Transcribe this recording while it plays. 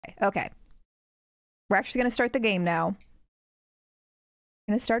Okay. We're actually going to start the game now.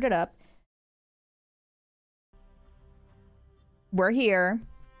 Going to start it up. We're here.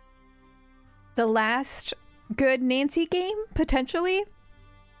 The last good Nancy game, potentially.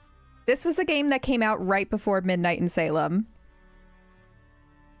 This was the game that came out right before midnight in Salem.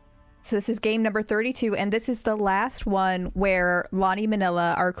 So this is game number 32, and this is the last one where Lonnie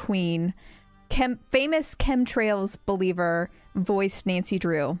Manila, our queen, famous chemtrails believer, voiced Nancy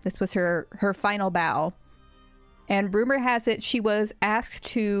Drew. This was her final bow. And rumor has it she was asked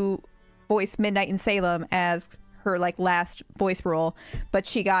to voice Midnight in Salem as her like last voice role, but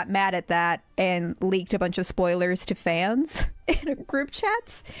she got mad at that and leaked a bunch of spoilers to fans in group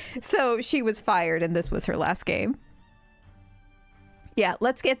chats. So she was fired, and this was her last game. Yeah,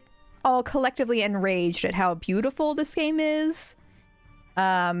 let's get all collectively enraged at how beautiful this game is.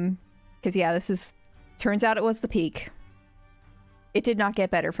 Because yeah, this is, turns out it was the peak. It did not get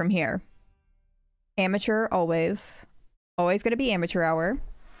better from here. Amateur, always. Always gonna be amateur hour.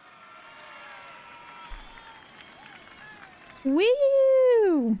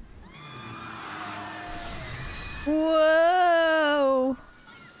 Woo! Whoa!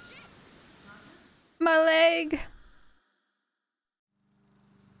 My leg!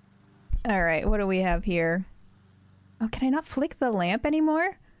 Alright, what do we have here? Oh, can I not flick the lamp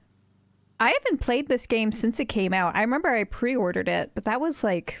anymore? I haven't played this game since it came out. I remember I pre-ordered it, but that was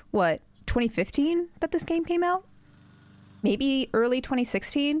like, what, 2015 that this game came out? Maybe early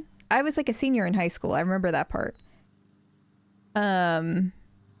 2016? I was like a senior in high school. I remember that part.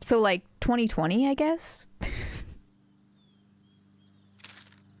 So like 2020, I guess?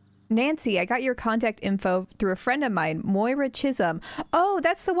 Nancy, I got your contact info through a friend of mine, Moira Chisholm. Oh,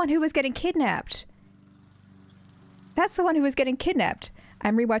 that's the one who was getting kidnapped. That's the one who was getting kidnapped.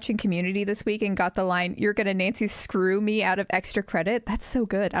 I'm rewatching Community this week and got the line, "You're gonna Nancy screw me out of extra credit." That's so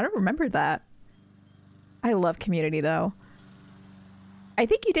good. I don't remember that. I love Community though. I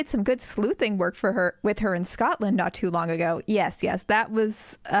think you did some good sleuthing work for her with her in Scotland not too long ago. Yes, yes, that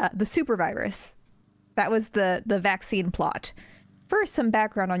was the super virus. That was the vaccine plot. First, some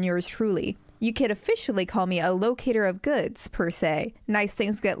background on yours truly. You could officially call me a locator of goods, per se. Nice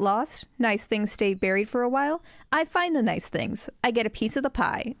things get lost. Nice things stay buried for a while. I find the nice things. I get a piece of the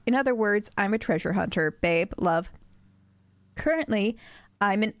pie. In other words, I'm a treasure hunter, babe, love. Currently,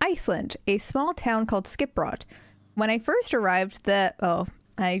 I'm in Iceland, a small town called Skiprot. When I first arrived,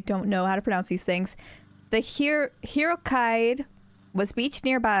 I don't know how to pronounce these things. The Heerlijkheid was beached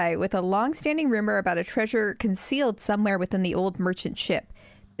nearby with a long-standing rumor about a treasure concealed somewhere within the old merchant ship.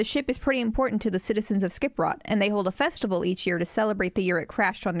 The ship is pretty important to the citizens of Skiprot, and they hold a festival each year to celebrate the year it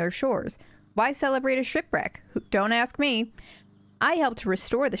crashed on their shores. Why celebrate a shipwreck? Don't ask me. I helped to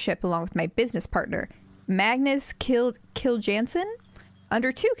restore the ship along with my business partner, Magnus Kiljansen,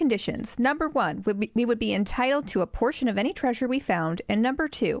 under two conditions. Number one, we would be entitled to a portion of any treasure we found, and number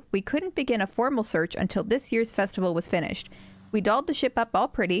two, we couldn't begin a formal search until this year's festival was finished. We dolled the ship up all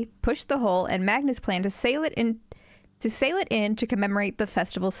pretty, pushed the hull, and Magnus planned to sail it in to commemorate the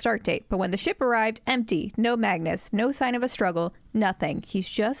festival's start date. But when the ship arrived, empty, no Magnus, no sign of a struggle, nothing. He's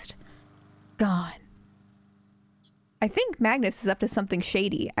just gone. I think Magnus is up to something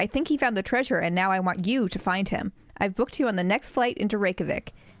shady. I think he found the treasure, and now I want you to find him. I've booked you on the next flight into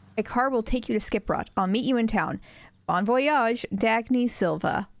Reykjavik. A car will take you to Skiprot. I'll meet you in town. Bon voyage, Dagny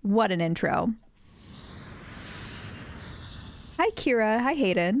Silva. What an intro. Hi, Kira. Hi,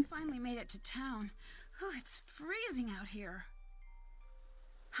 Hayden. Finally made it to town. Oh, it's freezing out here.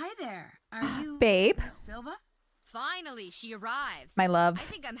 Hi there. Are you Babe? Miss Silva? Finally, she arrives. My love. I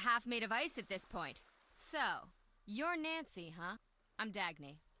think I'm half made of ice at this point. So, you're Nancy, huh? I'm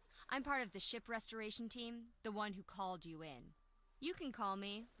Dagny. I'm part of the ship restoration team, the one who called you in. You can call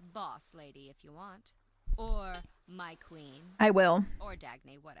me Boss Lady if you want. Or my queen. I will. Or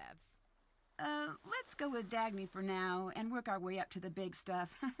Dagny, whatevs. Let's go with Dagny for now and work our way up to the big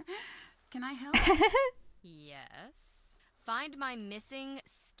stuff. Can I help? Yes. Find my missing,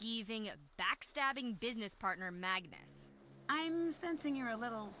 skeeving, backstabbing business partner, Magnus. I'm sensing you're a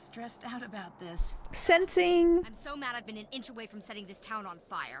little stressed out about this. Sensing. I'm so mad I've been an inch away from setting this town on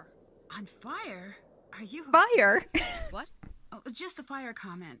fire. On fire? Are you... Fire? What? Oh, just the fire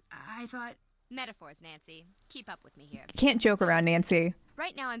comment. I thought... Metaphors, Nancy. Keep up with me here. Can't joke around, Nancy.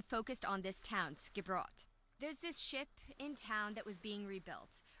 Right now I'm focused on this town, Skiprot. There's this ship in town that was being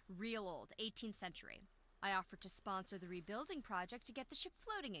rebuilt. Real old, 18th century. I offered to sponsor the rebuilding project to get the ship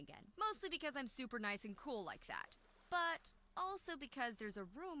floating again. Mostly because I'm super nice and cool like that. But also because there's a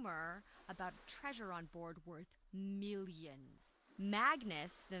rumor about a treasure on board worth millions.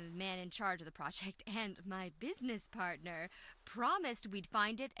 Magnus, the man in charge of the project, and my business partner promised we'd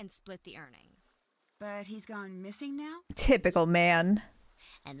find it and split the earnings. But he's gone missing now? Typical man.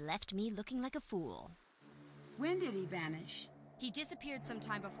 And left me looking like a fool. When did he vanish? He disappeared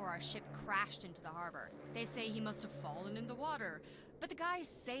sometime before our ship crashed into the harbor. They say he must have fallen in the water, but the guy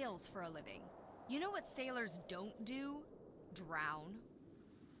sails for a living. You know what sailors don't do? Drown.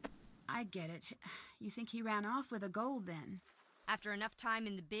 I get it. You think he ran off with the gold then? After enough time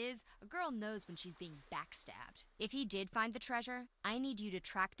in the biz, a girl knows when she's being backstabbed. If he did find the treasure, I need you to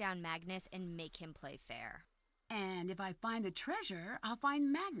track down Magnus and make him play fair. And if I find the treasure, I'll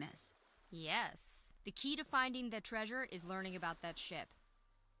find Magnus. Yes. The key to finding the treasure is learning about that ship.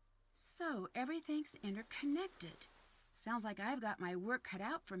 So everything's interconnected. Sounds like I've got my work cut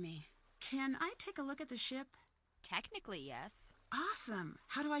out for me. Can I take a look at the ship? Technically, yes. Awesome.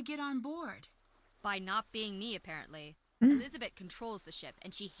 How do I get on board? By not being me, apparently. Elizabeth controls the ship,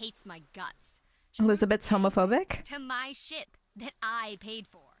 and she hates my guts. Elizabeth's homophobic? To my ship that I paid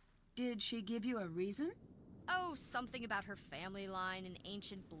for. Did she give you a reason? Oh, something about her family line and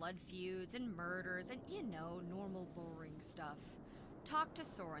ancient blood feuds and murders and, you know, normal boring stuff. Talk to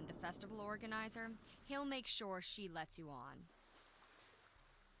Soren, the festival organizer. He'll make sure she lets you on.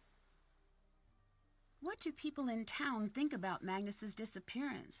 What do people in town think about Magnus's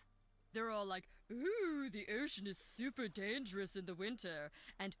disappearance? They're all like, ooh, the ocean is super dangerous in the winter,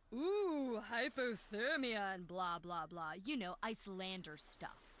 and ooh, hypothermia and blah, blah, blah. You know, Icelander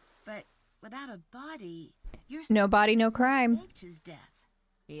stuff. But without a body, you're No body, no crime. faked his death.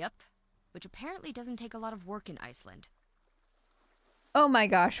 Yep. Which apparently doesn't take a lot of work in Iceland. Oh my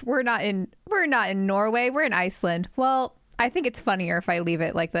gosh, we're not in Norway, we're in Iceland. Well, I think it's funnier if I leave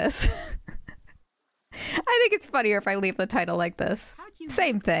it like this. I think it's funnier if I leave the title like this. How'd you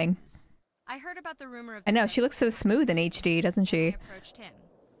Same know thing. this? I heard about the rumor of... I know, she looks so smooth in HD, doesn't I she? approached him.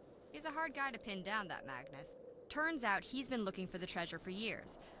 He's a hard guy to pin down, that Magnus. Turns out he's been looking for the treasure for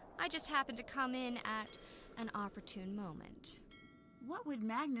years. I just happened to come in at an opportune moment. What would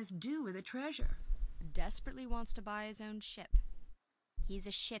Magnus do with the treasure? Desperately wants to buy his own ship. He's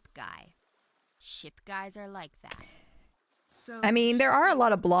a ship guy. Ship guys are like that. So I mean, there are a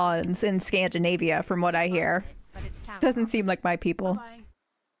lot of blondes in Scandinavia, from what I hear. But it's town. Doesn't seem like my people. bye.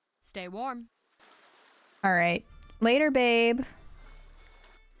 Stay warm. All right. Later, babe.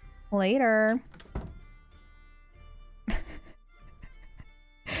 Later.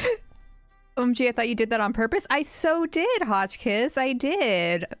 Gee, I thought you did that on purpose. I so did, Hotchkiss. I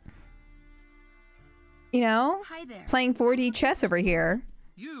did. You know? Hi there. Playing 4D chess over here.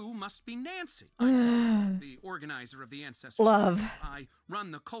 You must be Nancy, the organizer of the Ancestors. Love. I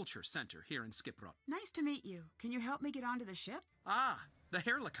run the Culture Center here in Skiprot. Nice to meet you. Can you help me get onto the ship? Ah, the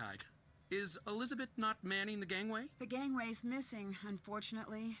Heerlijkheid. Is Elizabeth not manning the gangway? The gangway's missing,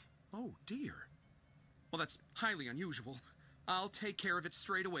 unfortunately. Oh, dear. Well, that's highly unusual. I'll take care of it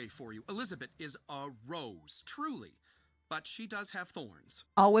straight away for you. Elizabeth is a rose, truly. But she does have thorns.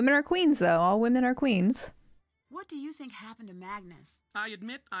 All women are queens, though. All women are queens. What do you think happened to Magnus? I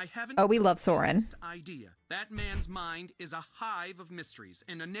admit I haven't... Oh, we love Soren. the faintest idea. That man's mind is a hive of mysteries,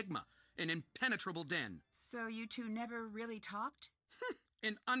 an enigma, an impenetrable den. So you two never really talked?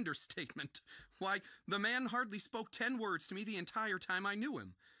 An understatement. Why, the man hardly spoke 10 words to me the entire time I knew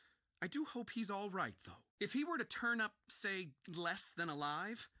him. I do hope he's all right, though. If he were to turn up, say, less than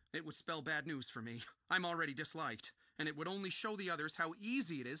alive, it would spell bad news for me. I'm already disliked, and it would only show the others how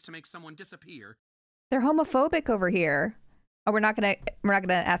easy it is to make someone disappear. They're homophobic over here. Oh, we're not gonna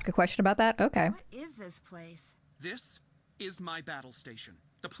ask a question about that? Okay. What is this place? This is my battle station,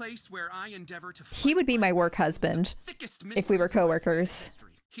 the place where I endeavor to He would be my work husband thickest if we were mysteries of coworkers. history.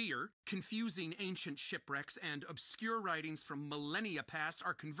 Here, confusing ancient shipwrecks and obscure writings from millennia past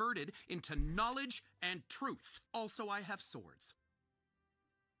are converted into knowledge and truth. Also, I have swords.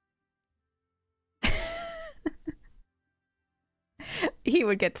 He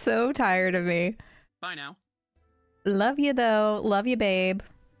would get so tired of me. Bye now. Love you, though. Love you, babe.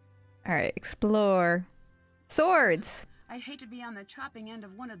 All right, explore. Swords. I'd hate to be on the chopping end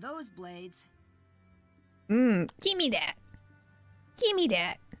of one of those blades. Give me that. Give me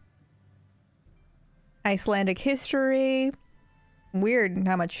that. Icelandic history. Weird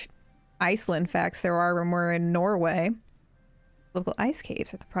how much Iceland facts there are when we're in Norway. Local ice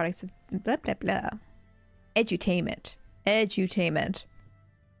caves are the products of blah, blah, blah. Edutainment. Edutainment.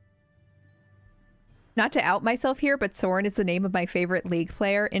 Not to out myself here, but Soren is the name of my favorite League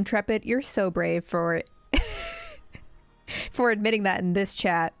player. Intrepid, you're so brave for for admitting that in this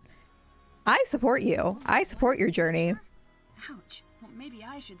chat. I support you. I support your journey. Ouch. Well, maybe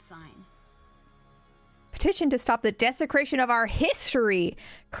I should sign. petition to stop the desecration of our history.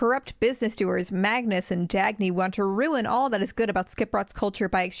 Corrupt business doers Magnus and Dagny want to ruin all that is good about Skiprot's culture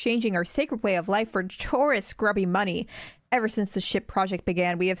by exchanging our sacred way of life for tourist grubby money. Ever since the ship project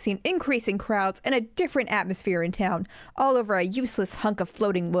began, we have seen increasing crowds and a different atmosphere in town, all over a useless hunk of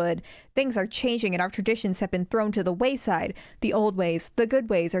floating wood. Things are changing and our traditions have been thrown to the wayside. The old ways, the good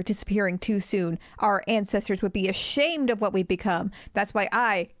ways, are disappearing too soon. Our ancestors would be ashamed of what we've become. That's why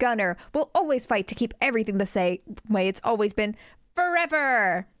I, Gunner, will always fight to keep everything the same way it's always been,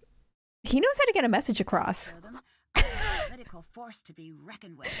 forever. He knows how to get a message across. A political force to be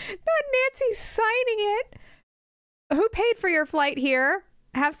reckoned with. Not Nancy signing it. Who paid for your flight here?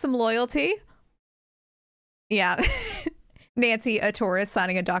 Have some loyalty. Yeah. Nancy, a tourist,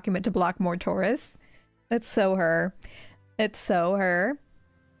 signing a document to block more tourists. That's so her. It's so her.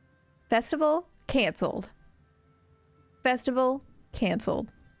 Festival canceled. Festival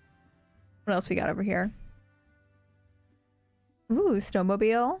canceled. What else we got over here? Ooh,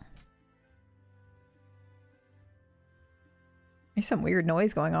 snowmobile. There's some weird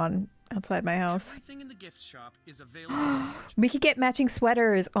noise going on outside my house. Everything in the gift shop is available. We could get matching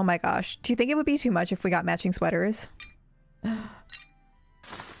sweaters. Oh my gosh. Do you think it would be too much if we got matching sweaters? Give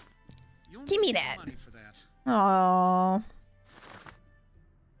me that. Oh.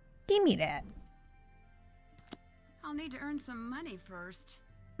 Give me that. I'll need to earn some money first.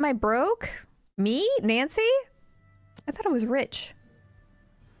 Am I broke? Me? Nancy? I thought I was rich.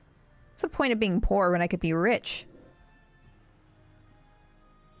 What's the point of being poor when I could be rich?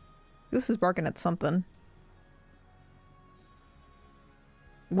 Goose is barking at something.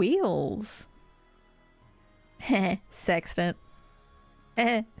 Wheels. Heh, sextant.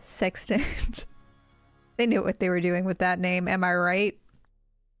 Sextant. They knew what they were doing with that name, am I right?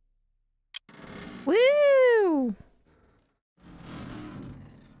 Woo!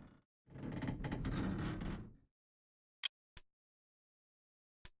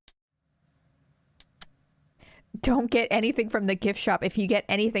 Don't get anything from the gift shop. If you get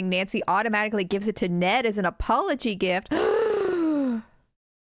anything, Nancy automatically gives it to Ned as an apology gift. Maybe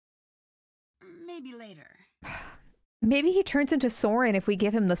later. Maybe he turns into Soren if we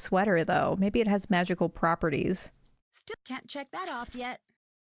give him the sweater, though. Maybe it has magical properties. Still can't check that off yet.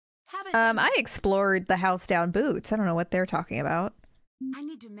 Haven't. I explored the house down boots. I don't know what they're talking about. I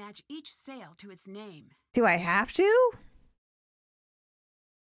need to match each sail to its name. Do I have to?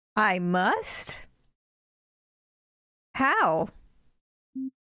 I must? How?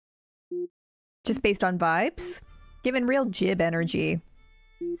 Just based on vibes? Given real jib energy.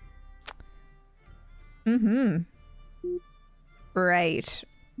 Mm-hmm. Right.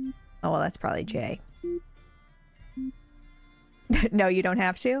 Oh, well, that's probably Jay. No, you don't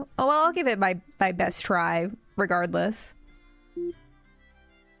have to? Oh, well, I'll give it my best try, regardless. You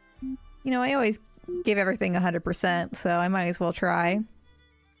know, I always give everything 100%, so I might as well try.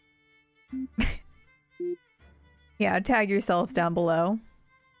 Yeah, tag yourselves down below.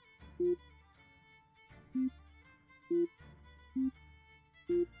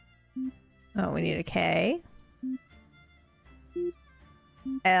 Oh, we need a K.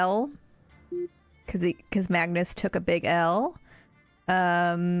 L. Because Magnus took a big L.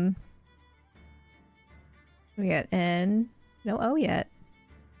 We got N. No O yet.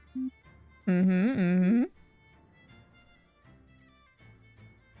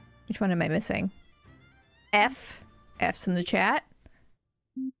 Which one am I missing? F. F's in the chat.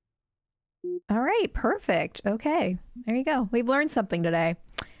 All right, perfect. Okay, there you go. We've learned something today.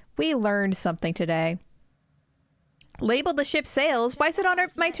 We learned something today. Label the ship sails. Why is it on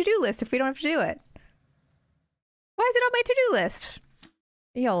my to-do list if we don't have to do it? Why is it on my to-do list?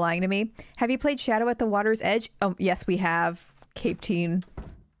 Are y'all lying to me? Have you played Shadow at the Water's Edge? Oh, yes, we have. Cape Teen.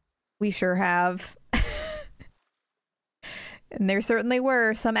 We sure have. And there certainly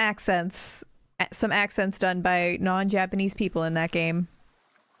were some accents done by non-Japanese people in that game.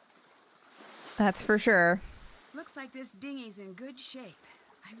 That's for sure. Looks like this dinghy's in good shape.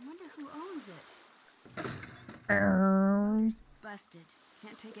 I wonder who owns it. It's busted.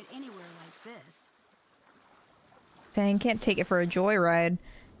 Can't take it anywhere like this. Dang, can't take it for a joyride.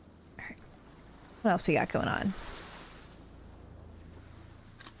 What else we got going on?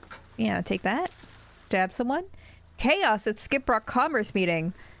 Yeah, take that. Dab someone. Chaos at Skip Rock Commerce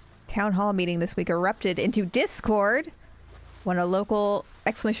meeting. Town hall meeting this week erupted into discord when a local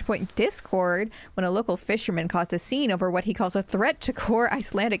Discord when a local fisherman caused a scene over what he calls a threat to core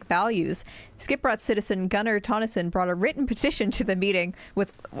Icelandic values. Skiprot citizen Gunnar Tonneson brought a written petition to the meeting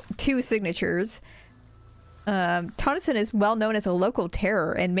with 2 signatures. Tonneson is well known as a local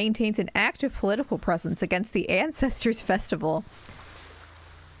terror and maintains an active political presence against the Ancestors Festival.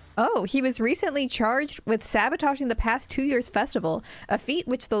 Oh, he was recently charged with sabotaging the past 2 years' festival, a feat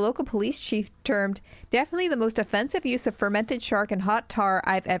which the local police chief termed definitely the most offensive use of fermented shark and hot tar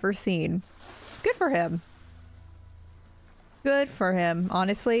I've ever seen. Good for him. Good for him,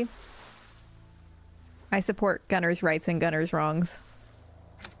 honestly. I support gunners' rights and gunners' wrongs.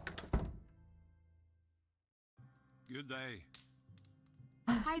 Good day.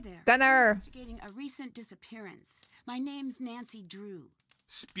 Hi there. Gunner. I'm investigating a recent disappearance. My name's Nancy Drew.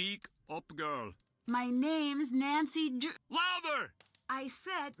 Speak up, girl. My name's Nancy Drew. Louder! I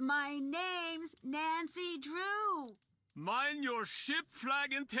said my name's Nancy Drew. Mind your ship,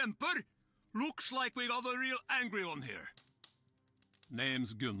 flag, and temper. Looks like we got a real angry one here.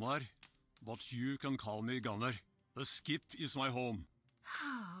 Name's Gunnar, but you can call me Gunnar. The skip is my home.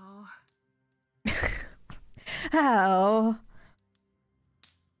 Oh. Oh.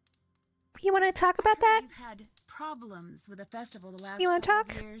 You want to talk about that? You've had problems with the festival the last You wanna couple of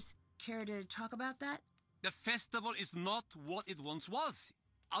talk? years. Care to talk about that? The festival is not what it once was.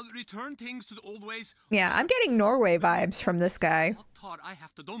 I'll return things to the old ways. Yeah, I'm getting Norway vibes from this guy. What tar I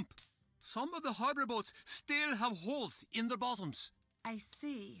have to dump. Some of the harbor boats still have holes in their bottoms. I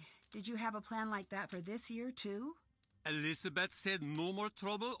see. Did you have a plan like that for this year, too? Elizabeth said no more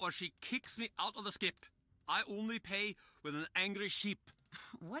trouble or she kicks me out of the skip. I only pay with an angry sheep.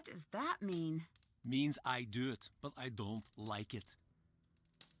 What does that mean? Means I do it, but I don't like it.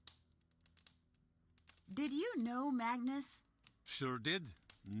 Did you know Magnus? Sure did.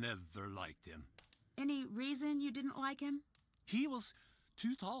 Never liked him. Any reason you didn't like him? He was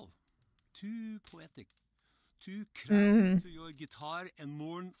too tall, too poetic, too cramped to your guitar and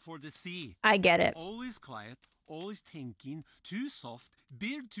mourn for the sea. I get it. Always quiet, always thinking, too soft,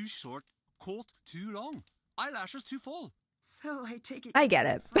 beard too short, coat too long, eyelashes too full. So I take it. I get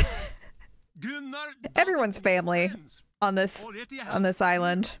it. Gunnar Everyone's doesn't need family friends. on this Already on this have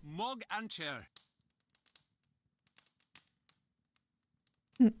island. mug and chair.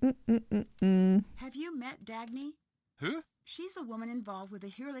 Have you met Dagny? Who? She's the woman involved with the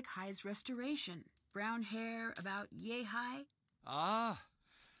Heerlijkheid's restoration. Brown hair, about yay high. Ah,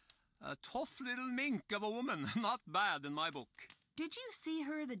 a tough little mink of a woman. Not bad in my book. Did you see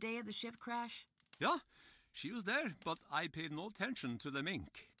her the day of the ship crash? Yeah, she was there, but I paid no attention to the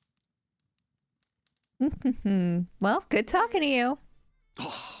mink. Well, good talking to you.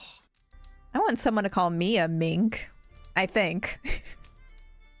 I want someone to call me a mink. I think.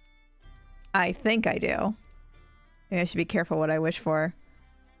 I think I do. Maybe I should be careful what I wish for.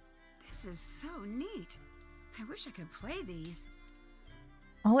 This is so neat. I wish I could play these.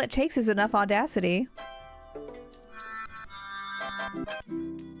 All it takes is enough audacity.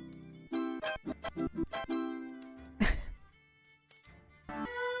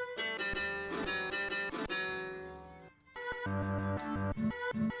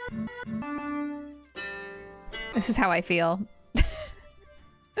 This is how I feel.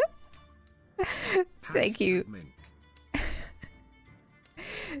 Thank you.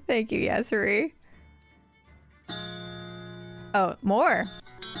 Thank you, Yasuri. Oh, more.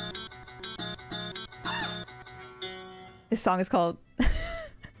 This song is called...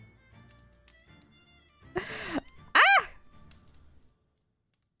 Ah!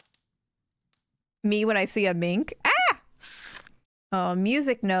 Me when I see a mink. Ah! Oh,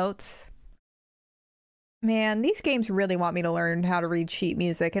 music notes. Man, these games really want me to learn how to read sheet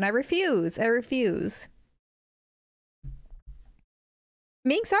music, and I refuse. I refuse.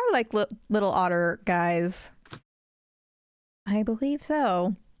 Minks are like little otter guys. I believe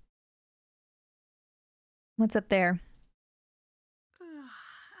so. What's up there?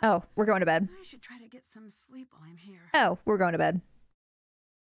 Oh, we're going to bed. I should try to get some sleep while I'm here. Oh, we're going to bed.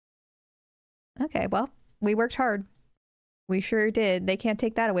 Okay, well, we worked hard. We sure did. They can't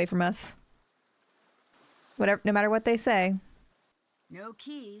take that away from us. Whatever, no matter what they say. No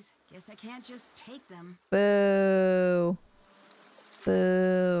keys. Guess I can't just take them. Boo.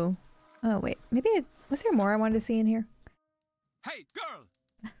 Boo. Oh, wait. Maybe was there more I wanted to see in here? Hey, girl!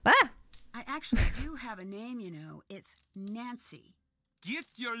 Ah! I actually do have a name, you know. It's Nancy. Get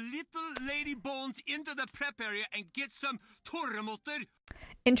your little lady bones into the prep area and get some torremotor.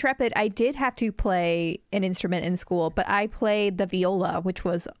 Intrepid, I did have to play an instrument in school, but I played the viola, which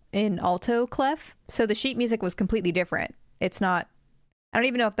was in alto clef. So the sheet music was completely different. It's not, I don't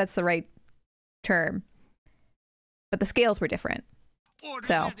even know if that's the right term, but the scales were different. Order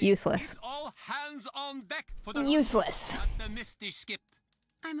So, ready. useless. It's all hands on deck for the Useless. at the Misty Skip.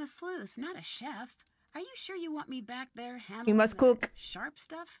 I'm a sleuth, not a chef. Are you sure you want me back there handling You must the cook. sharp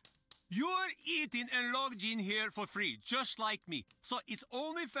stuff? You're eating and lodging here for free, just like me. So it's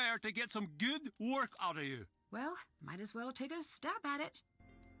only fair to get some good work out of you. Well, might as well take a stab at it.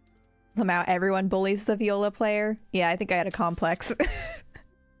 Somehow everyone bullies the viola player. Yeah, I think I had a complex.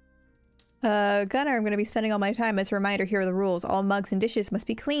 Gunnar, I'm going to be spending all my time. As a reminder, here are the rules. All mugs and dishes must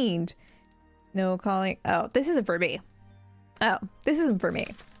be cleaned. No calling. Oh, this isn't for me. Oh, this isn't for me.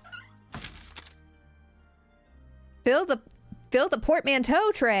 Fill the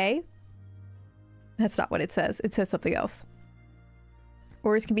portmanteau tray. That's not what it says. It says something else.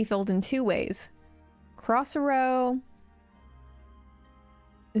 Orders can be filled in 2 ways. Cross a row.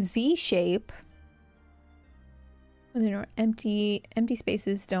 Z shape. Well, there are empty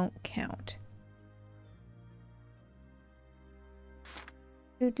spaces don't count.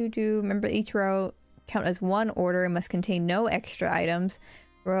 Remember, each row count as 1 order and must contain no extra items.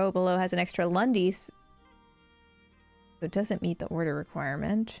 Row below has an extra Lundy, so it doesn't meet the order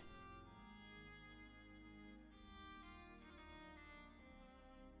requirement.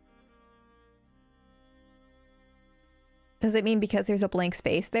 Does it mean because there's a blank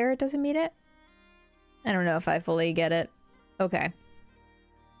space there it doesn't meet it? I don't know if I fully get it. Okay.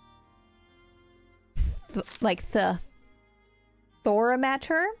 Like the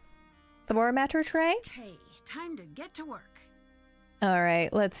Thoramater tray? Okay, time to get to work. All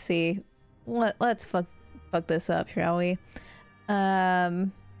right, let's see. Let's fuck this up, shall we?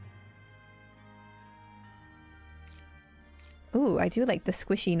 Ooh, I do like the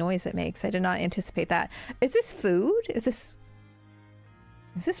squishy noise it makes. I did not anticipate that. Is this food? Is this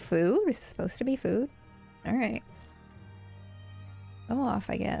food? Is this supposed to be food? All right. Go off,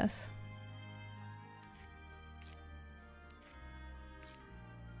 I guess.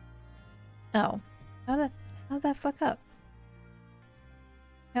 Oh, how'd that fuck up?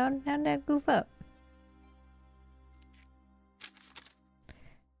 How'd that goof up?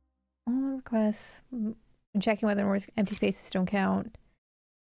 All requests. Checking whether more empty spaces don't count.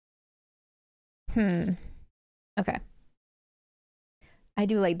 Okay. I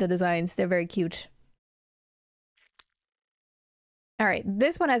do like the designs. They're very cute. All right,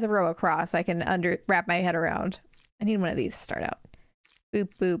 this one has a row across. I can wrap my head around. I need one of these to start out. Boop,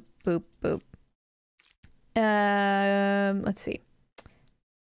 boop, boop, boop. Let's see.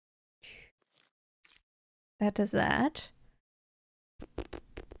 That does that.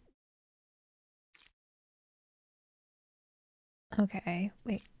 Okay,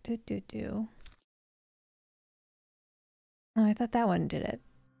 wait. Oh, I thought that one did it.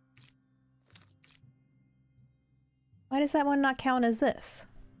 Why does that one not count as this?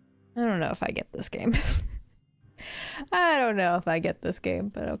 I don't know if I get this game. I don't know if I get this game,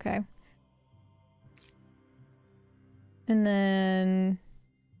 but okay. And then...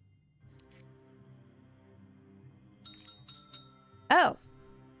 Oh!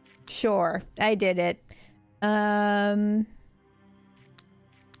 Sure, I did it. I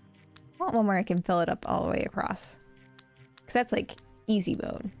want one where I can fill it up all the way across. Because that's like easy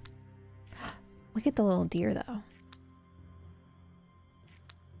mode. Look at the little deer though.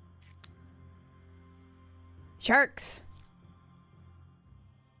 Sharks!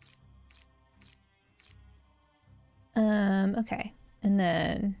 Okay. And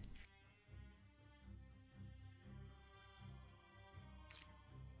then...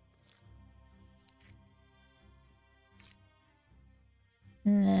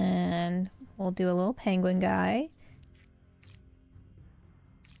 And then we'll do a little penguin guy.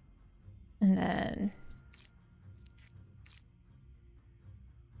 And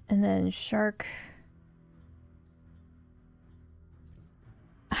then shark.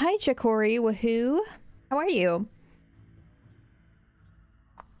 Hi, Chakori. Woohoo. How are you?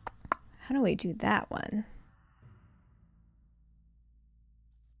 How do we do that one?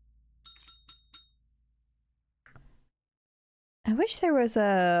 I wish there was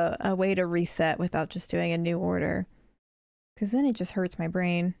a way to reset without just doing a new order. Because then it just hurts my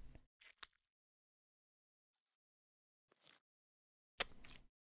brain.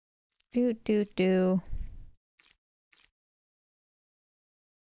 Do.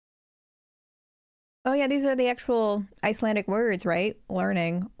 Oh yeah, these are the actual Icelandic words, right?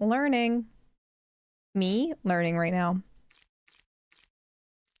 Learning. Me? Learning right now.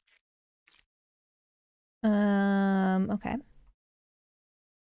 Okay.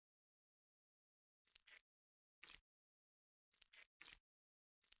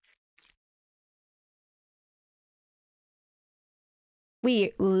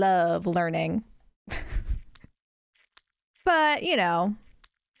 We love learning. But, you know,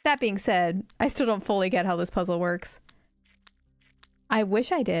 that being said, I still don't fully get how this puzzle works. I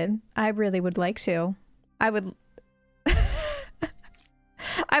wish I did. I really would like to. I would...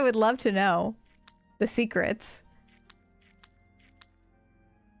 I would love to know the secrets.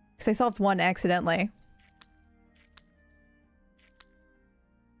 Because I solved one accidentally.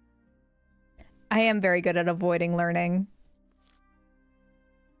 I am very good at avoiding learning.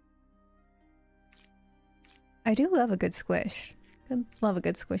 I do love a good squish. I love a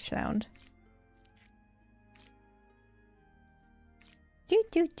good squish sound. Do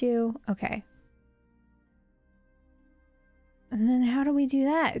do do. Okay. And then how do we do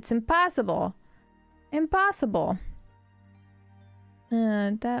that? It's impossible. Impossible.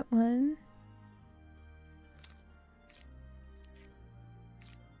 That one.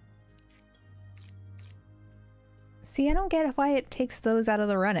 See, I don't get why it takes those out of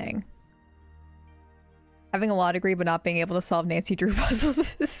the running. Having a law degree but not being able to solve Nancy Drew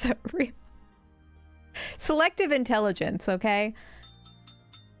puzzles is so real. Selective intelligence, okay?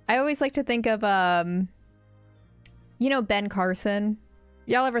 I always like to think of, you know, Ben Carson?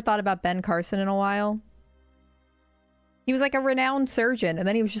 Y'all ever thought about Ben Carson in a while? He was like a renowned surgeon, and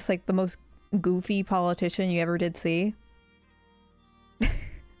then he was just like the most goofy politician you ever did see.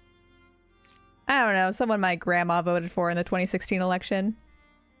 I don't know, someone my grandma voted for in the 2016 election.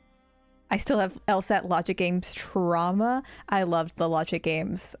 I still have LSAT logic games trauma. I loved the logic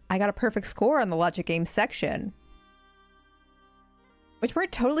games. I got a perfect score on the logic games section. Which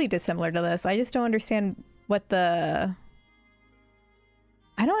weren't totally dissimilar to this. I just don't understand what the...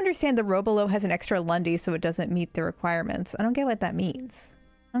 I don't understand the Robolo has an extra Lundy so it doesn't meet the requirements. I don't get what that means.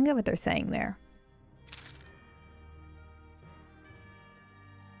 I don't get what they're saying there.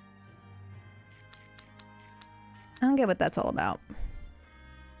 I don't get what that's all about.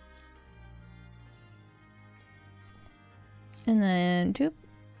 And then, doop.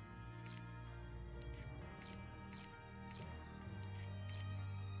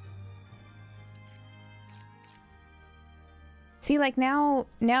 See, like now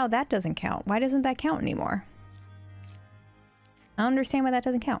that doesn't count. Why doesn't that count anymore? I don't understand why that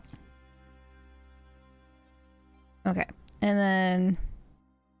doesn't count. Okay, and then...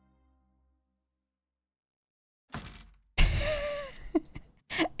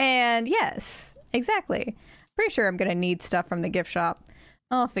 And yes, exactly. Pretty sure I'm gonna need stuff from the gift shop.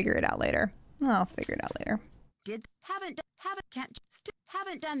 I'll figure it out later. Haven't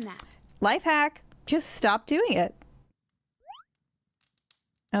done that. Life hack. Just stop doing it.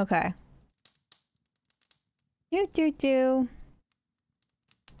 Okay. Do.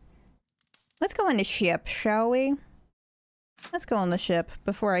 Let's go on the ship, shall we? Let's go on the ship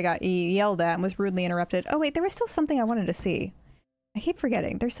before I got yelled at and was rudely interrupted. Oh wait, there was still something I wanted to see. I keep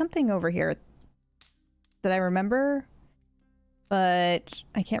forgetting. There's something over here that I remember, but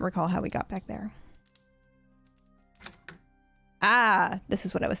I can't recall how we got back there. Ah, this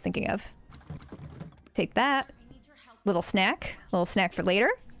is what I was thinking of. Take that. Little snack for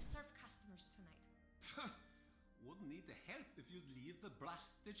later. Wouldn't need the help if you'd leave the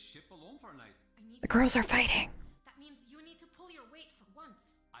blasted ship alone for a night. The girls are fighting. That means you need to pull your weight for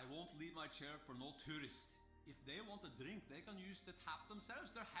once. I won't leave my chair for no tourist. If they want a drink, they can use the tap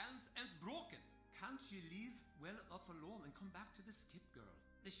themselves. Their hands ain't broken. Can't you leave well enough alone and come back to the skip, girl?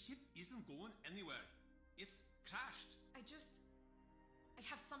 The ship isn't going anywhere. It's crashed. I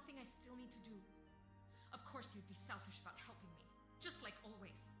have something I still need to do. Of course you'd be selfish about helping me. Just like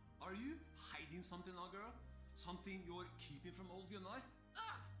always. Are you hiding something now, girl? Something you're keeping from old Gunnar?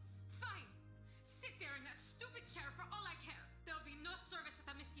 Ugh! Fine! Sit there in that stupid chair for all I care. There'll be no service at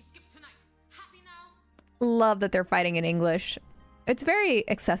the Misty Skip tonight. Happy now? Love that they're fighting in English. It's very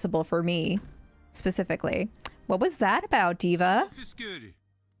accessible for me, specifically. What was that about, Diva?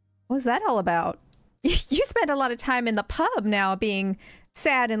 What was that all about? You spend a lot of time in the pub now being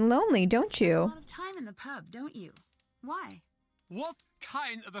sad and lonely, don't you? A lot of time in the pub, don't you? Why? What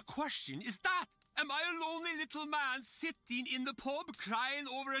kind of a question is that? Am I a lonely little man sitting in the pub crying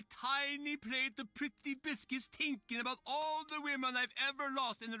over a tiny plate of pretty biscuits thinking about all the women I've ever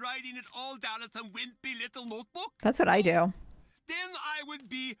lost and writing it all down in some wimpy little notebook? That's what I do. Then I would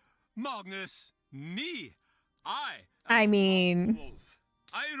be Magnus. Me. I mean... wolf.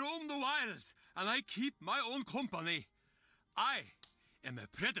 I roam the wilds and I keep my own company. I am a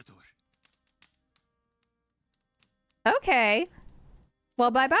predator. Okay.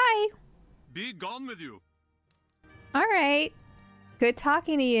 Well, bye-bye. Be gone with you. All right. Good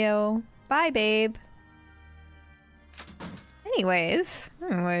talking to you. Bye, babe. Anyways,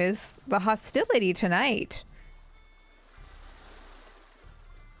 the hostility tonight.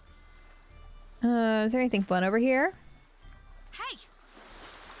 Is there anything fun over here? Hey!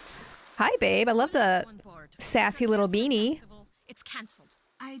 Hi, babe. I love the sassy little beanie. It's cancelled.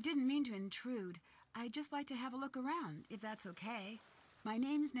 I didn't mean to intrude. I'd just like to have a look around, if that's okay. My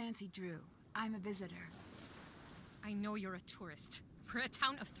name's Nancy Drew. I'm a visitor. I know you're a tourist. We're a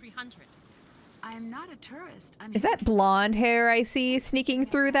town of 300. I'm not a tourist. Is that blonde hair I see sneaking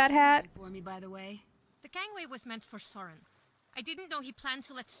through that hat? For me, by the way. The gangway was meant for Soren. I didn't know he planned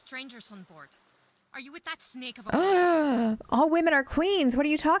to let strangers on board. Are you with that snake of a... All women are queens. What are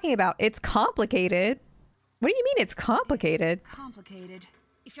you talking about? It's complicated. What do you mean it's complicated? It's complicated.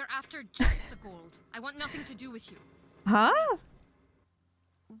 If you're after just the gold, I want nothing to do with you. Huh?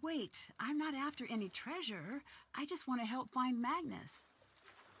 Wait, I'm not after any treasure. I just want to help find Magnus.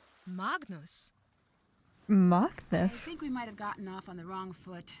 Magnus? I Magnus? think we might have gotten off on the wrong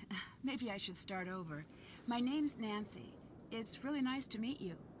foot. Maybe I should start over. My name's Nancy. It's really nice to meet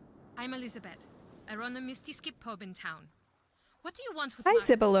you. I'm Elizabeth. I run a Misty Skip pub in town. What do you want with Hi, Magnus?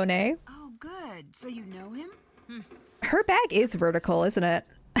 Zibalone. Oh, good. So you know him? Her bag is vertical, isn't it?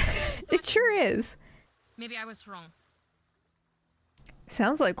 It sure is. Maybe I was wrong.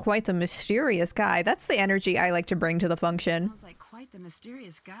 Sounds like quite the mysterious guy. That's the energy I like to bring to the function. Sounds like quite the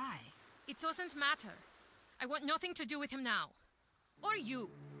mysterious guy. It doesn't matter. I want nothing to do with him now. Or you.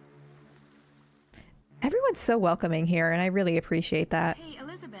 Everyone's so welcoming here, and I really appreciate that. Hey,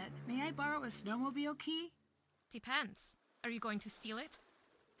 Elizabeth, may I borrow a snowmobile key? Depends. Are you going to steal it?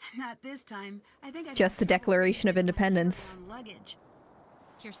 Not this time. I think I Just the Declaration of Independence. Luggage.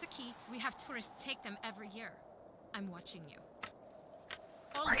 Here's the key. We have tourists take them every year. I'm watching you.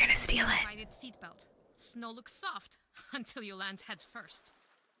 We're gonna steal it. Provided seatbelt. Snow looks soft until you land head first.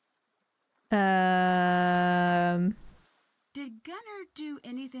 Did Gunnar do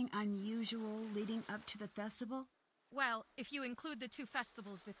anything unusual leading up to the festival? Well, if you include the 2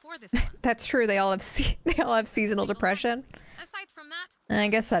 festivals before this one. That's true. They all have seasonal depression. Aside from that, I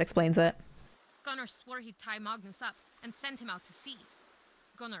guess that explains it. Gunnar swore he'd tie Magnus up and send him out to sea.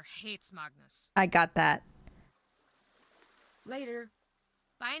 Gunnar hates Magnus. I got that. Later.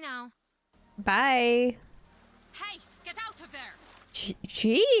 Bye now. Bye. Hey, get out of there!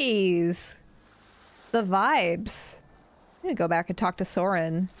 Jeez. The vibes. I'm gonna go back and talk to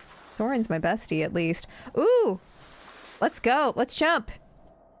Soren. Soren's my bestie, at least. Ooh! Let's go. Let's jump.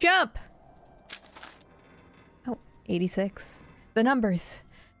 Jump! Oh, 86. The numbers.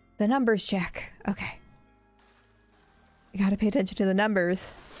 The numbers, Jack. Okay. You gotta pay attention to the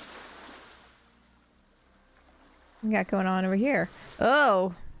numbers. What we got going on over here?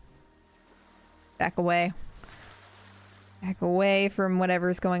 Oh! Back away. Back away from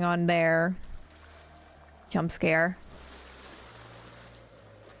whatever's going on there. Jump scare.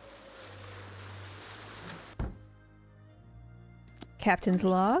 Captain's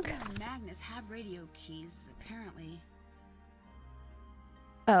log. Magnus have radio keys, apparently.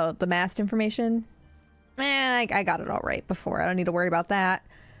 Oh, the mast information? I got it all right before. I don't need to worry about that.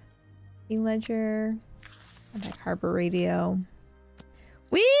 E-ledger. Back harbor radio.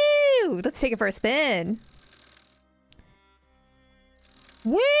 Woo! Let's take it for a spin.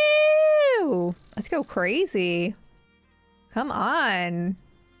 Woo! Let's go crazy. Come on.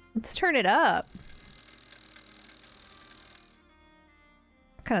 Let's turn it up.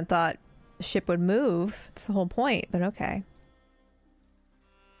 I kind of thought the ship would move. That's the whole point, but okay.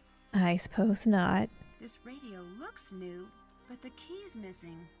 I suppose not. This radio looks new, but the key's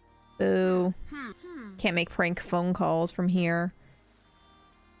missing. Boo. Can't make prank phone calls from here.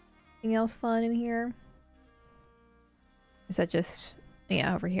 Anything else fun in here? Is that just...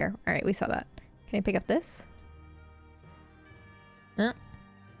 Yeah, over here. Alright, we saw that. Can I pick up this? Huh?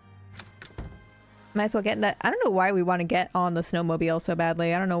 Might as well get in that. I don't know why we want to get on the snowmobile so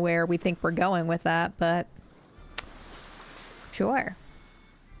badly. I don't know where we think we're going with that, but... Sure.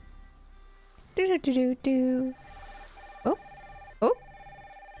 Do-do-do-do-do. Oh. Oh.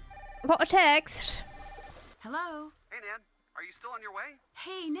 I got a text. Hello? Hey, Ned. Are you still on your way?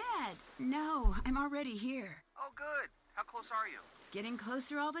 Hey, Ned. No, I'm already here. Oh, good. How close are you? Getting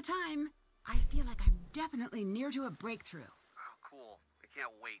closer all the time. I feel like I'm definitely near to a breakthrough. Oh, cool. I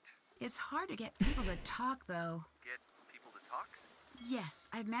can't wait. It's hard to get people to talk, though. Get people to talk? Yes,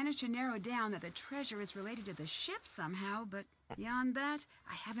 I've managed to narrow down that the treasure is related to the ship somehow, but beyond that,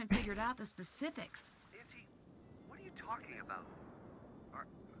 I haven't figured out the specifics. Nancy, what are you talking about? Are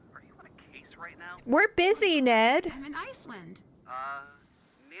you on a case right now? We're busy, Ned. I'm in Iceland.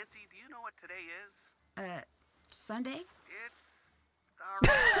 Nancy, do you know what today is? Sunday? It's our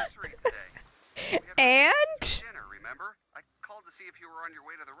anniversary today. We have And? dinner, remember? I called to see if you were on your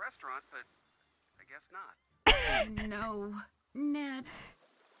way to the restaurant, but I guess not. No. Ned,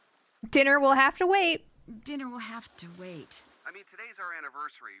 Dinner will have to wait. dinner will have to wait. I mean, today's our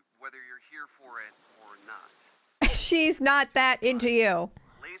anniversary, whether you're here for it or not. She's not that into you.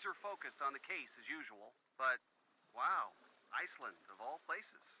 Laser focused on the case as usual, but wow, Iceland of all places.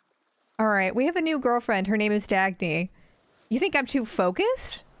 All right, we have a new girlfriend. Her name is Dagny. You think I'm too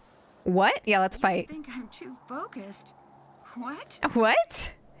focused? What? Yeah, let's You fight. think I'm too focused? What?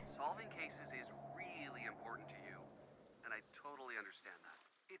 What? Solving cases is really important to you, and I totally understand that.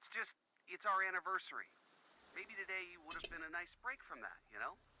 It's our anniversary. Maybe today would have been a nice break from that, you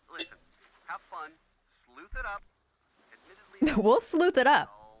know? Listen, have fun, sleuth it up. Admittedly, We'll sleuth it up.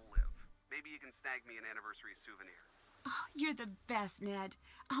 I'll live. Maybe you can snag me an anniversary souvenir. Oh, you're the best, Ned.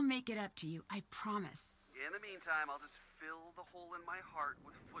 I'll make it up to you, I promise. In the meantime, I'll just fill the hole in my heart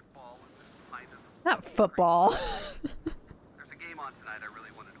with football and this pint of... Not football. There's a game on tonight I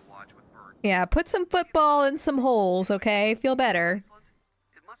really wanted to watch with Bert. Yeah, put some football in some holes, okay? Feel better.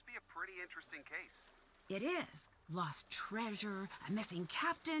 It must be a pretty interesting case. It is. Lost treasure, a missing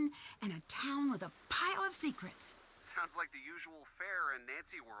captain, and a town with a pile of secrets. Sounds like the usual fare in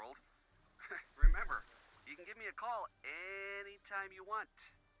Nancy world. Remember, you can give me a call anytime you want.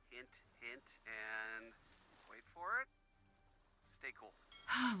 Hint, hint, and wait for it. Stay cool.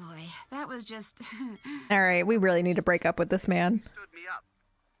 Oh boy, that was just... All right, we really need to break up with this man. Stood me up.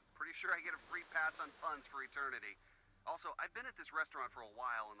 Pretty sure I get a free pass on puns for eternity. Also, I've been at this restaurant for a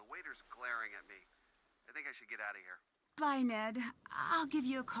while and the waiter's glaring at me. I think I should get out of here. Bye, Ned. I'll give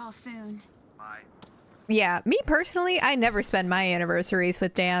you a call soon. Bye. Yeah, me personally, I never spend my anniversaries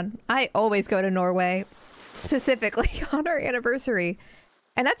with Dan. I always go to Norway, specifically on our anniversary.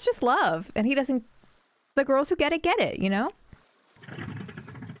 And that's just love. And he doesn't... The girls who get it, you know?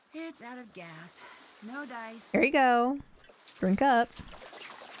 It's out of gas. No dice. There you go. Drink up.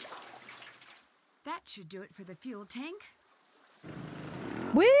 That should do it for the fuel tank.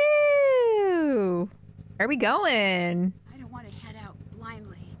 Woo! Where are we going? I don't want to head out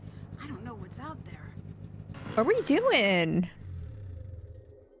blindly. I don't know what's out there. What are we doing?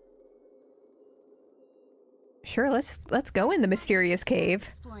 Sure, let's go in the mysterious cave.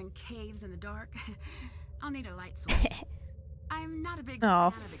 Exploring caves in the dark. I'll need a light source. I'm not a big fan Oh,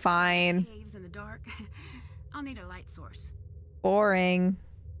 of exploring fine. caves in the dark. I'll need a light source. Boring.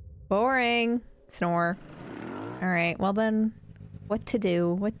 Boring. Snore. All right, well then, what to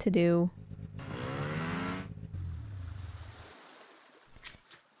do? What to do?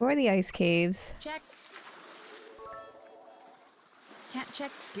 Where are the ice caves? Check. Can't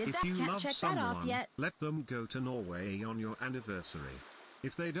check. Did If that? you Can't love check that off someone, yet. let them go to Norway on your anniversary.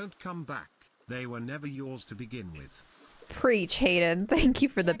 If they don't come back, they were never yours to begin with. Preach, Hayden. Thank you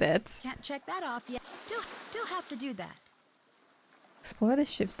for the bits. Can't check that off yet. Still have to do that. Explore the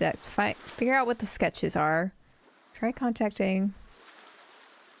ship deck. Figure out what the sketches are. Try contacting.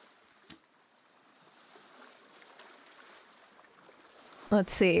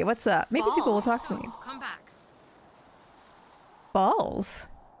 Let's see. What's up? Maybe people will talk to me. Come back. Balls.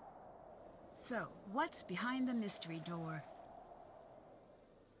 So, what's behind the mystery door?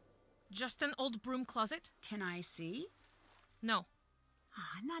 Just an old broom closet? Can I see? No.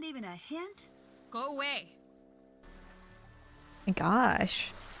 Not even a hint? Go away. My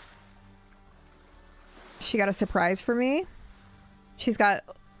gosh. She got a surprise for me. She's got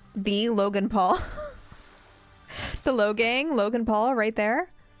the Logan Paul. The Logan Paul right there.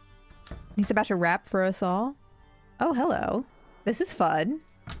 He's about to rap for us all. Oh, hello. This is fun.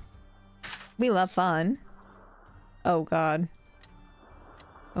 We love fun. Oh, God.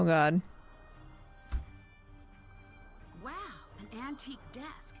 Oh, God. Wow, an antique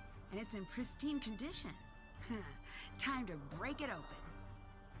desk, and it's in pristine condition. Time to break it open.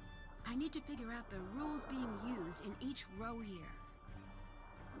 I need to figure out the rules being used in each row here.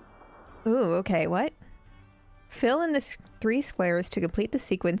 Ooh, okay, what? Fill in the 3 squares to complete the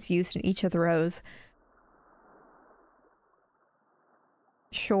sequence used in each of the rows.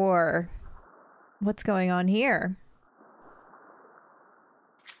 Sure. What's going on here?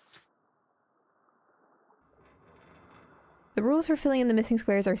 The rules for filling in the missing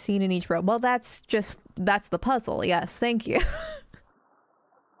squares are seen in each row. Well, that's the puzzle. Yes, thank you.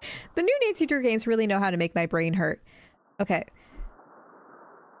 The new Nancy Drew games really know how to make my brain hurt. Okay.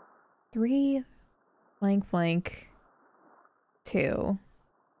 3 blank blank 2.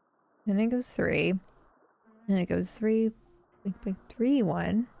 Then it goes 3. Then it goes 3 blank blank 3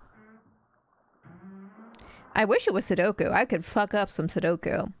 1. I wish it was Sudoku. I could fuck up some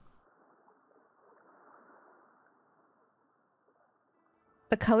Sudoku.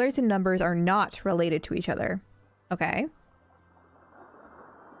 The colors and numbers are not related to each other. Okay.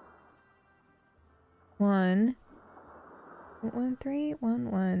 1 1 3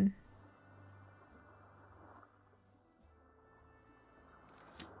 1 1.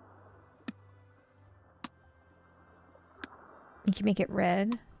 You can make it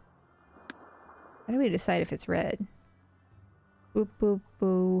red. How do we decide if it's red? Boop boop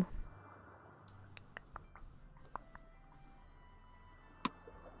boo.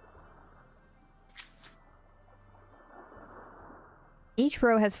 Each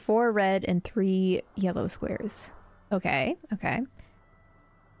row has 4 red and 3 yellow squares. Okay, okay.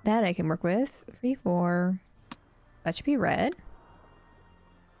 That I can work with. 3, 4. That should be red.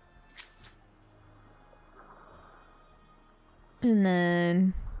 And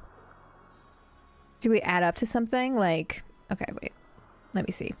then... do we add up to something? Like... okay, wait. Let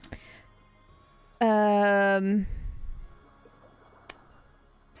me see. 7,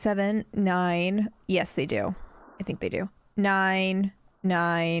 9. Yes, they do. I think they do. 9,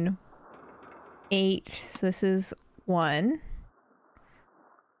 9, 8. So this is 1.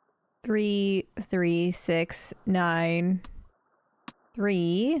 3, 3, 6, 9,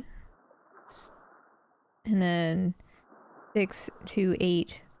 3. And then 6, 2,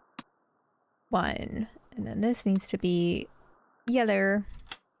 8, 1. And then this needs to be yellow.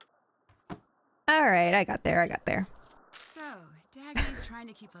 All right, I got there. I got there. So, Dagny's trying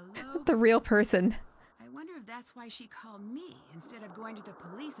to keep a low... The real person. I wonder if that's why she called me instead of going to the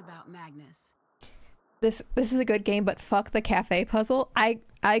police about Magnus. This is a good game, but fuck the cafe puzzle. I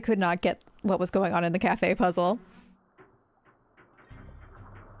could not get what was going on in the cafe puzzle.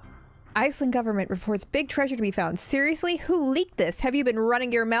 Iceland government reports big treasure to be found. Seriously? Who leaked this? Have you been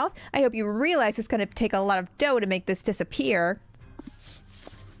running your mouth? I hope you realize it's going to take a lot of dough to make this disappear.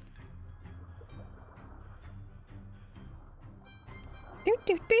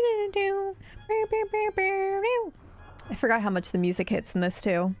 I forgot how much the music hits in this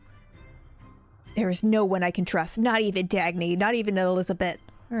too. There is no one I can trust. Not even Dagny. Not even Elizabeth.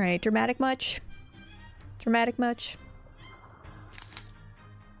 Alright, dramatic much? Dramatic much?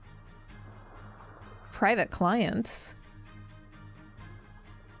 Private clients?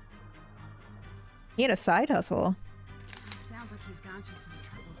 He had a side hustle. Sounds like he's gone through some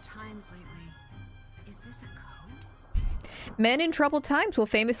troubled times lately. Is this a code? Men in troubled times will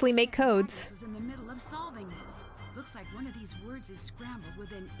famously make codes. Magnus was in the middle of solving this. Looks like one of these words is scrambled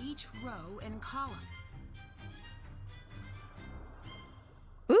within each row and column.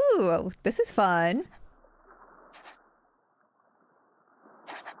 Ooh, this is fun.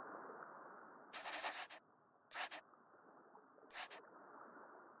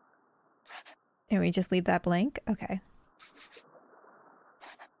 And we just leave that blank? Okay.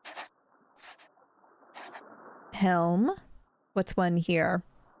 Helm. What's one here?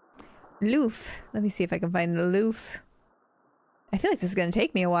 Loof. Let me see if I can find the loof. I feel like this is going to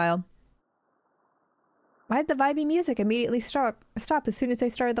take me a while. Why'd the vibey music immediately stop as soon as I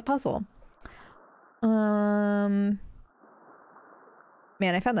started the puzzle? Man,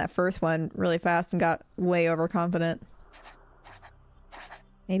 I found that first one really fast and got way overconfident.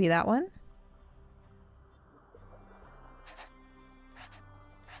 Maybe that one?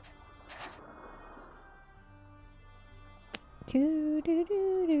 Do, do,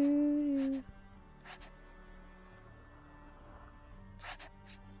 do, do.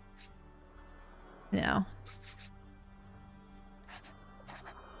 No.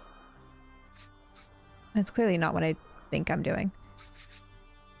 That's clearly not what I think I'm doing.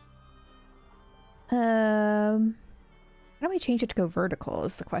 How do I change it to go vertical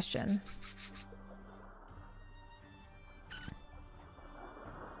is the question.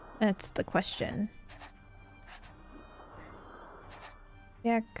 That's the question.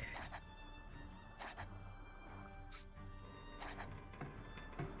 Back.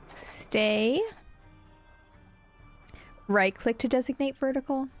 Stay. Right click to designate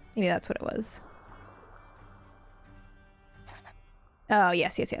vertical. Maybe that's what it was. Oh,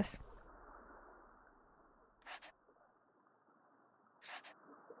 yes, yes, yes.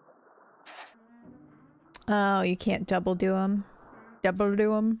 Oh, you can't double do them. Double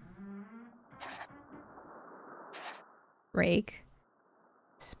do them. Rake.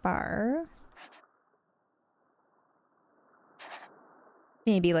 Spar.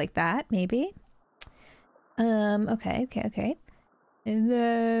 Maybe like that, maybe. Okay, okay, okay. And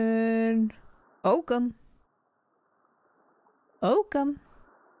then Oakum. Oakum.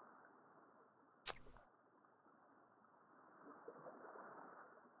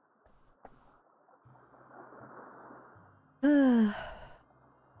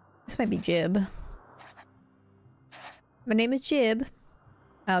 This might be Jib. My name is Jib.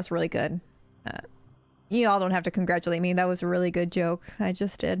 That was really good. You all don't have to congratulate me. That was a really good joke. I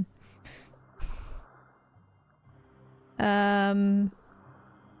just did. Let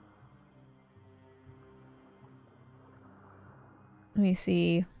me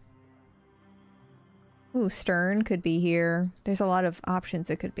see. Ooh, Stern could be here. There's a lot of options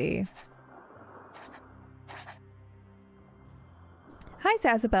it could be. Hi,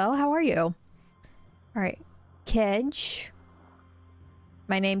 Sazabelle. How are you? Alright. Kedge.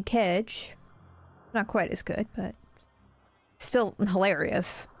 My name Kedge. Not quite as good, but Still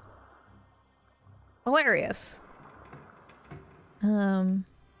hilarious. Hilarious.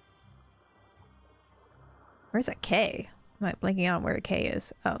 Where's a K? Am I blanking out on where a K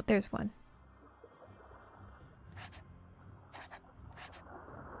is? Oh, there's one.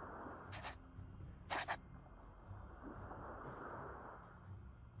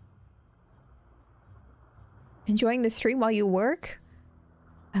 Enjoying the stream while you work?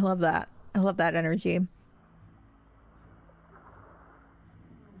 I love that. I love that energy.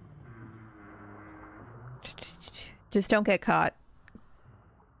 Just don't get caught.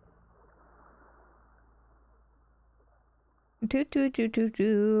 Let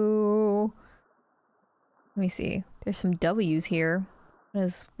me see. There's some W's here.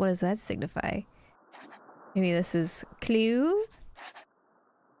 What does that signify? Maybe this is clue?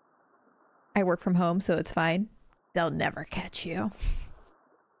 I work from home, so it's fine. They'll never catch you.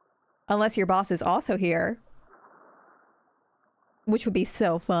 Unless your boss is also here. Which would be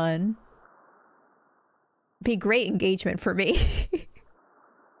so fun. Be great engagement for me.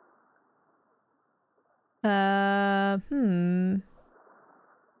 Oh,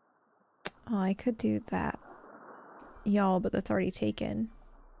 I could do that. Y'all, but that's already taken.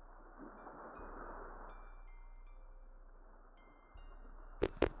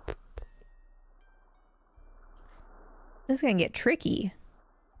 This is gonna get tricky.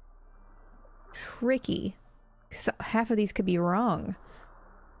 Tricky. So half of these could be wrong.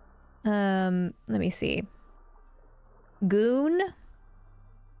 Let me see. Goon?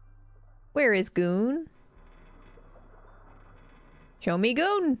 Where is Goon? Show me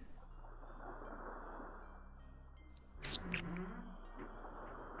Goon!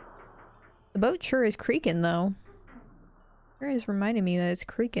 The boat sure is creaking, though. Sure is reminding me that it's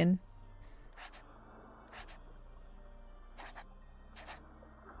creaking.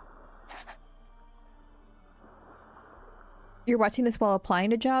 You're watching this while applying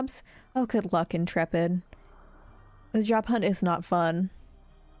to jobs? Oh, good luck, Intrepid. The job hunt is not fun.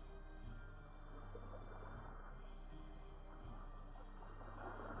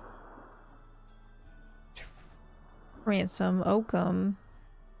 Ransom, Oakham.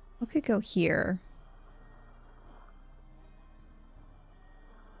 What could go here?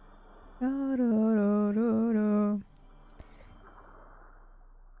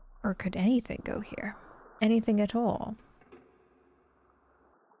 Or could anything go here? Anything at all?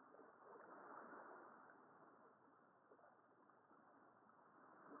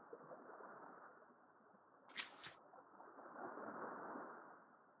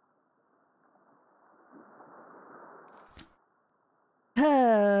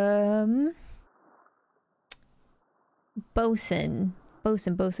 Bosun.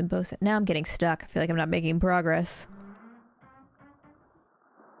 Now I'm getting stuck. I feel like I'm not making progress.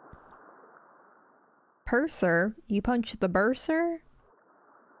 Purser? You punch the bursar?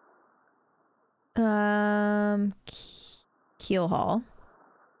 Keel haul.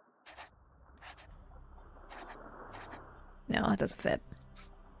 No, that doesn't fit.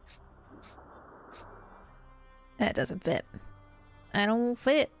 That doesn't fit. I don't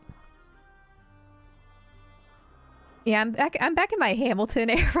fit. Yeah, I'm back in my Hamilton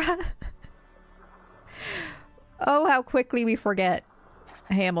era. Oh, how quickly we forget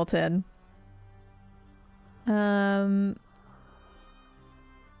Hamilton. Yeah,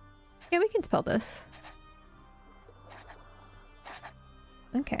 we can spell this.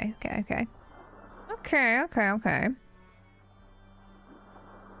 Okay.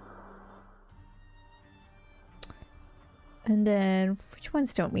 And then, which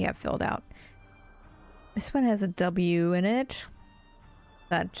ones don't we have filled out? This one has a W in it.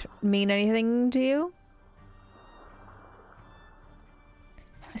 That mean anything to you?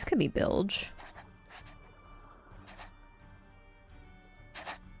 This could be bilge.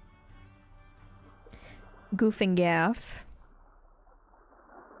 Goof and gaff.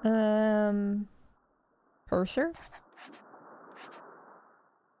 Purser?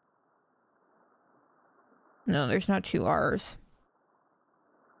 No, there's not two R's.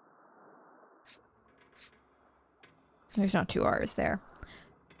 There's not two R's there.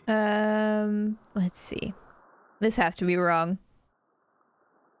 Let's see. This has to be wrong.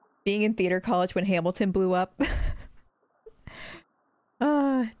 Being in theater college when Hamilton blew up.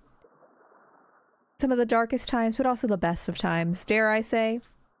 Some of the darkest times, but also the best of times. Dare I say?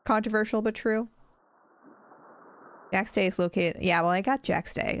 Controversial, but true. Jack's Day is located... Yeah, well, I got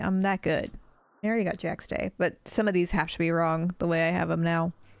Jack's Day. I'm that good. I already got Jack's Day, but some of these have to be wrong the way I have them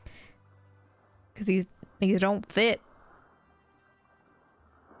now. Because these don't fit.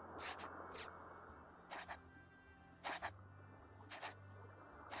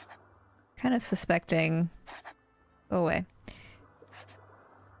 Kind of suspecting... Go away.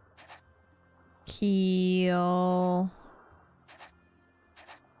 Heel.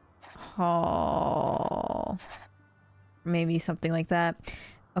 Haul. Maybe something like that.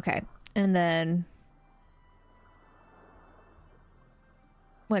 Okay. And then...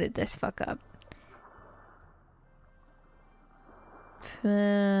 What did this fuck up?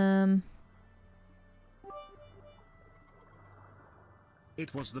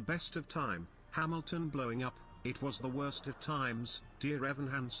 It was the best of time, Hamilton blowing up. It was the worst of times, dear Evan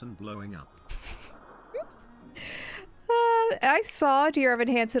Hansen blowing up. I saw Dear Evan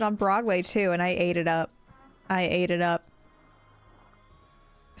Hansen on Broadway too, and I ate it up. I ate it up.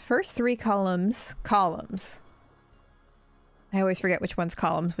 First three columns. Columns. I always forget which one's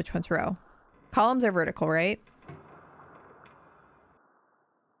columns, which one's row. Columns are vertical, right?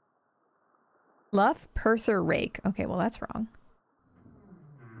 Luff, purser, rake. Okay, well that's wrong.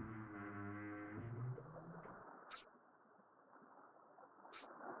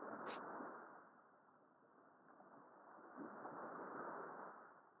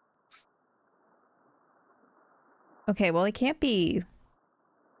 Okay, well it can't be...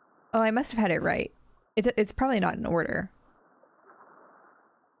 Oh, I must have had it right. It's probably not in order.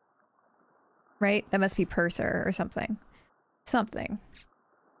 Right? That must be purser or something. Something.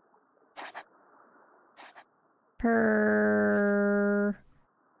 Purser.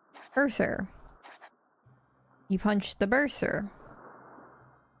 You punched the bursar.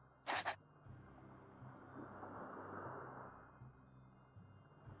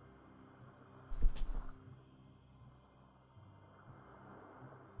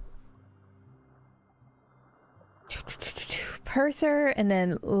 Purser, and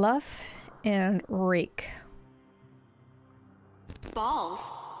then luff and rake.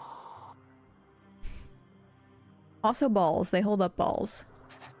 Balls. Also balls. They hold up balls.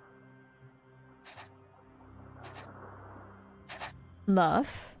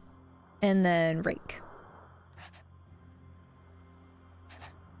 Luff, and then rake.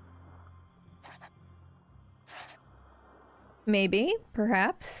 Maybe,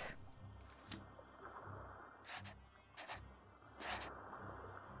 perhaps.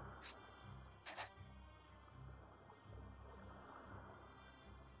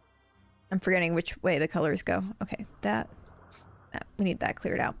 I'm forgetting which way the colors go. Okay, that. We need that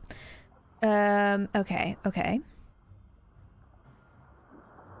cleared out. Okay.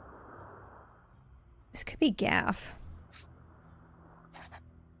 This could be gaff.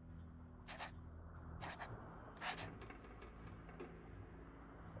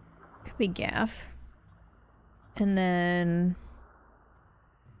 Could be gaff. And then...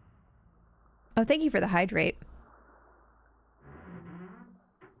 Oh, thank you for the hydrate.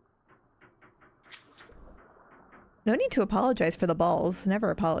 No need to apologize for the balls.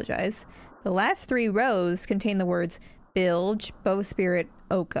 Never apologize. The last three rows contain the words bilge, bowspirit,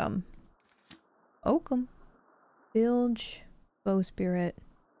 oakum. Oakum. Bilge, bowspirit,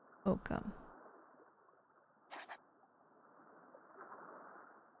 oakum.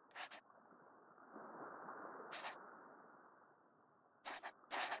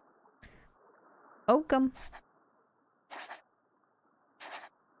 Oakum.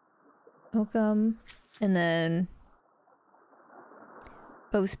 Oakum. And then...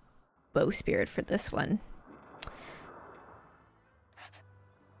 Bowspirit for this one.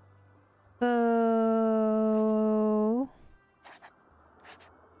 Oh.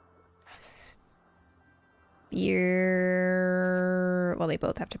 Spear. Well, they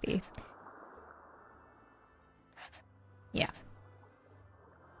both have to be. Yeah.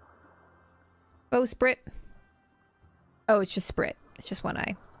 Bowsprit. Oh, it's just sprit. It's just one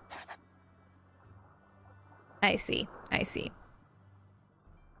eye. I see. I see.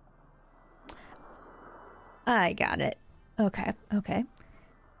 I got it. Okay, okay.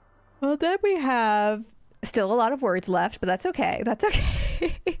 Well, then we have still a lot of words left, but that's okay. That's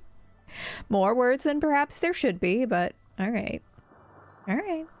okay. More words than perhaps there should be, but all right. All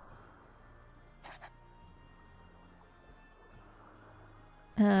right.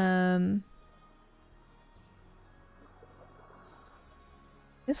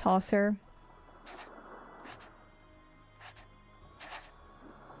 This hawser.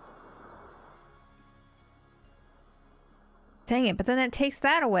 Dang it, but then it takes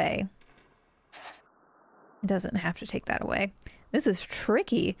that away. It doesn't have to take that away. This is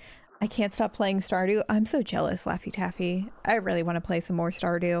tricky. I can't stop playing Stardew. I'm so jealous, Laffy Taffy. I really want to play some more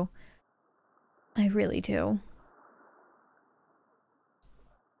Stardew. I really do.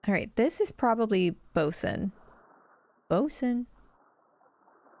 Alright, this is probably bosun. Bosun.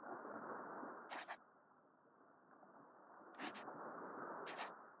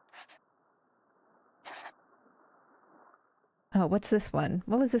 Oh, what's this one?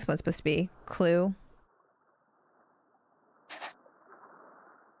 What was this one supposed to be? Clue?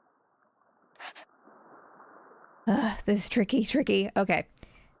 This is tricky, tricky. Okay.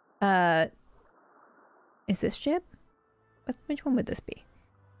 Is this ship? Which one would this be?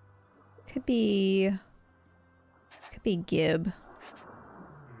 Could be Gib.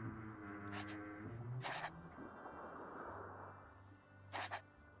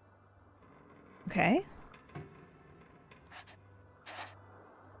 Okay.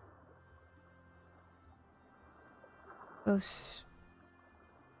 Oh,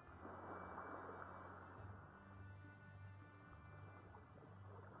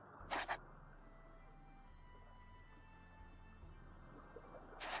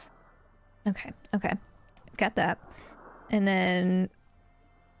 okay, okay. Got that. And then...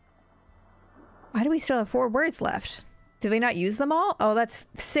 Why do we still have 4 words left? Did we not use them all? Oh, that's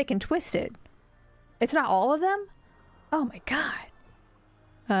sick and twisted. It's not all of them? Oh my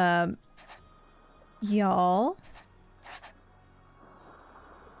god. Y'all.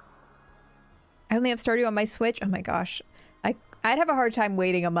 I only have Stardew on my Switch. Oh my gosh. I'd have a hard time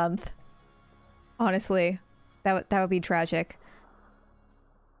waiting a month. Honestly. That would be tragic.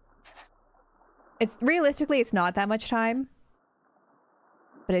 It's realistically it's not that much time.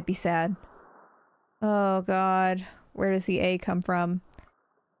 But it'd be sad. Oh god. Where does the A come from?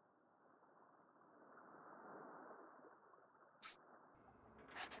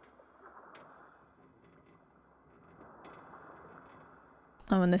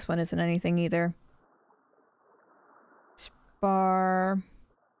 Oh, and this one isn't anything either. Spar.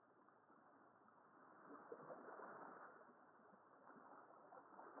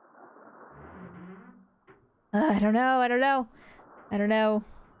 I don't know. I don't know. I don't know.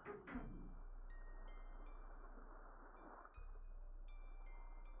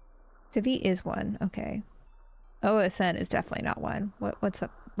 Devi is one. Okay. OSN is definitely not one. What's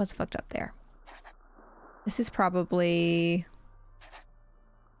up? What's fucked up there? This is probably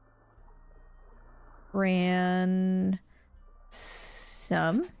ran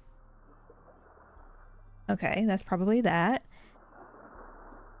some. Okay, that's probably that.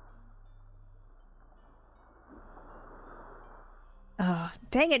 Oh,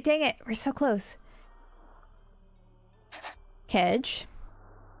 dang it, dang it. We're so close. Kedge.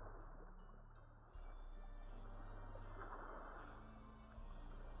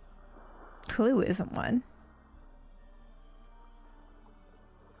 Clue isn't one.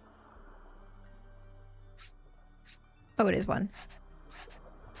 Oh, it is one.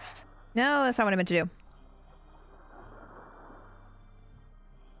 No, that's not what I meant to do.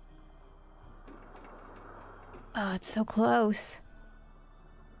 Oh, it's so close.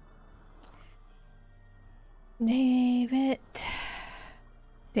 David.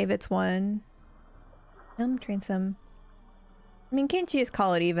 David's one. Train some. I mean, can't you just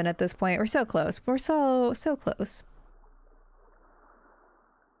call it even at this point? We're so close. We're so close.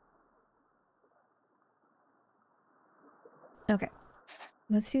 Okay.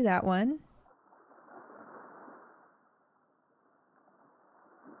 Let's do that one.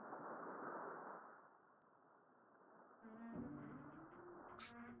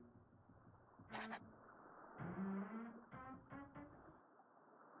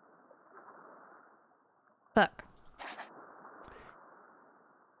 Fuck.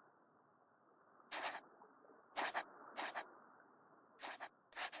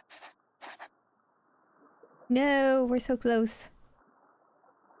 No, we're so close.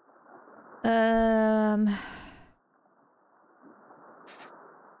 And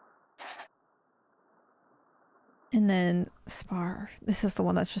then Spar. This is the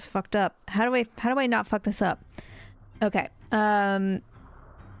one that's just fucked up. How do I not fuck this up? Okay. Can't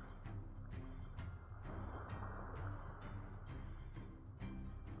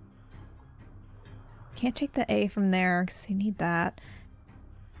take the A from there because I need that.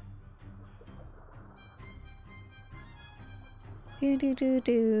 Do do do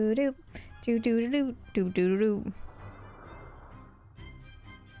do do do do do do do do.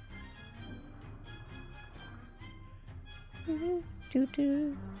 Do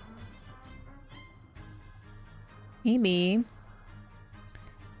do. Maybe.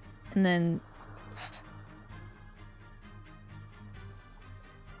 And then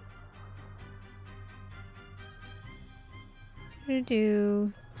do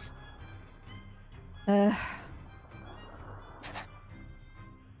do. Ah.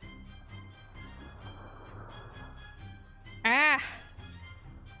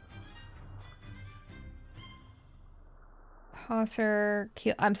 Hosser.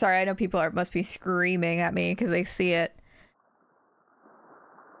 I'm sorry. I know people must be screaming at me because they see it.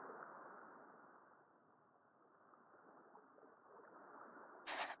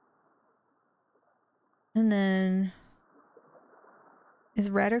 And then...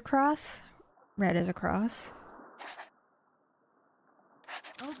 Is red across? Red is across.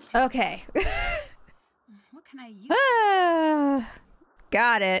 Okay. What can I use?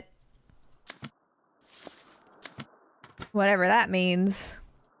 Got it. Whatever that means.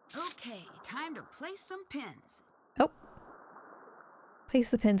 Okay, time to place some pins. Oh.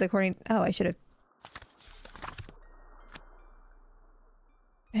 Place the pins according... Oh, I should have...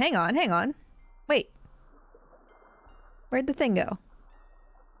 Hang on, hang on. Wait. Where'd the thing go?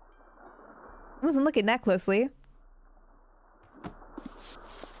 I wasn't looking that closely.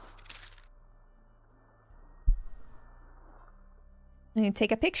 I need to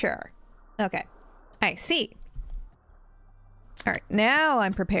take a picture. Okay. I see. Alright, now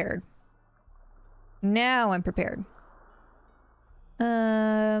I'm prepared. Now I'm prepared.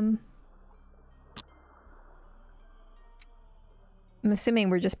 I'm assuming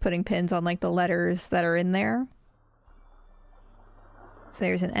we're just putting pins on like the letters that are in there. So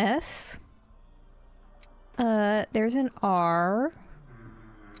there's an S. There's an R.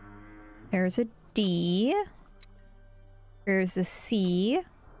 There's a D. There's a C.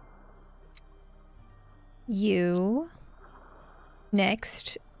 U.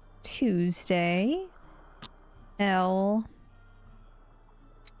 Next Tuesday. L.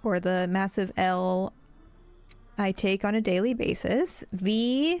 For the massive L I take on a daily basis.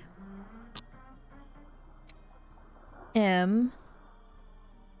 V. M.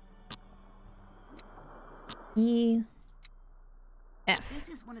 E. F. This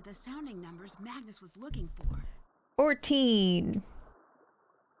is one of the sounding numbers Magnus was looking for. 14.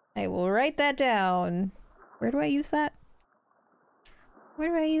 I will write that down. Where do I use that? Where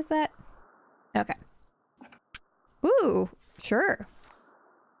do I use that? Okay. Ooh, sure.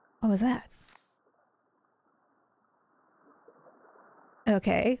 What was that?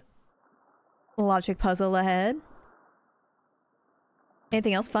 Okay. Logic puzzle ahead.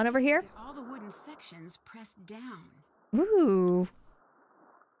 Anything else fun over here? All the wooden sections pressed down. Ooh.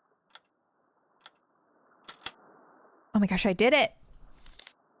 Oh my gosh, I did it.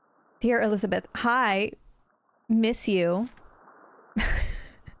 Dear Elizabeth, hi. Miss you.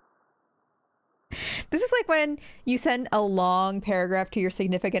 This is like when you send a long paragraph to your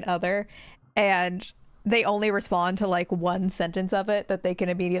significant other and they only respond to like one sentence of it that they can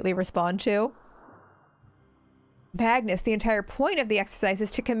immediately respond to. Magnus, the entire point of the exercise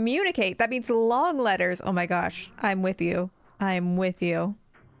is to communicate. That means long letters. Oh my gosh, I'm with you. I'm with you.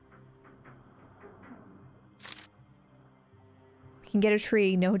 We can get a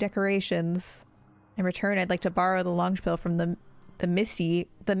tree, no decorations. In return, I'd like to borrow the Longspiel from the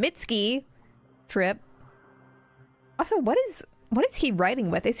Mitski trip. Also, what is he writing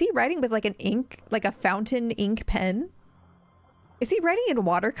with? Is he writing with like an ink, like a fountain ink pen? Is he writing in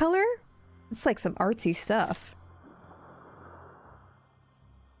watercolor? It's like some artsy stuff.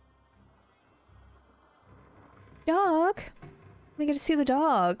 Dog? We get to see the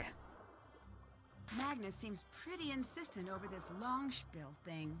dog. Magnus seems pretty insistent over this Longspiel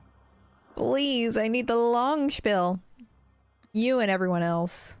thing. Please, I need the Longspiel. You and everyone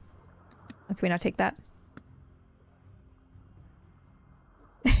else. Oh, can we not take that?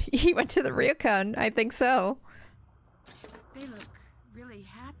 He went to the ryokan. I think so. They look really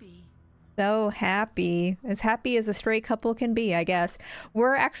happy. So happy. As happy as a straight couple can be, I guess.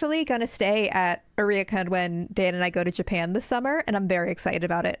 We're actually going to stay at a ryokan when Dan and I go to Japan this summer, and I'm very excited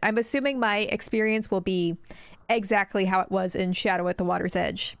about it. I'm assuming my experience will be exactly how it was in Shadow at the Water's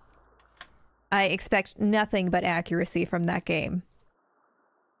Edge. I expect nothing but accuracy from that game.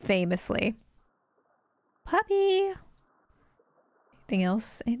 Famously. Puppy! Anything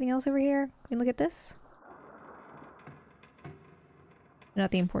else? Anything else over here? Can we look at this?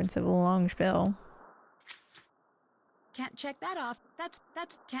 Not the importance of a Longspiel. Can't check that off. That's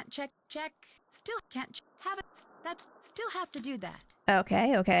can't check. Still can't have it. That's still have to do that.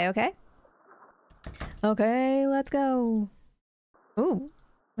 Okay. Okay, let's go. Ooh,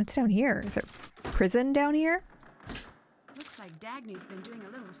 what's down here? Is there prison down here? Looks like Dagny's been doing a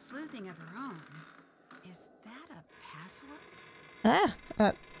little sleuthing of her own. Is that a password?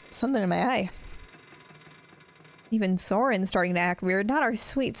 Something in my eye. Even Soren's starting to act weird. Not our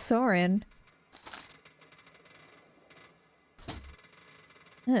sweet Soren.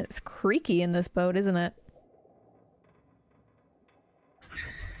 It's creaky in this boat, isn't it?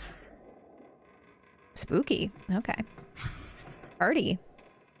 Spooky. Okay. Party.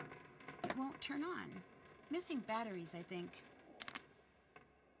 It won't turn on. Missing batteries, I think.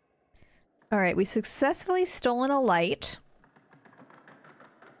 Alright, we've successfully stolen a light.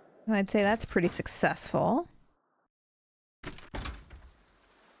 I'd say that's pretty successful.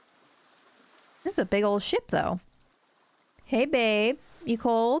 This is a big old ship, though. Hey, babe. You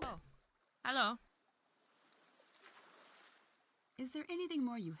cold? Oh, hello. Is there anything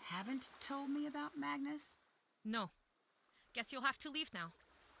more you haven't told me about Magnus? No. Guess you'll have to leave now.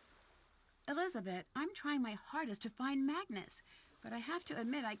 Elizabeth, I'm trying my hardest to find Magnus, but I have to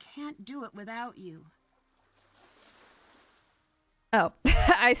admit I can't do it without you. Oh,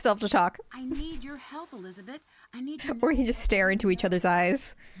 I still have to talk. I need your help, Elizabeth. I need to Or we can just stare into each other's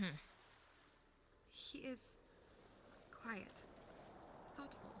eyes. He is quiet,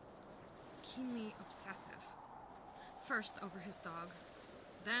 thoughtful, keenly obsessive. First over his dog,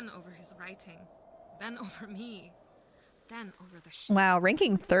 then over his writing, then over me, then over the ship. Wow,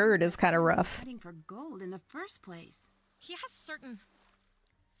 ranking third is kind of rough. fighting for gold in the first place, He has certain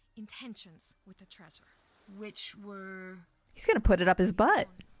intentions with the treasure. which were... He's gonna put it up his butt.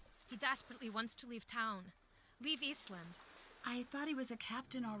 He desperately wants to leave town, leave Iceland. I thought he was a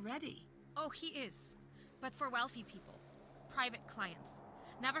captain already. Oh, he is. But for wealthy people, private clients.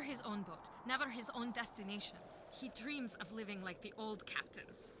 Never his own boat, never his own destination. He dreams of living like the old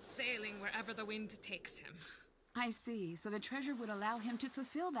captains, sailing wherever the wind takes him. I see, so the treasure would allow him to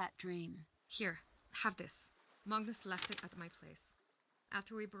fulfill that dream. Here, have this. Magnus left it at my place.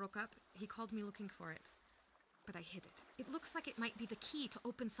 After we broke up, he called me looking for it. But I hid it. It looks like it might be the key to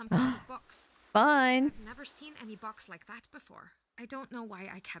open some kind of box. Fine. I've never seen any box like that before. I don't know why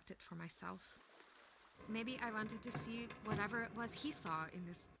I kept it for myself. Maybe I wanted to see whatever it was he saw in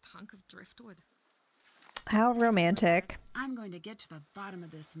this hunk of driftwood. How romantic. I'm going to get to the bottom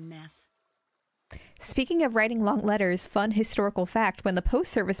of this mess. Speaking of writing long letters, fun historical fact, when the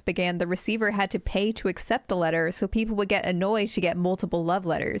post service began, the receiver had to pay to accept the letter, so people would get annoyed to get multiple love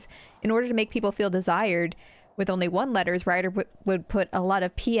letters. In order to make people feel desired, with only one letter's writer would put a lot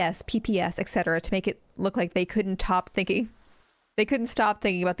of PS, PPS, etc. to make it look like they couldn't stop thinking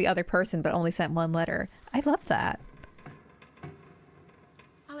about the other person, but only sent one letter. I love that.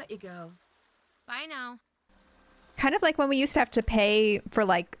 I'll let you go. Bye now. Kind of like when we used to have to pay for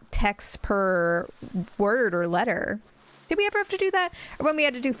like text per word or letter. Did we ever have to do that? Or when we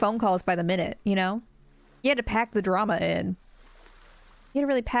had to do phone calls by the minute, you know? You had to pack the drama in. You had to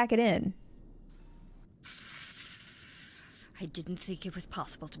really pack it in. I didn't think it was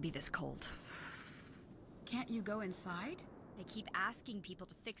possible to be this cold. Can't you go inside? They keep asking people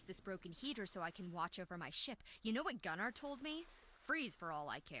to fix this broken heater so I can watch over my ship. You know what Gunnar told me? Freeze for all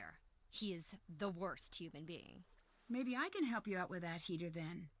I care. He is the worst human being. Maybe I can help you out with that heater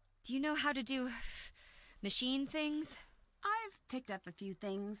then. Do you know how to do machine things? I've picked up a few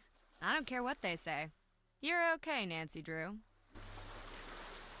things. I don't care what they say. You're okay, Nancy Drew.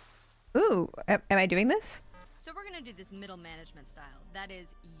 Ooh, am I doing this? So we're gonna do this middle management style. That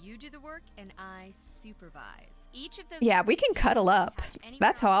is, you do the work and I supervise. Each of those... Yeah, we can cuddle up.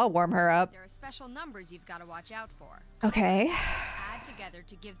 That's how I'll warm her up. There are special numbers you've got to watch out for. Okay. Add together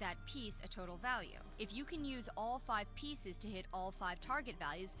to give that piece a total value. If you can use all 5 pieces to hit all 5 target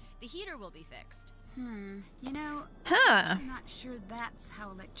values, the heater will be fixed. You know, Huh. I'm not sure that's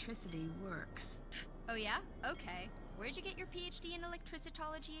how electricity works. Oh yeah? Okay. Where'd you get your PhD in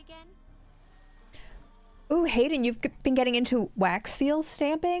electricitology again? Ooh, Hayden, you've been getting into wax seal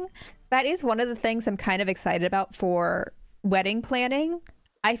stamping. That is one of the things I'm kind of excited about for wedding planning.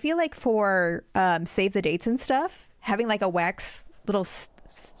 I feel like for save the dates and stuff, having like a wax little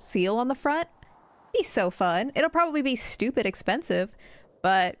seal on the front be so fun. It'll probably be stupid expensive,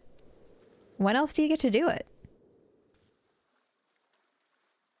 but when else do you get to do it?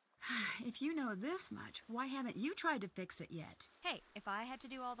 If you know this much, why haven't you tried to fix it yet? Hey, if I had to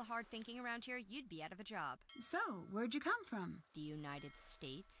do all the hard thinking around here, you'd be out of a job. So, where'd you come from? The United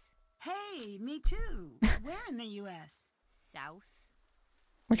States? Hey, me too. Where in the U.S.? South?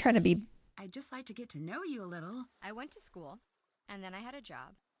 We're trying to be... I'd just like to get to know you a little. I went to school, and then I had a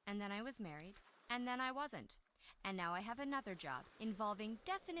job, and then I was married, and then I wasn't. And now I have another job involving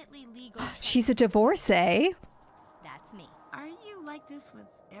definitely legal... She's a divorcee. That's me. Are you like this with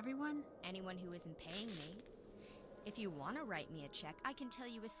everyone? Anyone who isn't paying me. If you want to write me a check, I can tell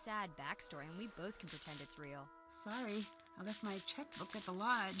you a sad backstory and we both can pretend it's real. Sorry, I left my checkbook at the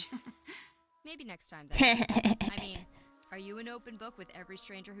lodge. Maybe next time then. I mean, are you an open book with every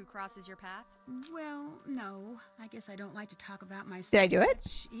stranger who crosses your path? Well, no. I guess I don't like to talk about myself Did I do it?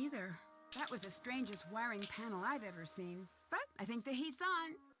 much either. That was the strangest wiring panel I've ever seen. But I think the heat's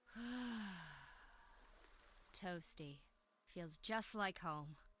on. Toasty. Feels just like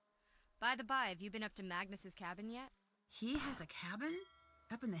home. By the by, have you been up to Magnus's cabin yet? He has a cabin?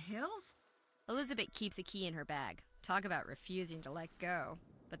 Up in the hills? Elizabeth keeps a key in her bag. Talk about refusing to let go.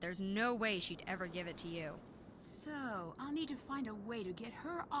 But there's no way she'd ever give it to you. So, I'll need to find a way to get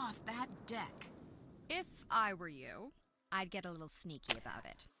her off that deck. If I were you, I'd get a little sneaky about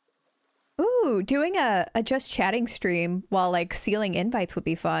it. Ooh, doing a just chatting stream while like sealing invites would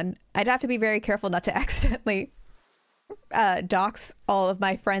be fun. I'd have to be very careful not to accidentally dox all of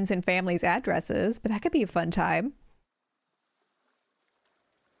my friends and family's addresses, but that could be a fun time.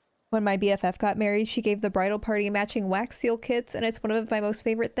 When my BFF got married, she gave the bridal party matching wax seal kits, and it's one of my most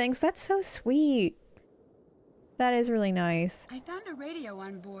favorite things. That's so sweet. That is really nice. I found a radio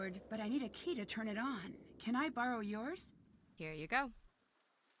on board, but I need a key to turn it on. Can I borrow yours? Here you go.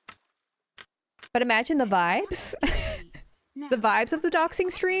 But imagine the vibes. The vibes of the doxing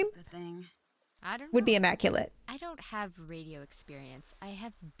stream I don't know. would be immaculate. I don't have radio experience. I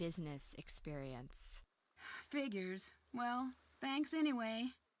have business experience. Figures. Well, thanks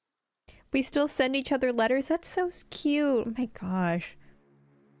anyway. We still send each other letters. That's so cute. Oh my gosh.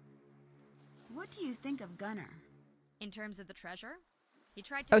 What do you think of Gunnar? In terms of the treasure, he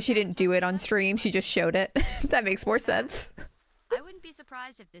tried to... Oh, she didn't do it on stream. She just showed it. That makes more sense. I wouldn't be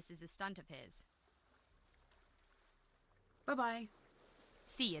surprised if this is a stunt of his. Bye-bye.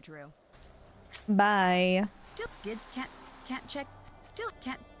 See ya, Drew. Bye. Still can't check. Still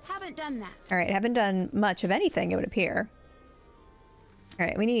haven't done that. All right, haven't done much of anything, it would appear. All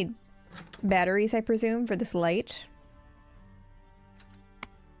right, we need batteries, I presume, for this light.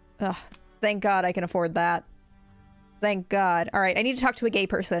 Ugh, thank God I can afford that. Thank God. All right, I need to talk to a gay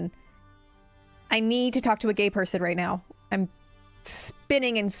person. I need to talk to a gay person right now. I'm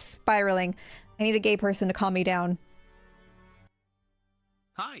spinning and spiraling. I need a gay person to calm me down.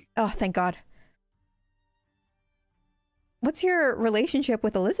 Hi. Oh, thank God. What's your relationship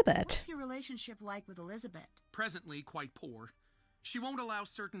with Elizabeth? What's your relationship like with Elizabeth? Presently quite poor. She won't allow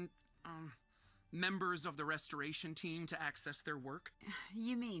certain, members of the restoration team to access their work.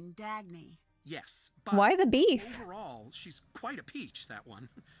 You mean Dagny? Yes, but why the beef? Overall, she's quite a peach, that one.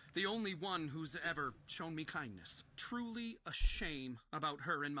 The only one who's ever shown me kindness. Truly a shame about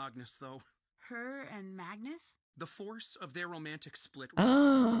her and Magnus, though. Her and Magnus? The force of their romantic split.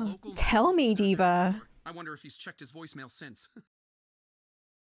 Oh, tell me, Diva. I wonder if he's checked his voicemail since.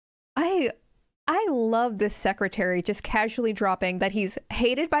 I love this secretary just casually dropping that he's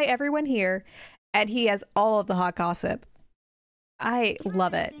hated by everyone here and he has all of the hot gossip. I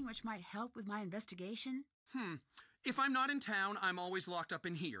love it. Anything which might help with my investigation? If I'm not in town, I'm always locked up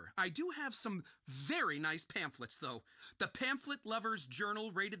in here. I do have some very nice pamphlets, though. The Pamphlet Lovers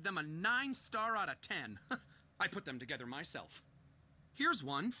Journal rated them a 9-star out of 10. I put them together myself. Here's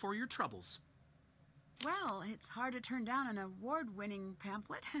one for your troubles. Well, it's hard to turn down an award-winning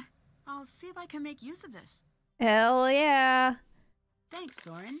pamphlet. I'll see if I can make use of this. Hell yeah. Thanks,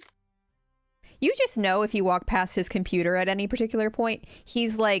 Soren. You just know if you walk past his computer at any particular point,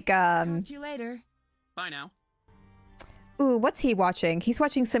 he's like, Talk to you later. Bye now. Ooh, what's he watching? He's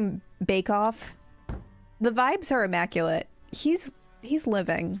watching some Bake Off. The vibes are immaculate. He's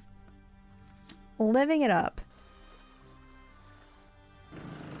living. Living it up.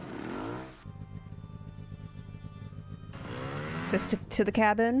 Is this to the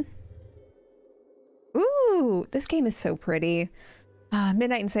cabin? Ooh, this game is so pretty.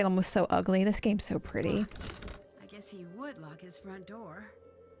 Midnight in Salem was so ugly. This game's so pretty. Locked. I guess he would lock his front door.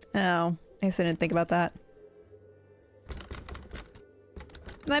 Oh, I guess I didn't think about that.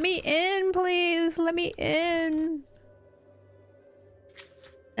 Let me in, please. Let me in.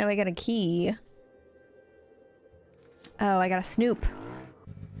 Oh, I got a key. Oh, I got a snoop.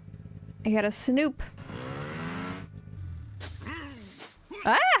 I got a snoop.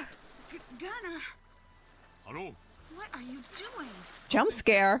 Ah! Gunnar! Hello? What are you doing? Jump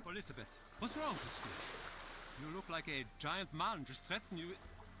scare. Elizabeth, what's wrong with you? You look like a giant man just threatened you.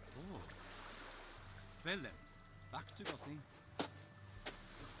 Oh. Well then, back to Gotting.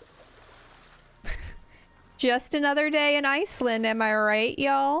 Just another day in Iceland, am I right,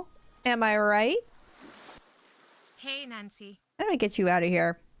 y'all? Am I right? Hey, Nancy. How do I get you out of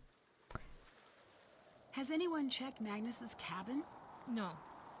here? Has anyone checked Magnus's cabin? No.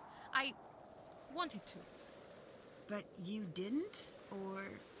 I wanted to. But you didn't? Or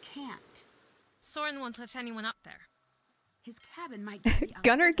can't? Soren won't let anyone up there. His cabin might get me out.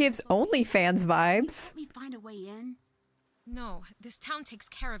 Gunnar gives OnlyFans vibes. Let me find a way in. No, this town takes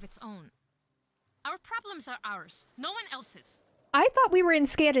care of its own. Our problems are ours, no one else's. I thought we were in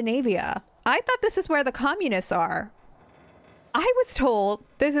Scandinavia. I thought this is where the communists are. I was told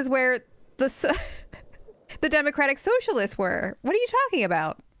this is where the democratic socialists were. What are you talking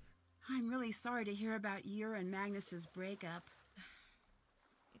about? I'm really sorry to hear about your and Magnus's breakup.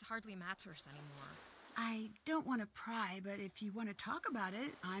 It hardly matters anymore. I don't want to pry, but if you want to talk about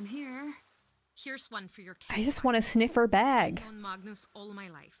it, I'm here. Here's one for your case. I just want to sniff her bag. I've known Magnus all my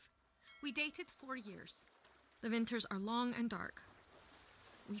life. We dated 4 years. The winters are long and dark.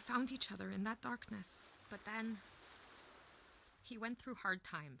 We found each other in that darkness, but then he went through hard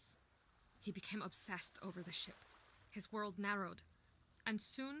times. He became obsessed over the ship. His world narrowed, and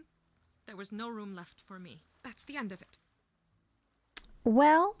soon there was no room left for me. That's the end of it.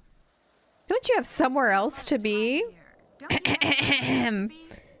 Well, don't you have somewhere else to be?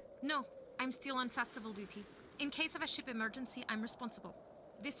 No, I'm still on festival duty. In case of a ship emergency, I'm responsible.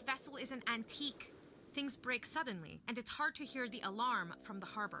 This vessel is an antique. Things break suddenly, and it's hard to hear the alarm from the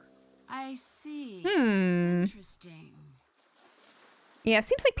harbor. I see. Hmm. Interesting. Yeah,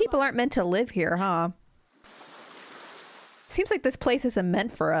 seems like people aren't meant to live here, huh? Seems like this place isn't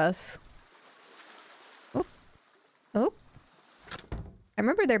meant for us. Oh. Oh. I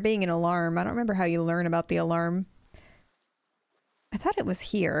remember there being an alarm. I don't remember how you learn about the alarm. I thought it was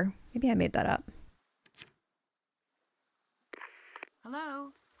here. Maybe I made that up.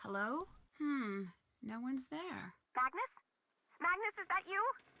 Hello? Hello? No one's there. Magnus? Magnus, is that you?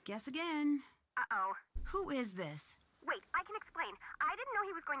 Guess again. Uh-oh. Who is this? Wait, I can explain. I didn't know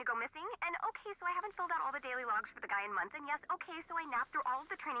he was going to go missing, and okay, so I haven't filled out all the daily logs for the guy in months, and yes, okay, so I napped through all of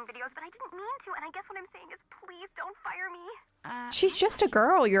the training videos, but I didn't mean to, and I guess what I'm saying is please don't fire me. She's just a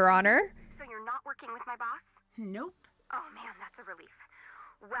girl, Your Honor. So you're not working with my boss? Nope. Oh man, that's a relief.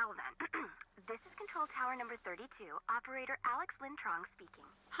 Well then, this is Control Tower number 32, Operator Alex Lintrong speaking.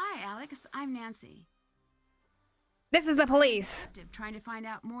 Hi, Alex. I'm Nancy. This is the police. Trying to find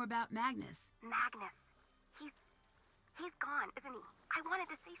out more about Magnus. Magnus. He's gone, isn't he? I wanted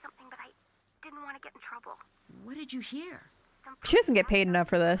to say something, but I didn't want to get in trouble. What did you hear? She doesn't get paid enough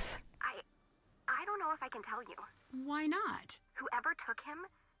for this. I don't know if I can tell you. Why not? Whoever took him,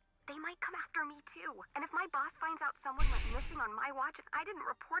 they might come after me too. And if my boss finds out someone went missing on my watch and I didn't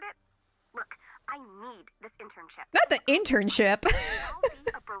report it, look, I need this internship. Not the internship. I'll be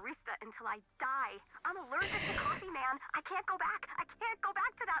a barista until I die. I'm allergic to coffee, man. I can't go back. I can't go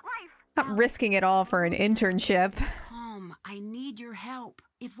back to that life. Not risking it all for an internship. Calm. I need your help.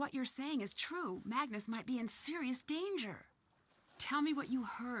 If what you're saying is true, Magnus might be in serious danger. Tell me what you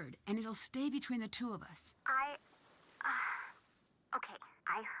heard, and it'll stay between the two of us. Okay,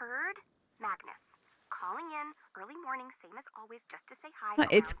 I heard Magnus calling in early morning, same as always, just to say hi.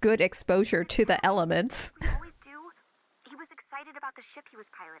 It's good exposure to the elements. We always do. He was excited about the ship he was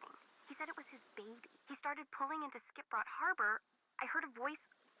piloting. He said it was his baby. He started pulling into Skipbrot Harbor. I heard a voice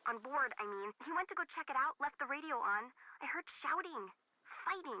on board, I mean. He went to go check it out, left the radio on. I heard shouting,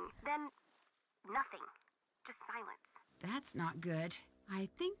 fighting, then nothing. Just silence. That's not good.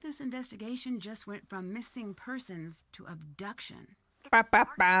 I think this investigation just went from missing persons to abduction.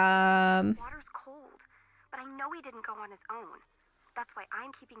 Water's cold, but I know he didn't go on his own. That's why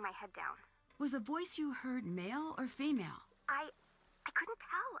I'm keeping my head down. Was the voice you heard male or female? I couldn't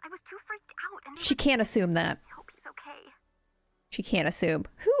tell. I was too freaked out. And She can't assume that. I hope he's okay. She can't assume.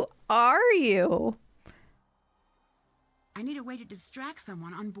 Who are you? I need a way to distract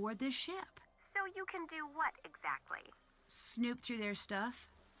someone on board this ship. So you can do what exactly? Snoop through their stuff?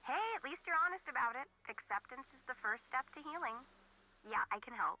 Hey, at least you're honest about it. Acceptance is the first step to healing. Yeah, I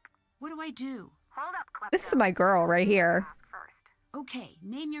can help. What do I do? Hold up, Klepto. This is my girl right here. First. Okay,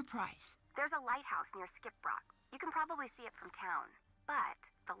 name your price. There's a lighthouse near Skipbrot. You can probably see it from town. But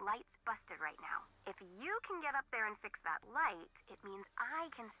the light's busted right now. If you can get up there and fix that light, it means I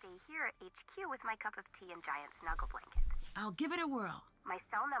can stay here at HQ with my cup of tea and giant snuggle blanket. I'll give it a whirl. My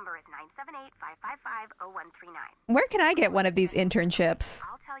cell number is 978-555-0139. Where can I get one of these internships?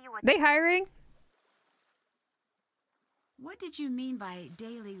 I'll tell you what. They hiring? What did you mean by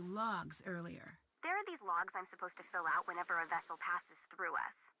daily logs earlier? There are these logs I'm supposed to fill out whenever a vessel passes through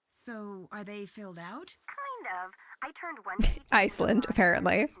us. So, are they filled out? Kind of. I turned one sheet Iceland,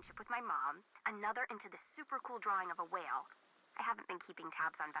 apparently. Relationship with my mom, another into the super cool drawing of a whale. I haven't been keeping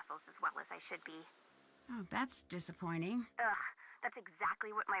tabs on vessels as well as I should be. Oh, that's disappointing. Ugh, that's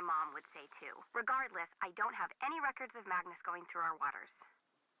exactly what my mom would say too. Regardless, I don't have any records of Magnus going through our waters.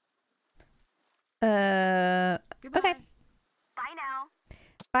 Goodbye. Okay. Bye now.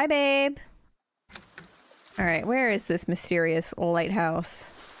 Bye, babe. All right, where is this mysterious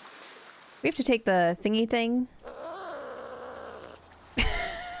lighthouse? We have to take the thingy thing.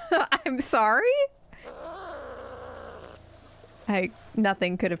 I'm sorry?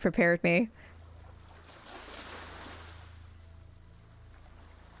 Nothing could have prepared me.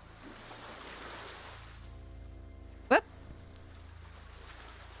 Whoop.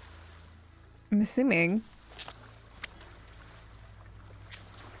 I'm assuming.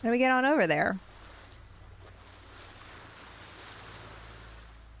 How do we get on over there?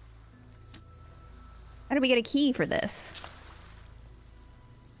 How do we get a key for this?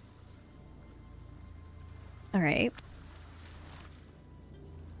 All right.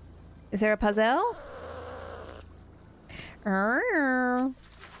 Is there a puzzle? Can't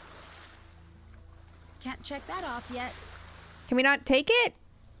check that off yet. Can we not take it?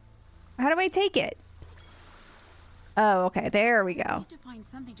 How do I take it? Oh, okay. There we I go. need to find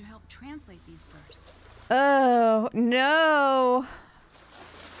something to help translate these first. Oh, no.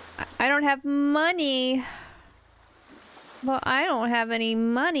 I don't have money. Well, I don't have any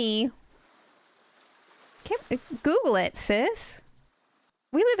money. Can't Google it, sis.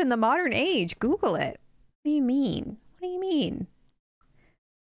 We live in the modern age. Google it. What do you mean? What do you mean?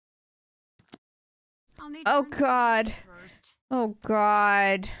 I'll need Oh, to learn God. first. Oh,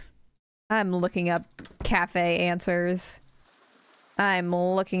 God. I'm looking up cafe answers. I'm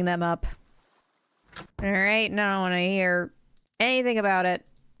looking them up. All right, now I don't want to hear anything about it.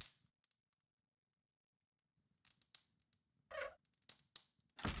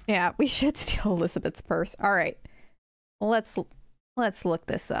 Yeah, we should steal Elizabeth's purse. All right. Let's look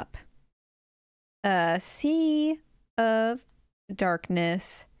this up. Sea of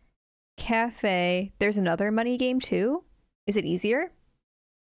Darkness Cafe. There's another money game too? Is it easier?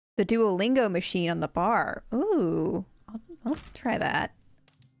 The Duolingo machine on the bar. Ooh. I'll try that.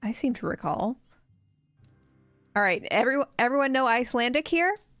 I seem to recall. All right, everyone know Icelandic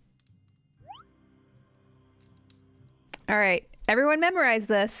here? All right, everyone memorize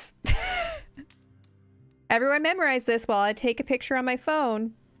this. Everyone memorize this while I take a picture on my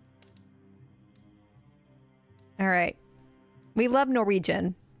phone. All right. We love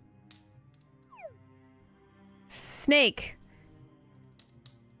Norwegian. Snake.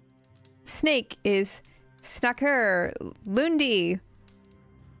 Snake is snakker. Lundi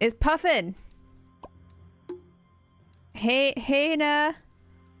is puffin. Hena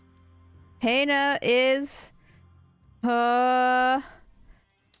is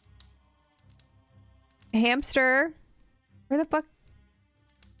hamster. Where the fuck?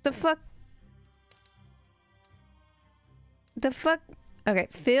 The fuck? Okay,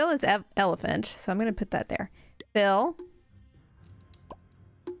 Phil is elephant, so I'm gonna put that there. Phil.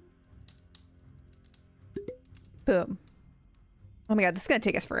 Boom. Oh my god, this is gonna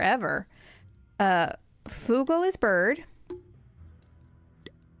take us forever. Fugel is bird.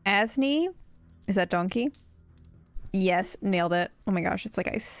 Asni, is that donkey? Yes, nailed it. Oh my gosh, it's like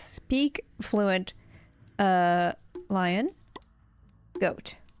I speak fluent. Lion.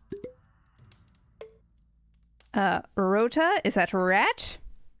 Goat. Rota, is that rat?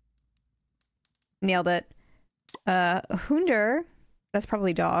 Nailed it. Hunder, that's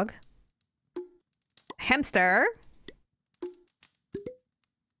probably dog. Hamster.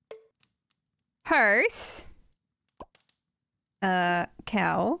 Hearse.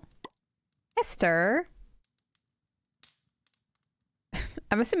 Cow. Esther.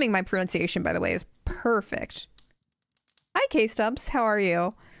 I'm assuming my pronunciation, by the way, is perfect. Hi, K-Stumps. How are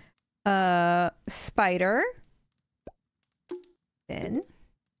you? Spider. Then.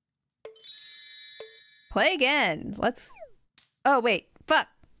 Play again. Let's... Oh, wait. Fuck.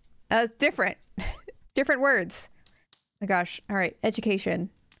 Different. Different words. Oh my gosh. All right. Education.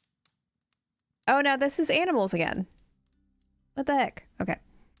 Oh, no. This is animals again. What the heck? Okay.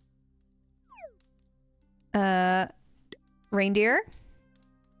 Reindeer.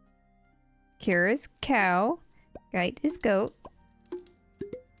 Kira is cow. Geit is goat.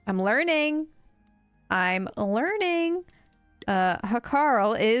 I'm learning. I'm learning.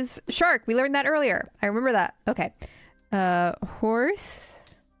 Hakarl is shark. We learned that earlier. I remember that. Okay. Horse.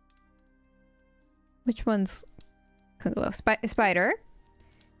 Which one's Kungalo? Spider.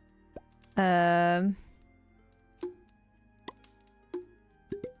 Oh,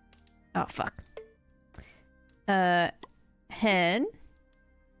 fuck. Hen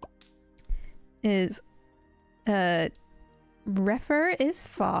is Refer is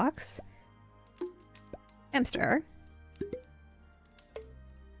fox. Hamster.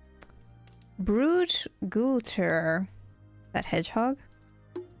 Brute Guter. That hedgehog.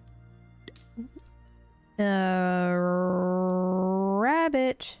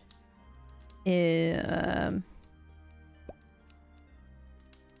 Rabbit.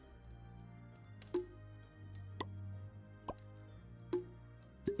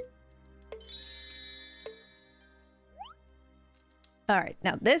 All right,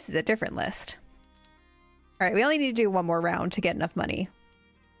 now this is a different list. All right, we only need to do one more round to get enough money.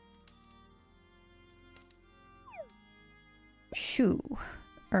 Shoe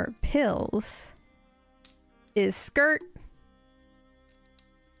or pills is skirt.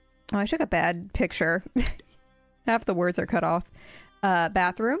 Oh, I took a bad picture. Half the words are cut off.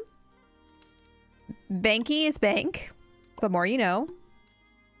 Bathroom. Banky is bank. The more you know.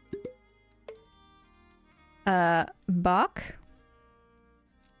 Bach.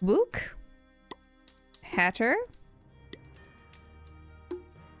 Wook. Hatter.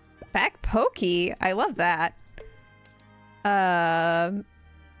 Back pokey. I love that. And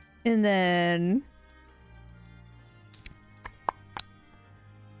then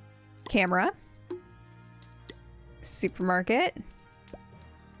camera. Supermarket.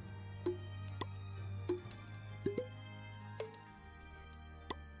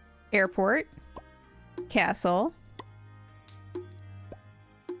 Airport. Castle.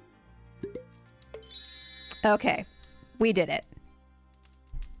 Okay, we did it.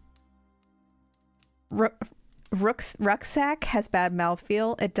 Rucksack has bad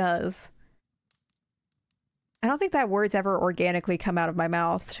mouthfeel. It does. I don't think that word's ever organically come out of my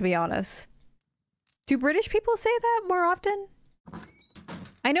mouth, to be honest. Do British people say that more often?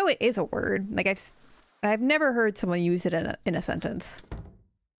 I know it is a word. Like I've never heard someone use it in a sentence.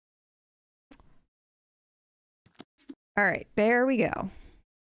 All right, there we go.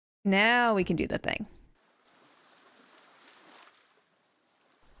 Now we can do the thing.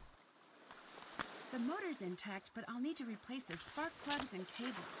 The motor's intact, but I'll need to replace the spark plugs and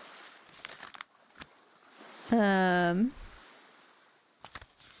cables.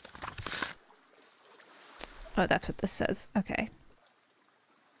 Oh, that's what this says. Okay.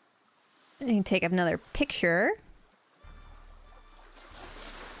 I can take another picture.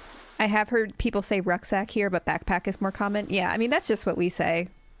 I have heard people say rucksack here, but backpack is more common. Yeah, I mean, that's just what we say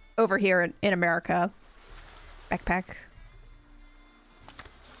over here in America. Backpack.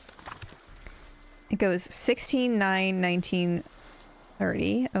 It goes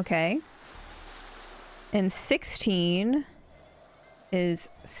 16/9/1930. Okay. And 16 is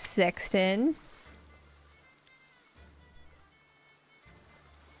sexton.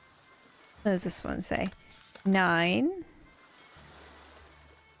 What does this one say? 9.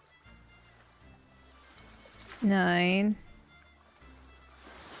 9.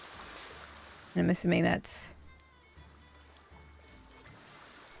 I'm assuming that's...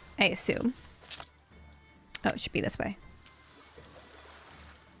 I assume. Oh, it should be this way.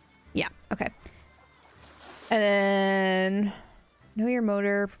 Yeah, okay. And then... Know your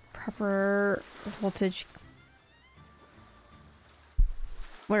motor, proper voltage...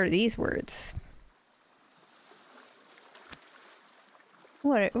 What are these words?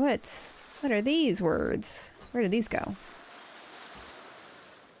 What are these words? Where did these go?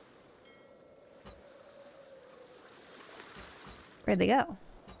 Where'd they go?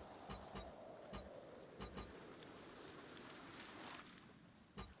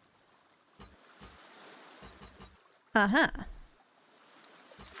 Uh-huh.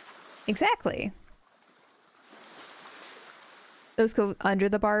 Exactly. Those go under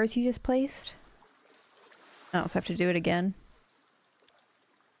the bars you just placed? I also have to do it again.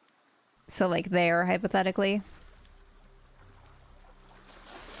 So like there, hypothetically.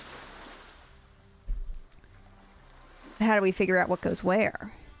 How do we figure out what goes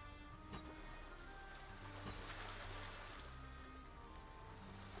where?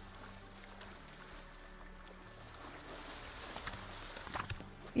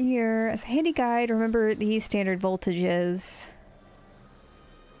 Here, as a handy guide, remember these standard voltages.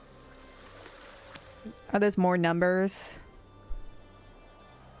 Are those more numbers?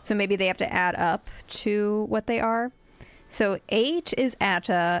 So maybe they have to add up to what they are. So 8 is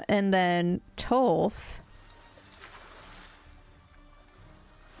atta, and then 12.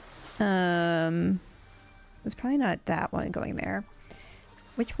 It's probably not that one going there.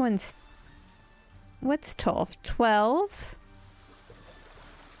 Which one's... What's 12? 12?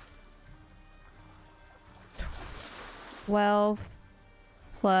 12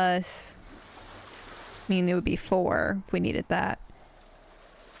 plus... I mean, it would be 4 if we needed that.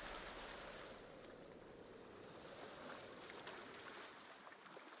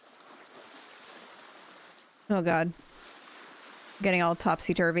 Oh god. Getting all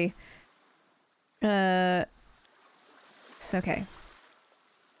topsy-turvy. It's okay.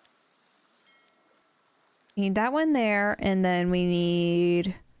 Need that one there, and then we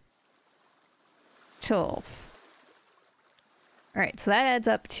need 12. Alright, so that adds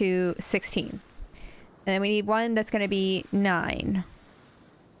up to 16. And then we need one that's going to be 9.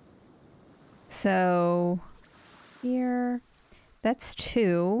 So here, that's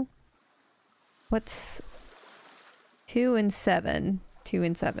 2. What's 2 and 7? 2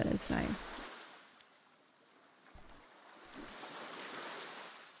 and 7 is 9.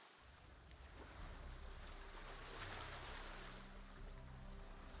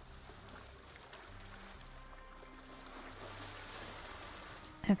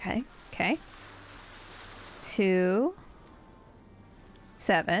 Okay, okay. 2,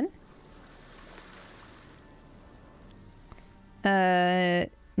 7.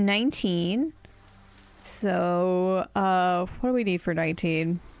 19. So, what do we need for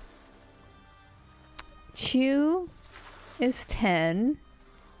 19? 2 is 10.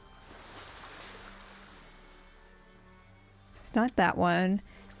 It's not that one.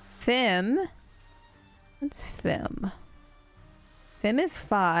 Fim. What's Fim? Fim is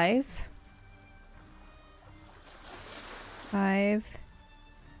 5. 5.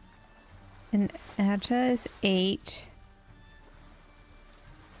 And Atta is 8.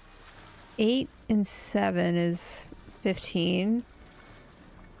 8 and 7 is 15.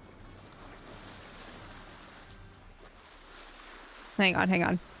 Hang on, hang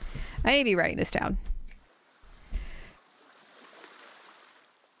on. I need to be writing this down.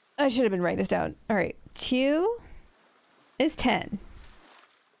 I should have been writing this down. All right. Q is 10.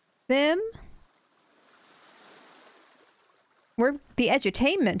 Vim. We're the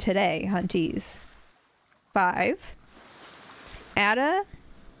edutainment today, hunties. 5. Ada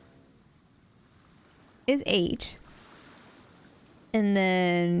is 8. And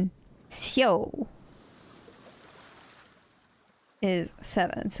then Syo is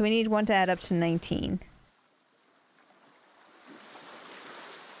 7. So we need one to add up to 19.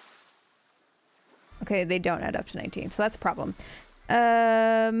 Okay, they don't add up to 19, so that's a problem. What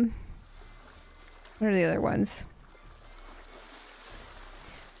are the other ones?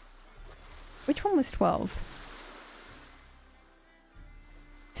 Which one was 12?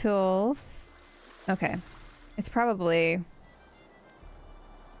 12. Okay. It's probably...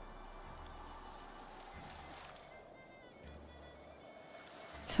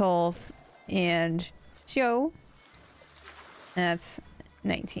 Tolf and Joe. That's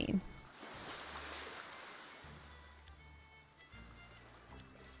 19.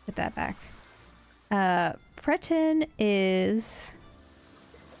 Put that back. Breton is...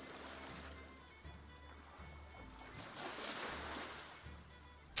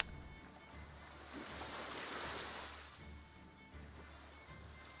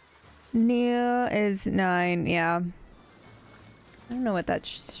 Neil is 9, yeah. I don't know what that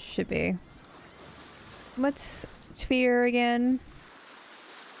should be. What's Sphere again?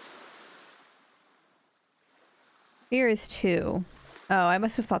 Sphere is 2. Oh, I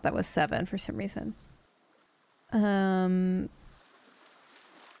must have thought that was 7 for some reason.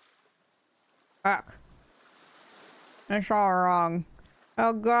 Fuck. It's all wrong.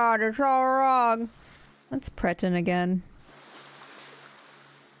 Oh god, it's all wrong. What's Breton again?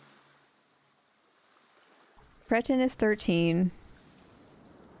 Breton is 13.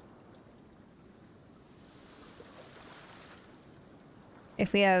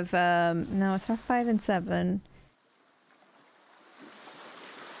 If we have, no, it's not 5 and 7.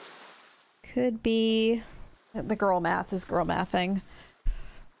 Could be... The girl math is girl mathing.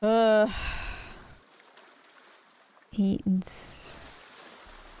 8 and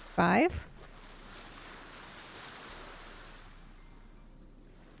 5?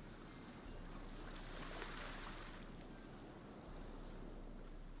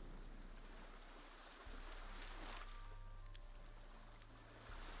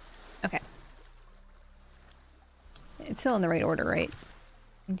 Okay. It's still in the right order, right?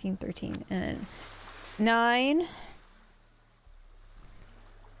 19, 13, and 9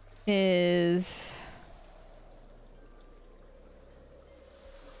 is...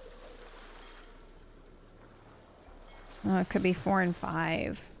 Oh, it could be 4 and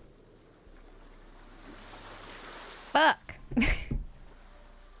 5. Fuck!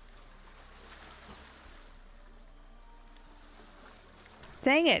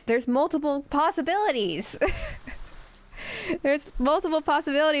 Dang it, there's multiple possibilities. There's multiple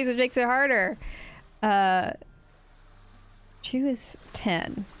possibilities, which makes it harder. Choose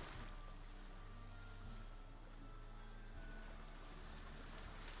 10.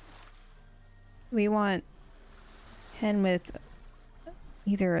 We want 10 with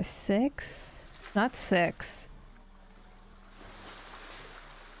either a 6, not 6,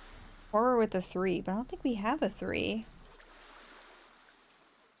 or with a 3, but I don't think we have a 3.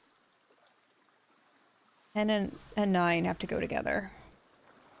 10 and a 9 have to go together.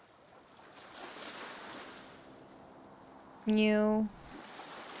 New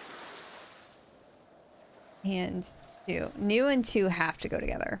and 2. New and 2 have to go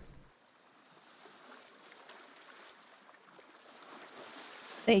together.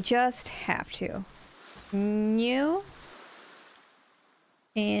 They just have to. New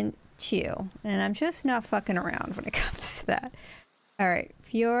and 2. And I'm just not fucking around when it comes to that. Alright,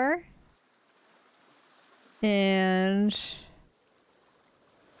 Fjord. And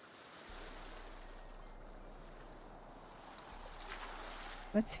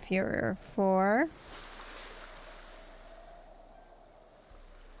what's Fuhrer for?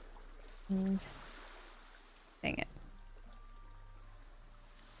 And dang it.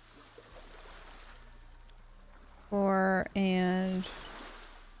 4 and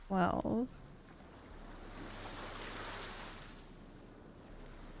 12.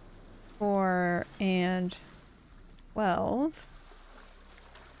 4 and 12.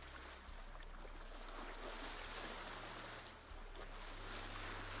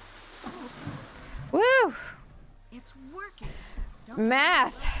 Woo! It's working. Don't Math. know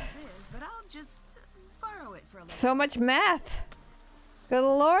what this is, but I'll just borrow it for a little. So much math. Good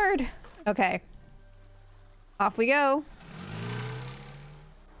lord. Okay. Off we go.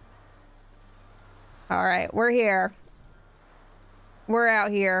 All right, we're here. We're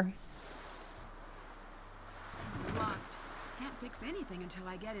out here. Locked. Can't fix anything until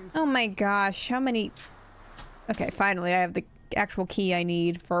I get inside. Oh my gosh, how many... Okay, finally I have the actual key I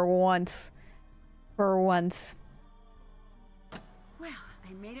need for once. For once. Well,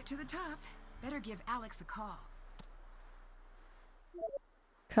 I made it to the top. Better give Alex a call.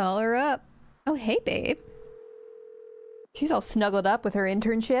 Call her up. Oh, hey, babe. She's all snuggled up with her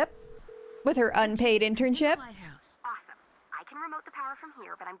internship. With her unpaid internship. Lighthouse. Awesome. I can remote the power from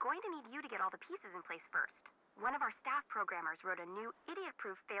here, but I'm going to need you to get all the pieces in place first. One of our staff programmers wrote a new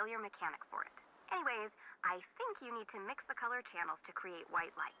idiot-proof failure mechanic for it. Anyways, I think you need to mix the color channels to create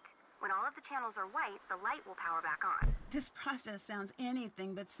white light. When all of the channels are white, the light will power back on. This process sounds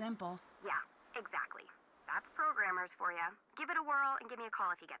anything but simple. Yeah, exactly. That's programmers for you. Give it a whirl and give me a call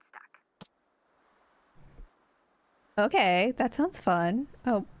if you get stuck. Okay, that sounds fun.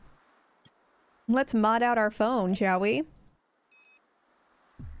 Oh. Let's mod out our phone, shall we?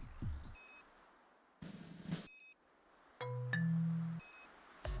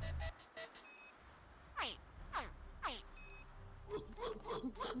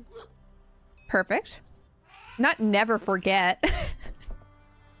 Perfect. Not never forget.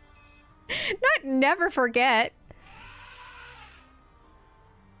 Not never forget.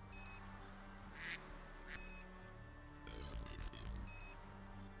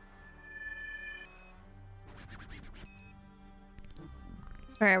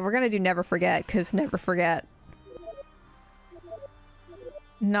 All right, we're gonna do never forget, because never forget.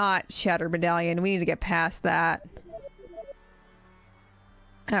 Not Shattered Medallion. We need to get past that.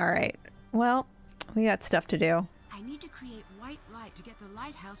 All right. Well, we got stuff to do. I need to create white light to get the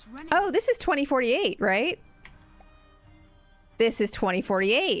lighthouse running. Oh, this is 2048, right? This is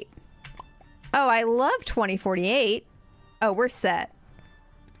 2048. Oh, I love 2048. Oh, we're set.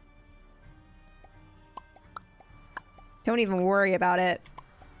 Don't even worry about it.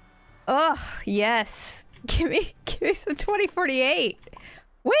 Ugh, yes. Give me some 2048.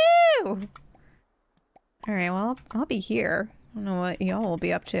 Woo! All right, well, I'll be here. I don't know what y'all will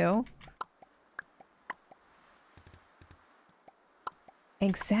be up to.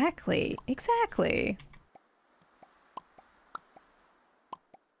 Exactly. Exactly.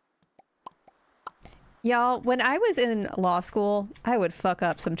 Y'all, when I was in law school, I would fuck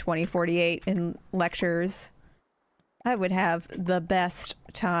up some 2048 in lectures. I would have the best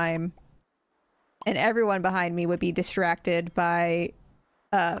time. And everyone behind me would be distracted by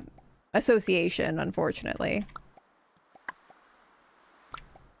association, unfortunately.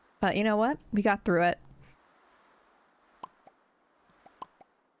 But you know what? We got through it.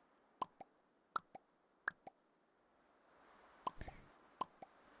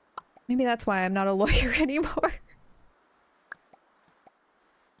 Maybe that's why I'm not a lawyer anymore.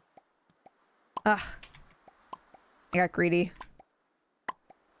 Ugh. I got greedy.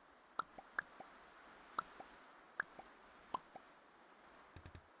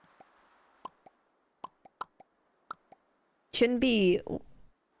 Shouldn't be...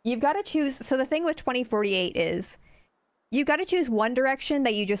 You've got to choose... So the thing with 2048 is... You've got to choose one direction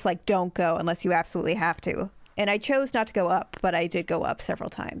that you just, like, don't go unless you absolutely have to. And I chose not to go up, but I did go up several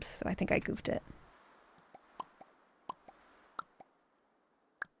times, so I think I goofed it.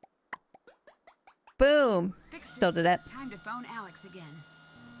 Boom! Still did it. Time to phone Alex again.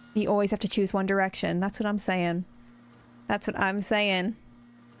 You always have to choose one direction. That's what I'm saying. That's what I'm saying.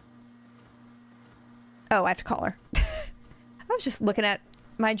 Oh, I have to call her. I was just looking at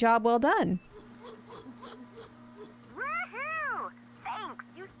my job well done. Woohoo! Thanks,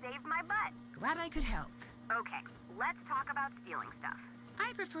 you saved my butt. Glad I could help. Okay, let's talk about stealing stuff.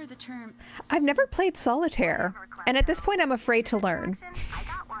 I prefer the term... I've never played solitaire, and at this point I'm afraid to learn. I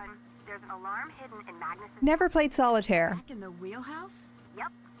got one. There's an alarm hidden in Magnus'... Never played solitaire. Back in the wheelhouse? Yep.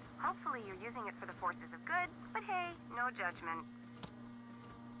 Hopefully you're using it for the forces of good, but hey, no judgment.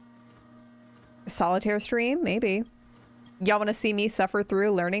 Solitaire stream? Maybe. Y'all want to see me suffer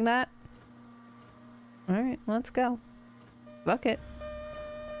through learning that? Alright, let's go. Fuck it.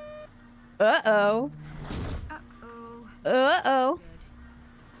 Uh-oh. Uh-oh. Uh-oh.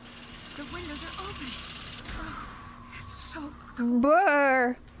 The windows are open. Oh, it's so cold.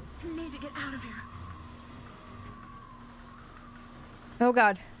 Brr. I need to get out of here. Oh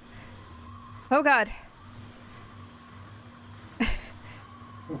god. Oh god.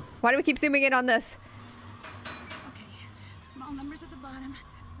 Why do we keep zooming in on this? Okay, small numbers at the bottom,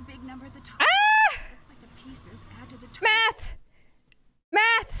 big number at the top. Ah! Looks like the pieces add to the total Math!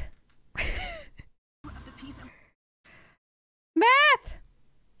 Math! of the piece Math!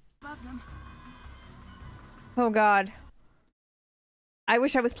 above them. Oh god. I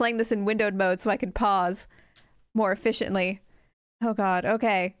wish I was playing this in windowed mode so I could pause more efficiently. Oh god,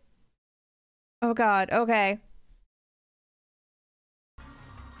 okay. Oh god, okay.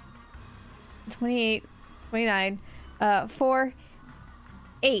 28, 29, 4,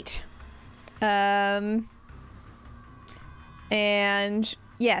 8. And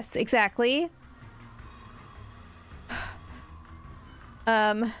yes, exactly.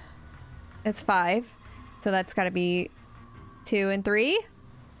 It's 5. So that's gotta be 2 and 3.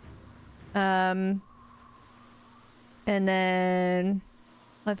 And then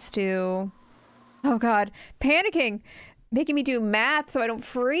let's do, oh god, panicking, making me do math so I don't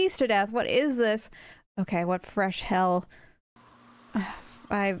freeze to death. What is this? Okay, what fresh hell?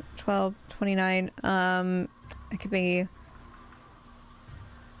 5, 12, 29. It could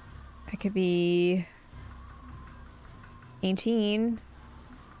be 18,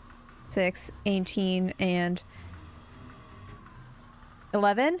 6, 18, and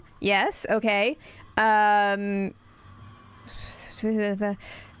 11. Yes, okay.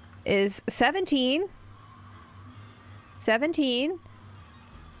 Is 17. 17.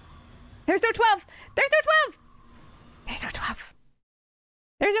 There's no 12. There's no 12. There's no 12.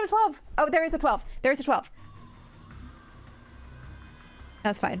 There's no 12. Oh, there is a 12. There's a 12.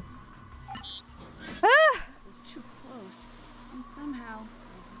 That's fine. Ah! It was too close, and somehow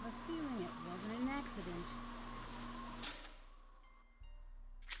I have a feeling it wasn't an accident.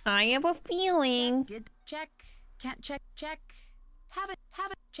 I have a feeling. Did check, can't check, check. Have it,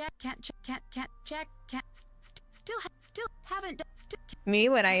 check, can't check, can't, still haven't, still. Me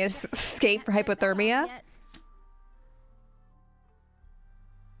when I escape hypothermia.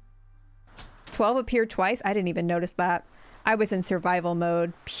 12 appeared twice. I didn't even notice that. I was in survival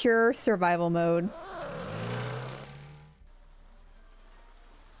mode, pure survival mode.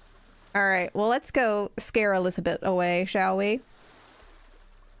 All right, well, let's go scare Elizabeth away, shall we?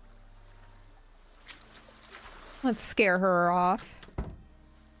 Let's scare her off.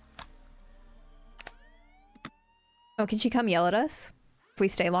 Oh, can she come yell at us if we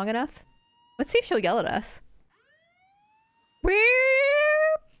stay long enough? Let's see if she'll yell at us. Weep,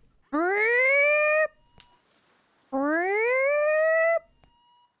 weep, weep.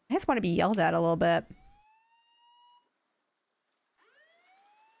 I just want to be yelled at a little bit.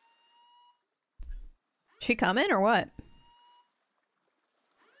 She coming or what?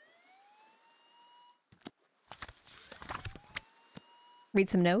 Read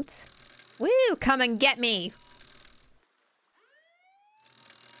some notes. Woo! Come and get me!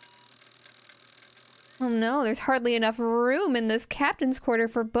 Oh no, there's hardly enough room in this captain's quarter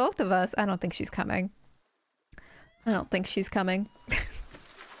for both of us. I don't think she's coming. I don't think she's coming.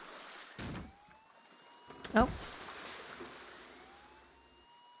 Oh.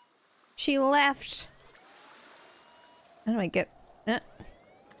 She left. How do I get... I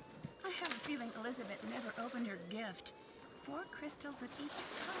have a feeling Elizabeth never opened her gift. 4 crystals of each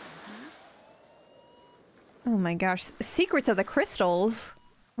color, huh? Oh my gosh. Secrets of the crystals.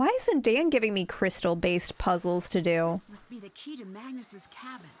 Why isn't Dan giving me crystal-based puzzles to do? This must be the key to Magnus's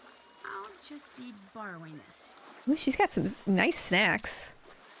cabin. I'll just be borrowing this. Ooh, she's got some nice snacks.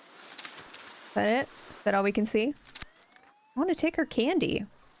 Is that it? Is that all we can see? I want to take her candy.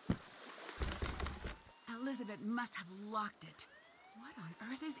 Elizabeth must have locked it. What on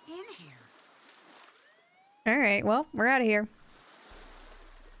earth is in here? Alright, well, we're out of here.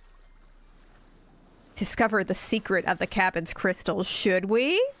 Discover the secret of the cabin's crystals. Should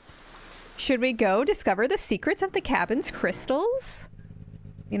we? Should we go discover the secrets of the cabin's crystals?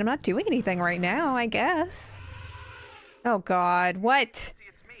 I mean, I'm not doing anything right now, I guess. Oh god, what? See,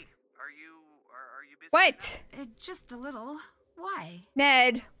 it's me. Are you busy? What? Just a little. Why?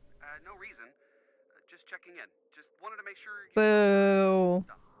 Ned. No reason. Just checking in. Just wanted to make sure you... Boo.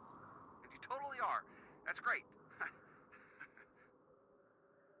 If you totally are, that's great.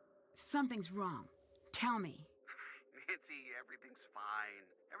 Something's wrong. Tell me. Nancy, everything's fine.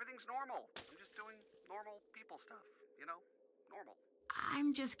 Everything's normal. I'm just doing normal people stuff, you know? Normal.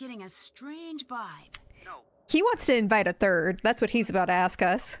 I'm just getting a strange vibe. No, He wants to invite a third. That's what he's about to ask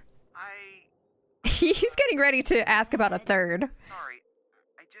us. I He's getting ready to ask about a third. Sorry,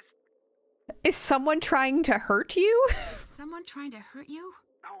 I just... Is someone trying to hurt you? Is someone trying to hurt you?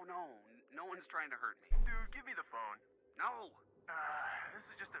 No, no one's trying to hurt me. Dude, give me the phone. No! This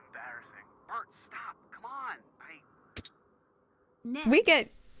is just embarrassing. Bert, stop! Come on! Ned.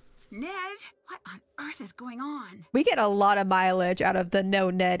 Ned? What on earth is going on? We get a lot of mileage out of the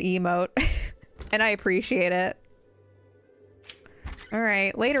no Ned emote. And I appreciate it.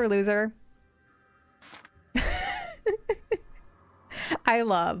 Alright, later, loser. I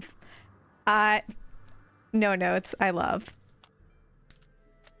love. No notes, I love.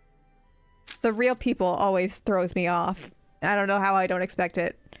 The real people always throws me off. I don't know how I don't expect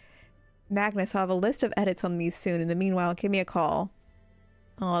it. Magnus, I'll have a list of edits on these soon. In the meanwhile, give me a call.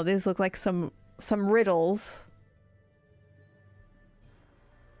 Oh, these look like some riddles.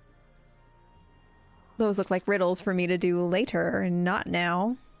 Those look like riddles for me to do later and not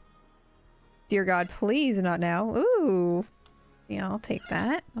now. Dear God, please not now. Ooh. Yeah, I'll take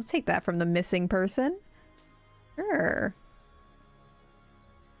that. I'll take that from the missing person. Sure.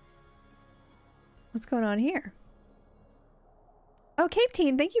 What's going on here? Oh, Cape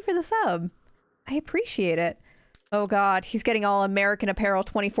Teen, thank you for the sub. I appreciate it. Oh God, he's getting all American Apparel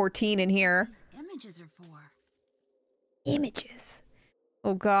 2014 in here. These images are for. Images.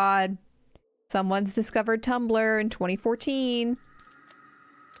 Oh God. Someone's discovered Tumblr in 2014.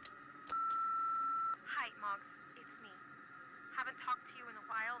 Hi, Moggs. It's me. Haven't talked to you in a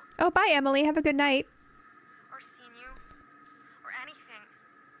while. Oh, bye, Emily. Have a good night. Or seen you. Or anything.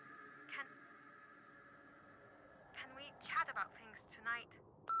 Can we chat about things tonight?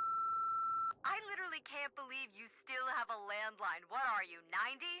 I literally can't believe you still have a landline. What are you,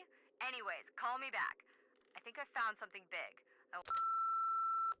 90? Anyways, call me back. I think I found something big.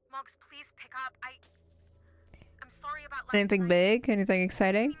 Moggs, please pick up. I'm sorry about last Anything night. big? Anything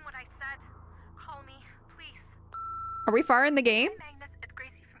exciting? What I said. Call me, please. Are we far in the game? Hi, Magnus. It's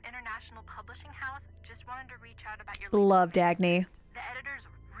Gracie from International Publishing House. Just wanted to reach out about your Love Dagny. The editors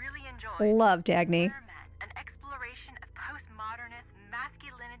really enjoyed Love Dagny. Merman, an exploration of postmodernist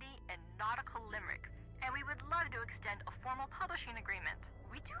masculinity and nautical limericks. And we would love to extend a formal publishing agreement.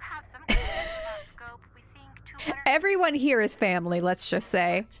 We do have some questions about scope. We think 200... Everyone here is family, let's just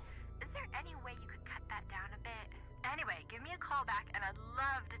say. Is there any way you could cut that down a bit? Anyway, give me a call back and I'd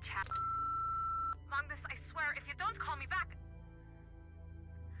love to chat. Magnus, I swear, if you don't call me back...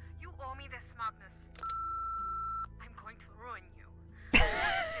 You owe me this, Magnus. I'm going to ruin you.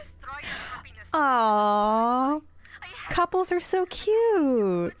 Destroy your happiness. Aww. Couples are so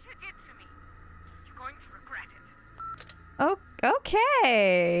cute. What you did to me. You're going to regret it. Oh,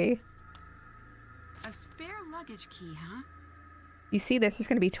 okay. A spare luggage key, huh? You see this? There's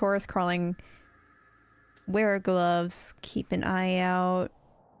going to be tourists crawling. Wear gloves. Keep an eye out.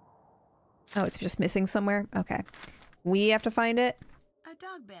 Oh, it's just missing somewhere? Okay. We have to find it? A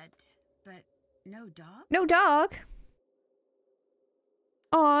dog bed, but no dog? No dog.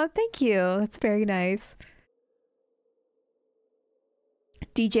 Aw, thank you. That's very nice.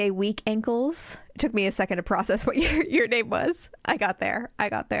 DJ Weak Ankles. It took me a second to process what your name was. I got there.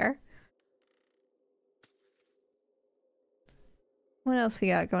 What else we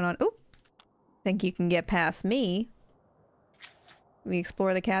got going on? Oop. Think you can get past me. We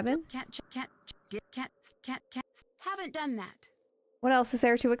explore the cabin? Can't. Haven't done that. What else is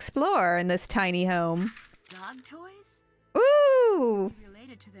there to explore in this tiny home? Dog toys? Ooh!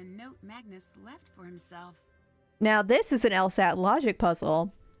 Related to the note Magnus left for himself. Now this is an LSAT logic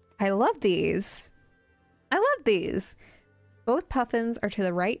puzzle. I love these. Both puffins are to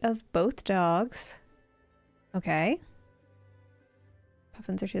the right of both dogs. Okay.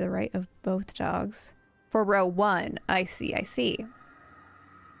 Puffins are to the right of both dogs. For row 1. I see.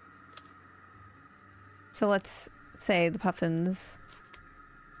 So let's say the puffins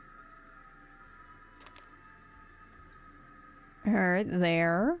are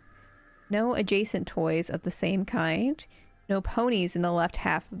there. No adjacent toys of the same kind. No ponies in the left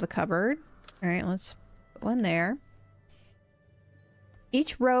half of the cupboard. Alright, let's put one there.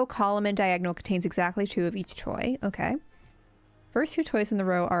 Each row, column, and diagonal contains exactly 2 of each toy. Okay. First 2 toys in the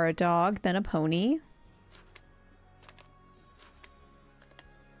row are a dog, then a pony.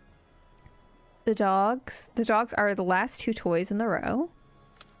 The dogs are the last 2 toys in the row.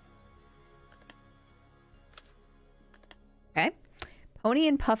 Okay. Pony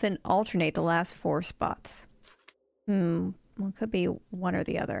and puffin alternate the last 4 spots. Well, it could be one or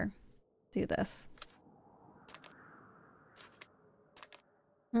the other. Do this.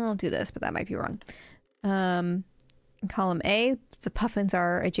 I'll do this, but that might be wrong. In column A, the puffins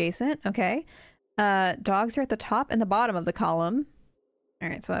are adjacent. Okay. Dogs are at the top and the bottom of the column. All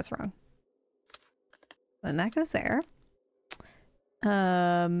right, so that's wrong. Then that goes there.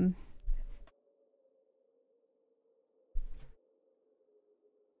 Oh,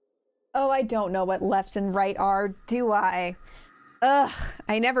 I don't know what left and right are, do I? Ugh,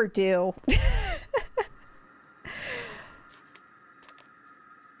 I never do.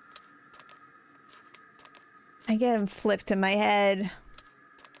 I get them flipped in my head.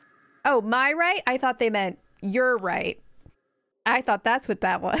 Oh, my right? I thought they meant your right. I thought that's what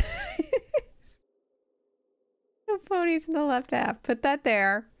that was. No ponies in the left half. Put that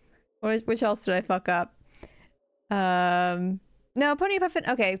there. Which else did I fuck up? No, pony puffin.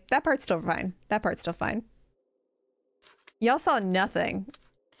 Okay, that part's still fine. That part's still fine. Y'all saw nothing.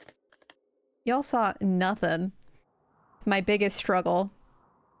 Y'all saw nothing. It's my biggest struggle.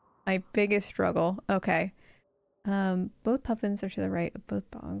 My biggest struggle. Okay. Both puffins are to the right of both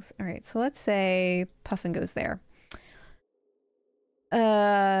bongs. All right, so let's say puffin goes there.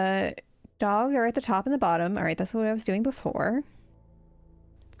 Dog are at the top and the bottom. All right, that's what I was doing before.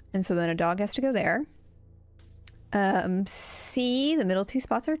 And so then a dog has to go there. C, the middle two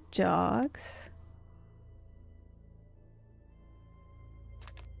spots are dogs.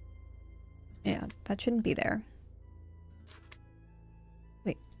 Yeah, that shouldn't be there.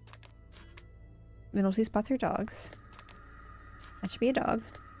 Wait. Middle two spots are dogs. That should be a dog.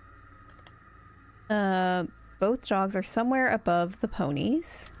 Both dogs are somewhere above the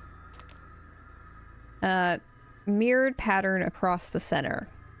ponies. Mirrored pattern across the center.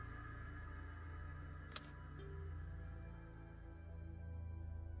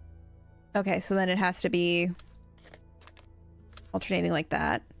 Okay, so then it has to be alternating like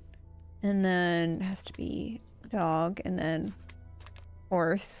that. And then it has to be dog, and then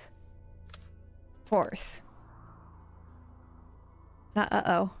horse. Horse.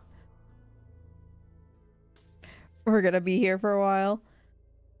 Uh-oh. We're gonna be here for a while.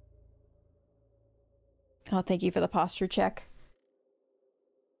 Oh, thank you for the posture check.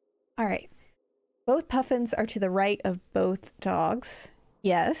 All right. Both puffins are to the right of both dogs.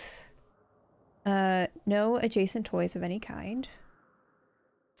 Yes. No adjacent toys of any kind.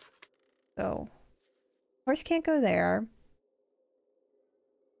 So, horse can't go there.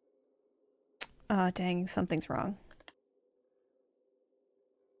 Ah, dang, something's wrong.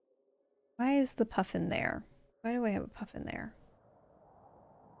 Why is the puffin there? Why do I have a puffin there?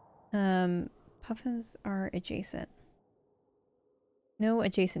 Puffins are adjacent. No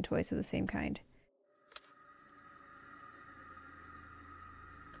adjacent toys of the same kind.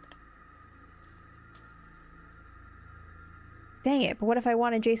 Dang it, but what if I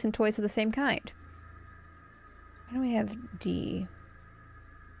want adjacent toys of the same kind? Why do we have D?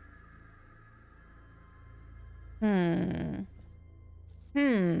 Okay.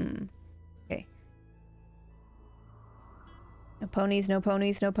 No ponies, no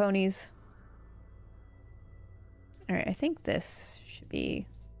ponies, no ponies. Alright, I think this should be...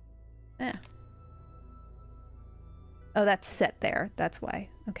 Oh, that's set there. That's why.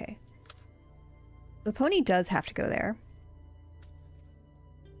 Okay. The pony does have to go there.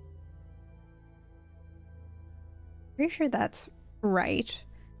 Pretty sure that's right.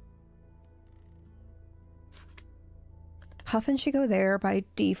 Puffin should go there by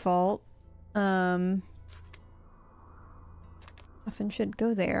default. Puffin should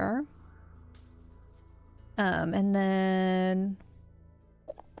go there. And then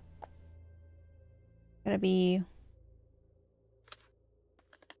gotta be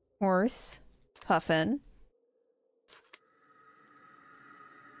horse, puffin.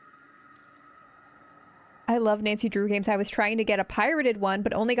 I love Nancy Drew games. I was trying to get a pirated one,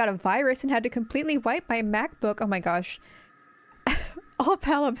 but only got a virus and had to completely wipe my MacBook. Oh my gosh. Oh,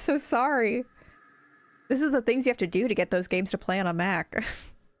 pal, I'm so sorry. This is the things you have to do to get those games to play on a Mac.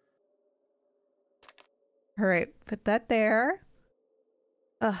 Alright, put that there.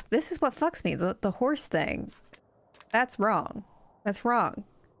 Ugh, this is what fucks me. The horse thing. That's wrong. That's wrong.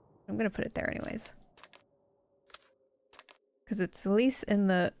 I'm gonna put it there anyways. Because it's at least in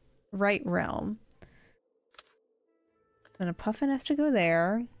the right realm. Then a puffin has to go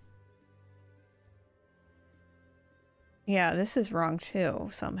there. Yeah, this is wrong too,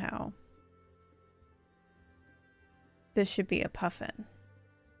 somehow. This should be a puffin.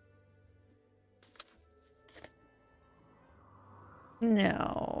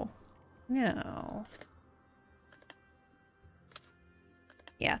 No. No.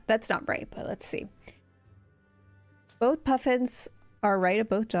 Yeah, that's not right, but let's see. Both puffins are right of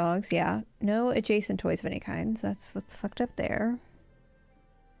both dogs, yeah. No adjacent toys of any kind. That's what's fucked up there.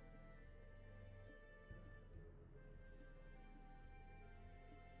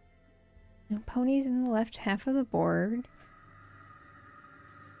 No ponies in the left half of the board.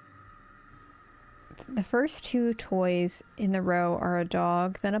 The first two toys in the row are a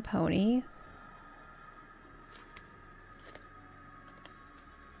dog, then a pony.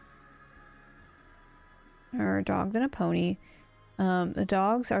 Or a dog, then a pony. The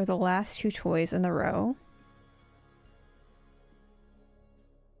dogs are the last two toys in the row.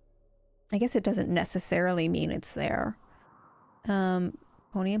 I guess it doesn't necessarily mean it's there. Pony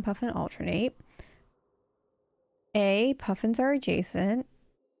and Puffin alternate. Puffins are adjacent.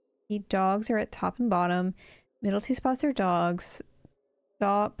 The dogs are at top and bottom. Middle two spots are dogs.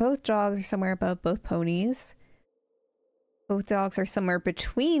 Both dogs are somewhere above both ponies. Both dogs are somewhere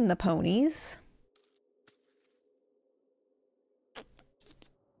between the ponies.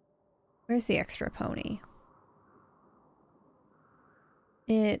 Where's the extra pony?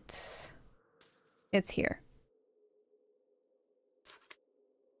 It's here.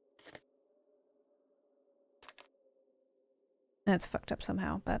 That's fucked up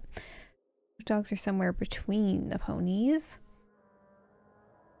somehow, but dogs are somewhere between the ponies.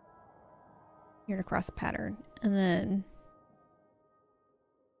 Here to cross the pattern. And then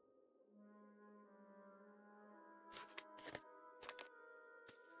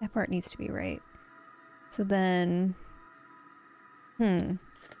that part needs to be right. So then dang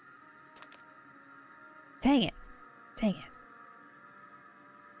it. Dang it.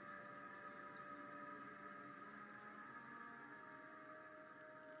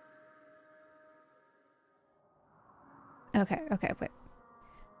 Okay, wait.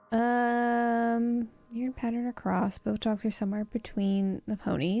 Weird pattern across. Both dogs are somewhere between the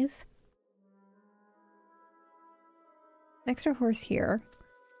ponies. Extra horse here.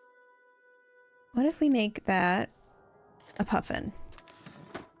 What if we make that a puffin?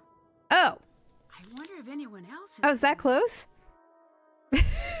 Oh! I wonder if anyone else I was that close? I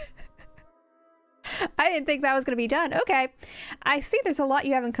didn't think that was going to be done. Okay. I see there's a lot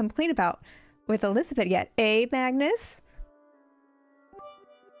you haven't complained about with Elizabeth yet. Magnus?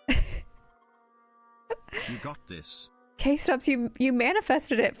 You got this. K-Stops, you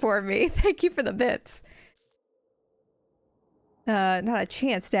manifested it for me. Thank you for the bits. Not a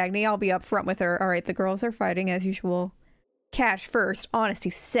chance, Dagny. I'll be up front with her. Alright, the girls are fighting as usual. Cash first, honesty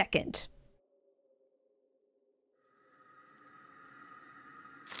second.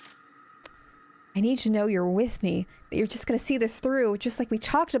 I need to know you're with me, that you're just gonna see this through, just like we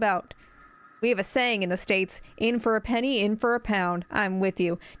talked about. We have a saying in the States, in for a penny, in for a pound. I'm with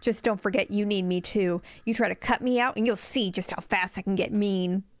you. Just don't forget you need me too. You try to cut me out and you'll see just how fast I can get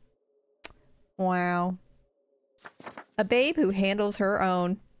mean. Wow. A babe who handles her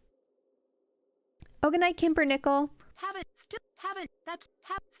own. Oh, good night, Kimbernickel. Still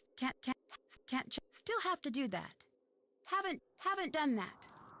have to do that. Haven't done that.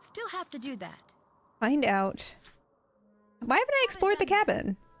 Still have to do that. Find out. Why haven't I explored the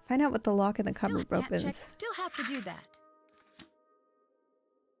cabin? Find out what the lock in the cupboard opens. Still have to do that.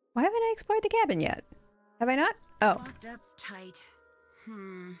 Why haven't I explored the cabin yet? Have I not? Oh. Locked up tight.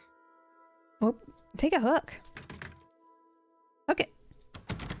 Oh, take a hook. Okay.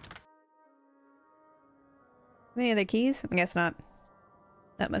 Any other keys? I guess not.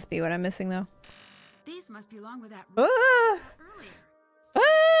 That must be what I'm missing, though. These must belong with that Ah! earlier.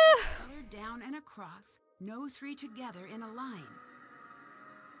 Ah! They're down and across. No three together in a line.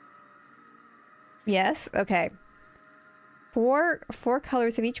 Yes, okay. Four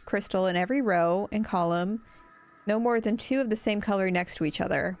colors of each crystal in every row and column. No more than two of the same color next to each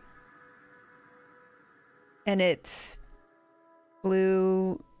other. And it's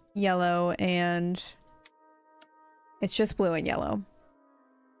blue, yellow, and it's just blue and yellow.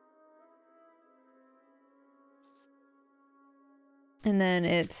 And then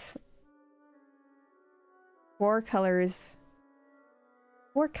it's four colors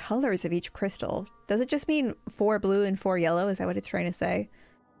of each crystal. Does it just mean 4 blue and 4 yellow? Is that what it's trying to say?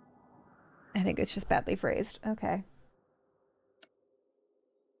 I think it's just badly phrased. Okay.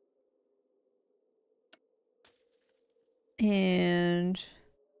 And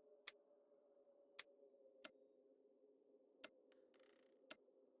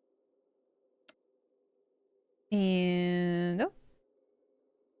oh,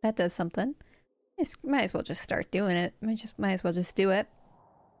 that does something. Might as well just start doing it. Might as well just do it.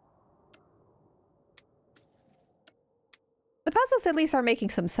 The puzzles at least are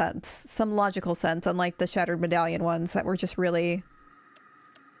making some sense. Some logical sense, unlike the Shattered Medallion ones that were just really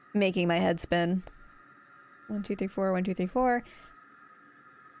making my head spin. 1, 2, 3, 4, 1, 2, 3, 4.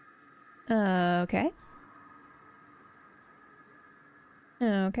 Okay.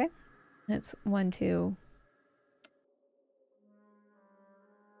 Okay. That's 1, 2.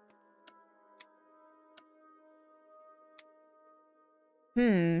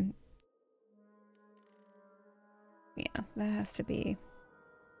 that has to be...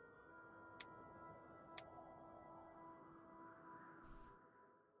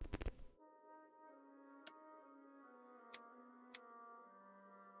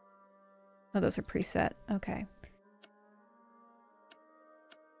 Oh, those are preset. Okay.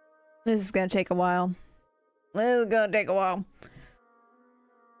 This is gonna take a while. This is gonna take a while.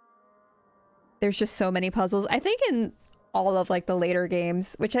 There's just so many puzzles. I think in all of like the later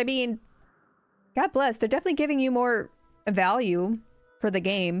games, which I mean, God bless, they're definitely giving you more value for the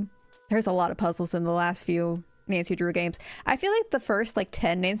game. There's a lot of puzzles in the last few Nancy Drew games. I feel like the first like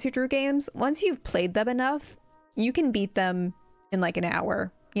 10 Nancy Drew games, once you've played them enough, you can beat them in like an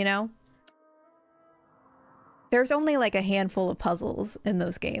hour, you know? There's only like a handful of puzzles in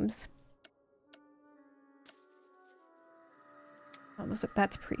those games. Oh,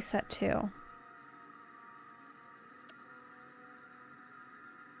 that's preset too.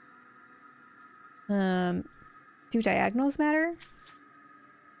 Do diagonals matter?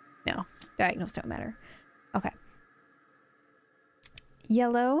 No, diagonals don't matter. Okay.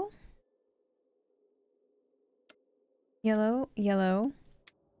 Yellow. Yellow, yellow.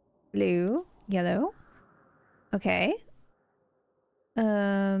 Blue, yellow. Okay.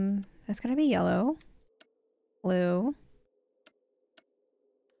 That's gonna be yellow. Blue.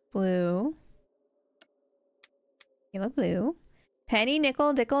 Blue. Yellow, blue. Penny,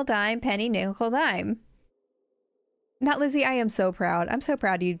 nickel, nickel, dime, penny, nickel, dime. Not Lizzie, I am so proud. I'm so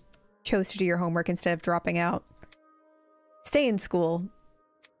proud you chose to do your homework instead of dropping out. Stay in school,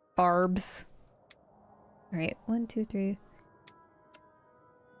 Barbs. Alright, 1, 2, 3.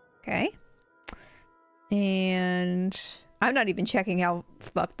 Okay. And I'm not even checking how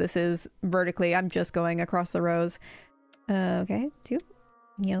fucked this is vertically. I'm just going across the rows. Okay, 2.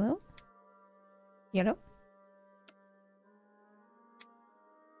 Yellow. Yellow.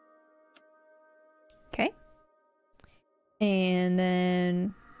 Okay. And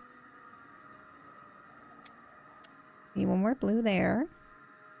then... need one more blue there.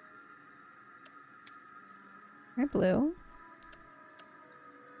 More blue.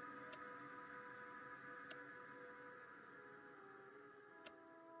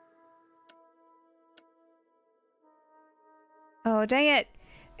 Oh, dang it.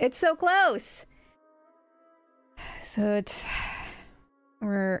 It's so close. So it's...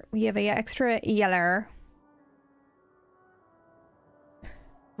 we have a extra yeller.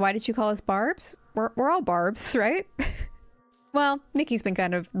 Why did you call us Barbs? We're all Barbs, right? Well, Nikki's been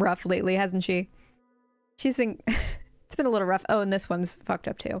kind of rough lately, hasn't she? She's been... it's been a little rough. Oh, and this one's fucked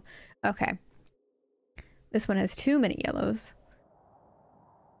up too. Okay. This one has too many yellows.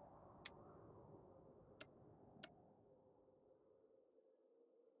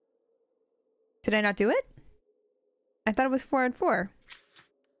 Did I not do it? I thought it was 4 and 4.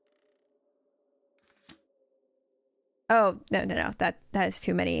 Oh, no. That is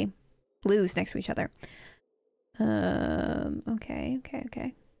too many blues next to each other. Okay.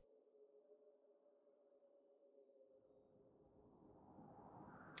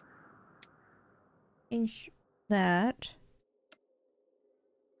 Change that.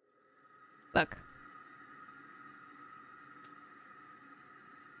 Look.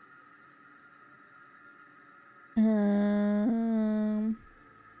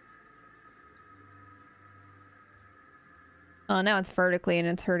 Oh, now it's vertically and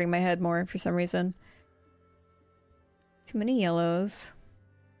it's hurting my head more for some reason. Too many yellows.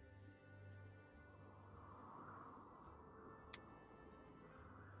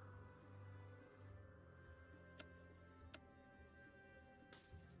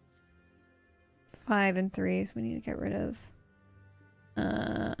 Five and 3s we need to get rid of.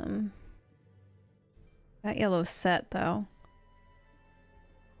 That yellow's set though.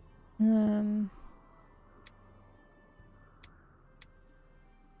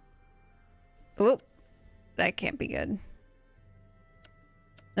 Oh, that can't be good.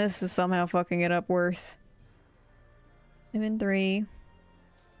 This is somehow fucking it up worse. 5 and 3.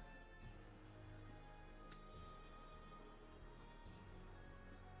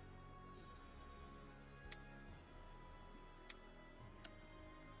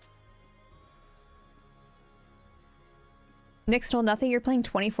 Nick stole nothing. You're playing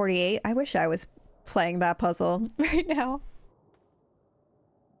 2048. I wish I was playing that puzzle right now.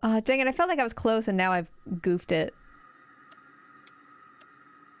 Dang it. I felt like I was close and now I've goofed it.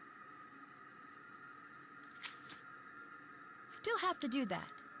 Still have to do that.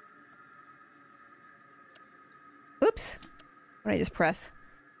 Oops. What did I just press?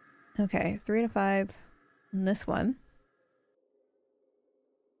 Okay, 3 to 5. And this one.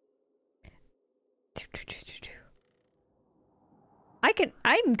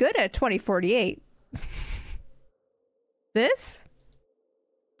 I'm good at 2048. This?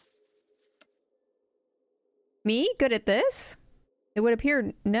 Me? Good at this? It would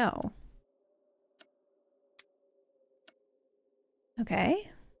appear no. Okay.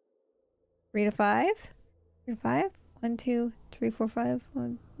 3 to 5? 3 to 5? 1, 2, 3, 4, 5.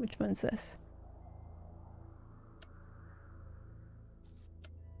 Which one's this?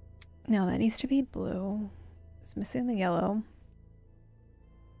 No, that needs to be blue. It's missing the yellow.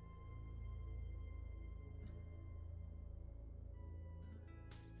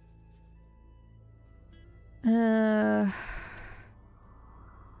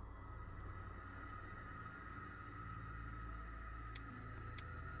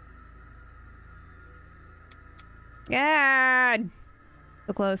 God!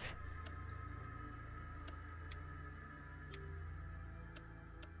 So close.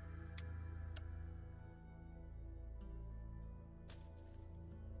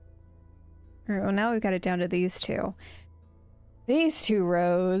 Alright, well now we've got it down to these two. These two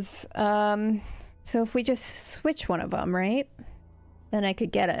rows. So if we just switch one of them, right? Then I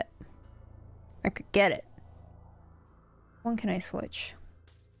could get it. I could get it. One can I switch?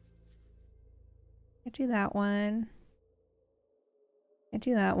 I do that one. I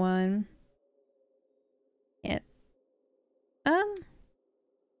do that one. Yeah. Got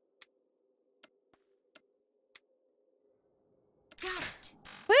it.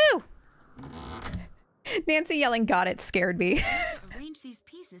 Woo! Nancy yelling "got it" scared me. Arrange these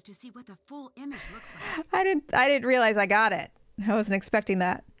pieces to see what the full image looks like. I didn't realize I got it. I wasn't expecting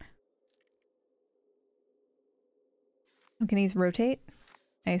that. Oh, can these rotate?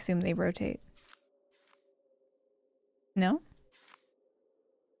 I assume they rotate. No?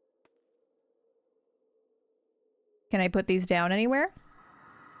 Can I put these down anywhere?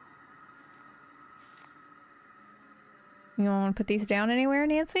 You want to put these down anywhere,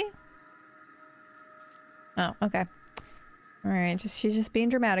 Nancy? Oh, okay. Alright, she's just being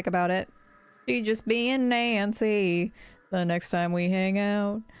dramatic about it. She's just being Nancy. The next time we hang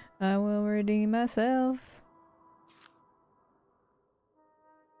out, I will redeem myself.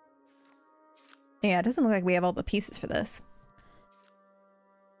 Yeah, it doesn't look like we have all the pieces for this.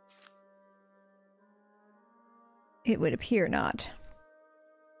 It would appear not.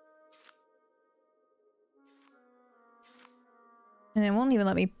 And it won't even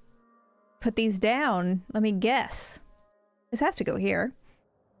let me put these down. Let me guess. This has to go here.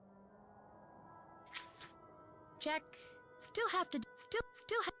 Check. Still have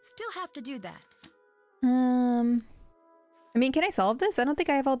to do that. I mean, can I solve this? I don't think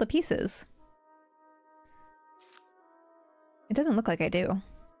I have all the pieces. It doesn't look like I do.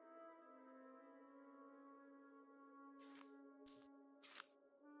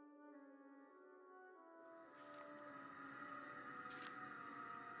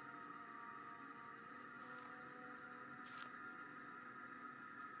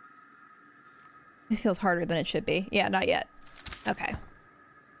 This feels harder than it should be. Yeah, not yet. Okay. Is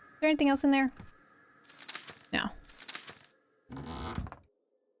there anything else in there? No.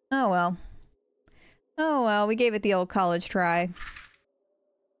 Oh well. Oh well, we gave it the old college try.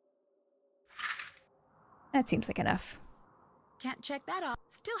 That seems like enough. Can't check that off.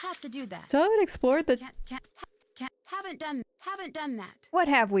 Still have to do that. So I haven't explored the... Haven't done that. What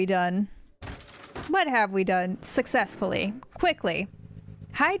have we done? What have we done successfully? Quickly.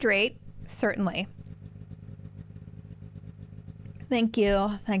 Hydrate, certainly. Thank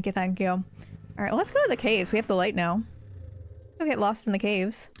you. Thank you, thank you. Alright, let's go to the caves. We have the light now. Go get lost in the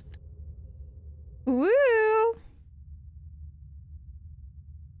caves. Woo!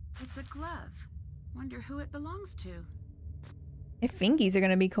 It's a glove. Wonder who it belongs to. If fingies are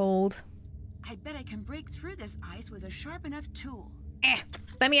gonna be cold. I bet I can break through this ice with a sharp enough tool.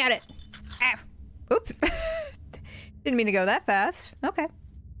 Let me at it. Oops. Didn't mean to go that fast. Okay.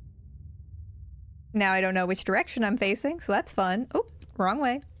 Now I don't know which direction I'm facing, so that's fun. Oop, wrong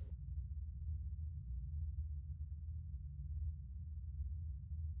way.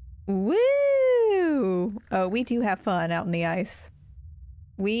 Woo! Oh, we do have fun out in the ice.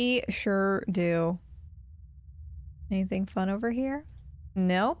 We sure do. Anything fun over here?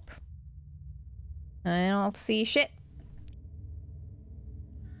 Nope. I don't see shit.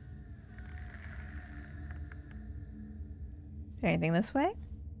 Anything this way?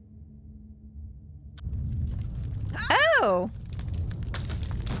 Oh!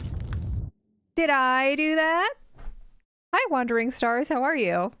 Did I do that? Hi, Wandering Stars. How are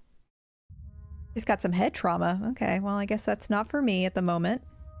you? Just got some head trauma. Okay, well, I guess that's not for me at the moment.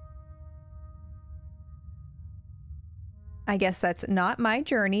 I guess that's not my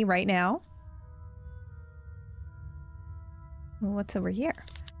journey right now. What's over here?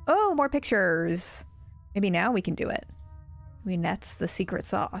 Oh, more pictures. Maybe now we can do it. I mean, that's the secret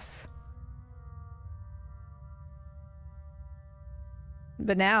sauce.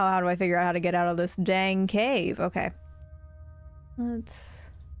 But now, how do I figure out how to get out of this dang cave? Okay.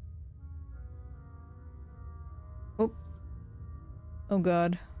 Let's... Oh. Oh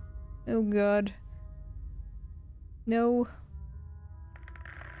god. Oh god. No.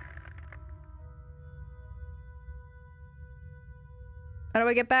 How do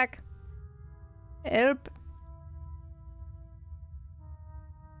I get back? Help.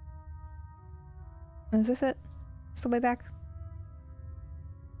 Is this it? Is the way back?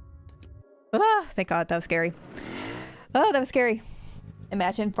 Ah, thank god, that was scary. Oh, that was scary.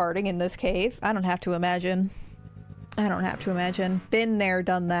 Imagine farting in this cave. I don't have to imagine. I don't have to imagine. Been there,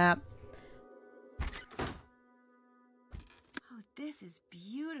 done that. Oh, this is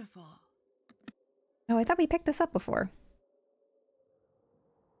beautiful. Oh, I thought we picked this up before.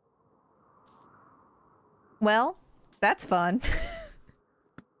 Well, that's fun.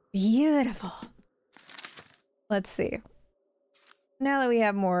 Beautiful. Let's see. Now that we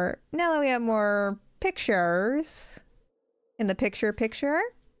have more pictures in the picture.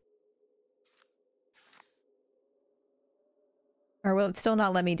 Or will it still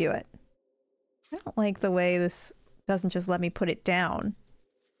not let me do it? I don't like the way this doesn't just let me put it down.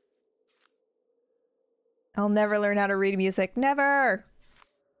 I'll never learn how to read music. Never!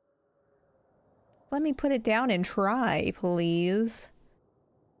 Let me put it down and try, please.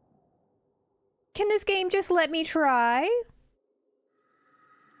 Can this game just let me try?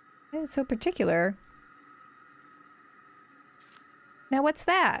 It's so particular. Now what's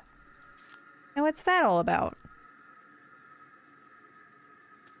that? Now what's that all about?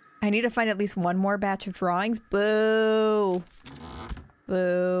 I need to find at least one more batch of drawings. Boo.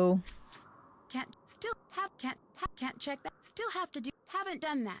 Boo. Can't check that. Still have to do. Haven't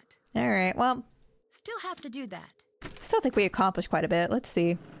done that. Alright, well. Still have to do that. Still think we accomplished quite a bit. Let's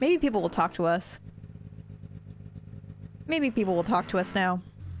see. Maybe people will talk to us. Maybe people will talk to us now.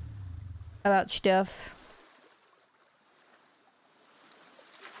 About stuff.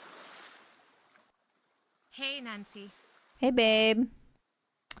 Hey, Nancy. Hey, babe.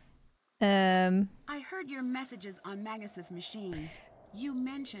 I heard your messages on Magnus's machine. You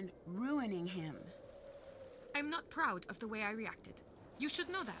mentioned ruining him. I'm not proud of the way I reacted. You should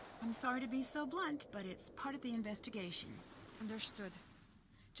know that. I'm sorry to be so blunt, but it's part of the investigation. Understood.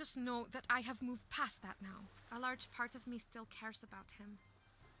 Just know that I have moved past that now. A large part of me still cares about him.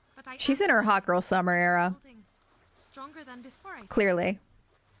 But She's in her hot girl summer era. Stronger than before, I think. Clearly.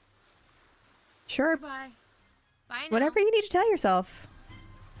 Sure. Goodbye. Bye now. Whatever you need to tell yourself.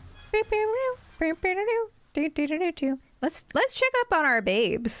 Let's check up on our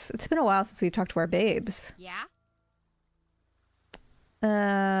babes. It's been a while since we've talked to our babes. Yeah?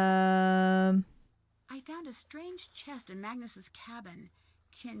 I found a strange chest in Magnus's cabin.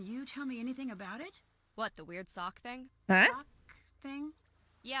 Can you tell me anything about it? What, the weird sock thing? Huh? Sock thing?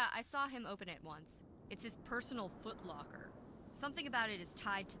 Yeah, I saw him open it once. It's his personal foot locker. Something about it is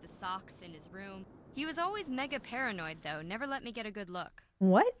tied to the socks in his room. He was always mega paranoid, though. Never let me get a good look.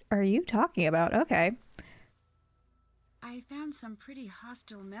 What are you talking about? Okay. I found some pretty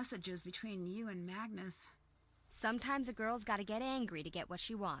hostile messages between you and Magnus. Sometimes a girl's gotta get angry to get what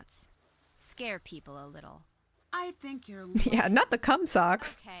she wants. Scare people a little. I think you're... Yeah, not the cum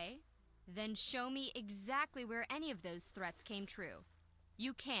socks. Okay. Then show me exactly where any of those threats came true.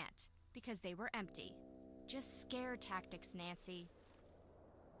 You can't, because they were empty. Just scare tactics, Nancy.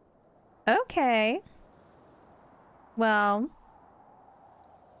 Okay. Well,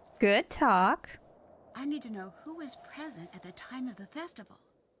 good talk. I need to know who was present at the time of the festival.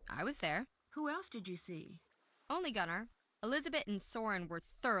 I was there. Who else did you see? Only Gunnar. Elizabeth and Soren were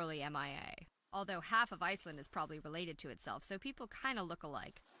thoroughly MIA. Although half of Iceland is probably related to itself, so people kinda look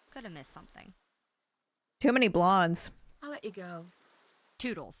alike. Could have missed something. Too many blondes. I'll let you go.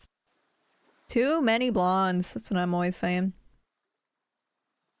 Toodles. Too many blondes. That's what I'm always saying.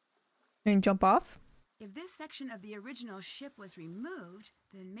 And jump off? If this section of the original ship was removed,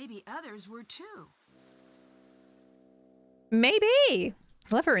 then maybe others were too. Maybe. I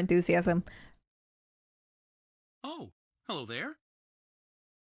love her enthusiasm. Oh, hello there.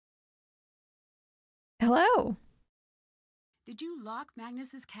 Hello. Did you lock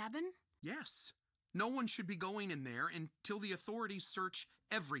Magnus's cabin? Yes. No one should be going in there until the authorities search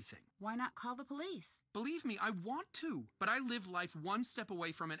everything. Why not call the police? Believe me, I want to, but I live life one step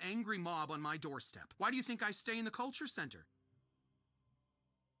away from an angry mob on my doorstep. Why do you think I stay in the culture center?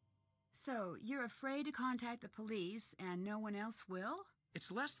 So, you're afraid to contact the police and no one else will?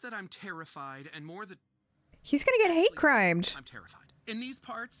 It's less that I'm terrified and more that... He's gonna get hate crimed. I'm terrified. In these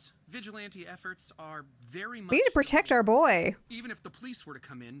parts, vigilante efforts are very much... We need to protect our boy. Even if the police were to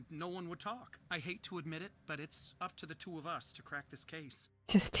come in, no one would talk. I hate to admit it, but it's up to the two of us to crack this case.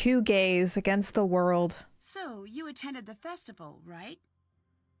 Just two gays against the world. So, you attended the festival, right?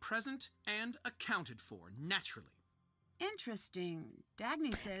 Present and accounted for, naturally. Interesting.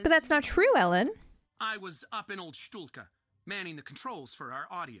 Dagny says... But that's not true, Ellen. I was up in Old Stulka, manning the controls for our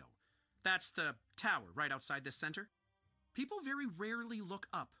audio. That's the tower right outside this center. People very rarely look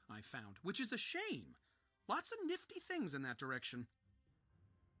up, I found, which is a shame. Lots of nifty things in that direction.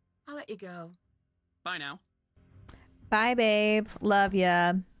 I'll let you go. Bye now. Bye, babe. Love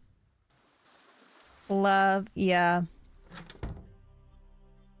ya. Love ya.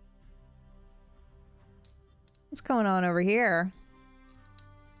 What's going on over here?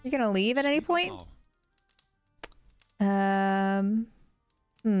 You gonna leave at any point?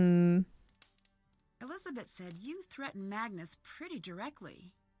 Elizabeth said you threatened Magnus pretty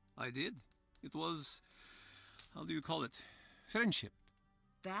directly. I did. It was, how do you call it? Friendship.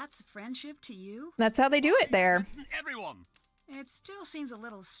 That's friendship to you? That's how they do it there. Everyone. It still seems a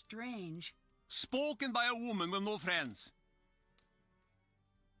little strange. Spoken by a woman with no friends.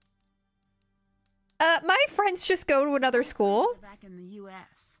 My friends just go to another school. Back in the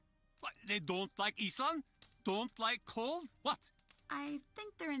U.S. What, they don't like Iceland? Don't like cold? What? I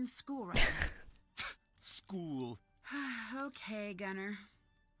think they're in school right now. School. Okay, Gunner.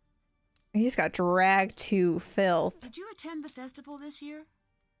 He just got dragged to filth. Did you attend the festival this year?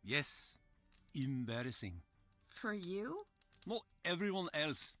 Yes. Embarrassing. For you? Not everyone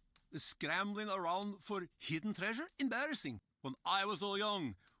else. The scrambling around for hidden treasure? Embarrassing. When I was so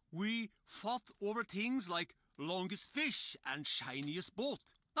young, we fought over things like longest fish and shiniest boat.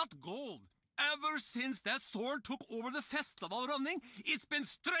 Not gold. Ever since that sword took over the festival running, it's been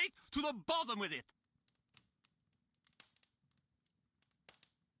straight to the bottom with it.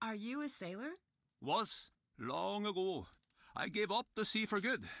 Are you a sailor? Was. Long ago. I gave up the sea for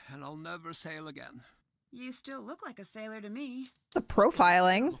good, and I'll never sail again. You still look like a sailor to me. The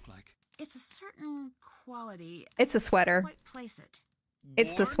profiling. Look like? It's a certain quality. It's a sweater. I can't quite place it.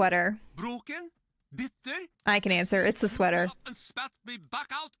 It's the sweater. Broken? Bitter? I can answer. It's the sweater. Up and spat me back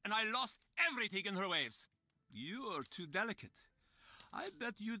out, and I lost everything in her waves. You are too delicate. I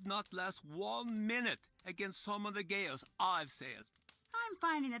bet you'd not last 1 minute against some of the gales I've sailed. I'm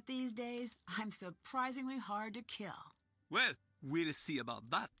finding that these days, I'm surprisingly hard to kill. Well, we'll see about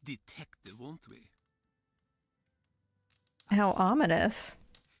that, detective, won't we? How ominous.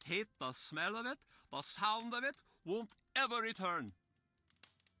 Hate the smell of it, the sound of it, won't ever return.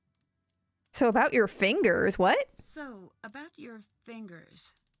 So about your fingers, what? So, about your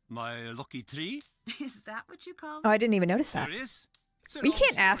fingers. My lucky tree? Is that what you call Oh, I didn't even notice that. There is. You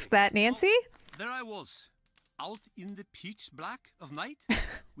can't ask that, Nancy. Well, there I was, out in the pitch black of night,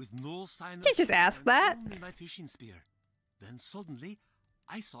 with no sign of... Can't just ask that. Only my fishing spear. Then suddenly,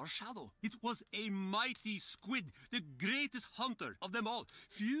 I saw a shadow. It was a mighty squid, the greatest hunter of them all.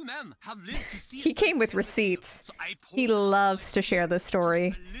 Few men have lived to see... He came with receipts. So He loves to share this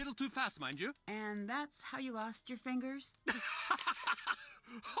story. A little too fast, mind you. And that's how you lost your fingers?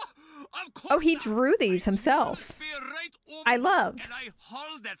 Oh, he drew these himself. I love. And I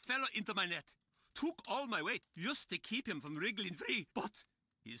hauled that fellow into my net. Took all my weight just to keep him from wriggling free. But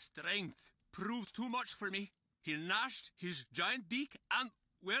his strength proved too much for me. He gnashed his giant beak and,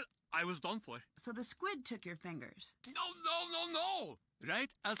 well, I was done for. So the squid took your fingers? No! Right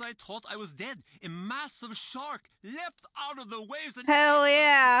as I thought I was dead, a massive shark leapt out of the waves and... Hell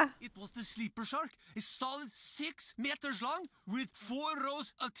yeah! It was the sleeper shark, a solid 6 meters long with 4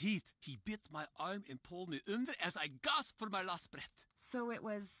 rows of teeth. He bit my arm and pulled me under as I gasped for my last breath. So it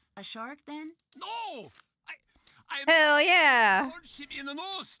was a shark then? No! Hell yeah! In the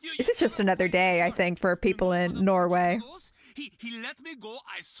nose. This is just another day, I think, for people in Norway. He let me go,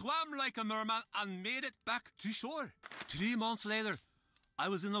 I swam like a merman and made it back to shore. 3 months later, I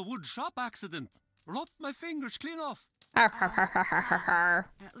was in a wood shop accident. Lopped my fingers clean off. At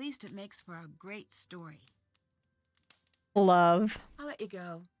least it makes for a great story. Love. I'll let you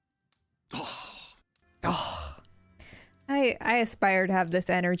go. Oh. I aspire to have this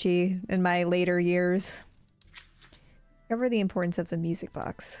energy in my later years. Cover the importance of the music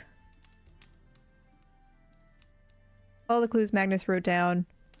box. All the clues Magnus wrote down.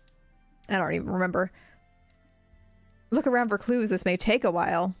 I don't even remember. Look around for clues. This may take a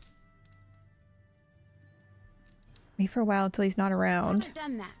while. Wait for a while until he's not around. I've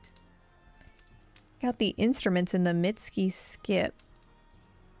done that. Got the instruments in the Mitski skip.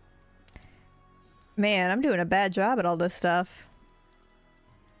 Man, I'm doing a bad job at all this stuff.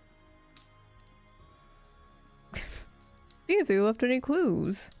 See if they left any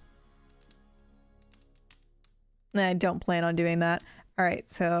clues. I don't plan on doing that. Alright,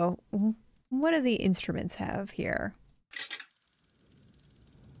 so what do the instruments have here?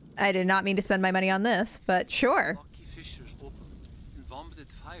 I did not mean to spend my money on this, but sure. Rocky fissures opened and vomited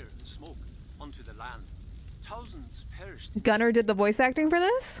fire and smoke onto the land. Thousands perished. Gunnar did the voice acting for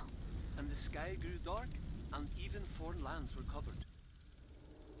this? And the sky grew dark, and even foreign lands were covered.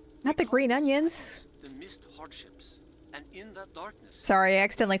 Not the green onions. The missed hardships, and in that darkness, Sorry, I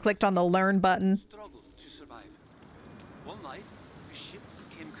accidentally clicked on the learn button. struggled to survive. One night, the ship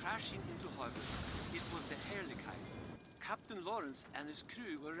came crashing into harbor. It was the Heerlijkheid. Captain Lawrence and his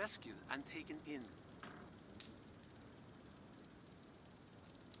crew were rescued and taken in.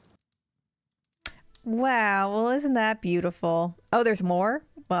 Wow, well, isn't that beautiful? Oh, there's more?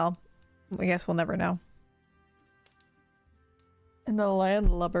 Well, I guess we'll never know. And the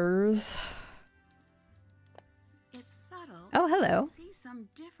landlubbers. It's subtle. Oh, hello. I see some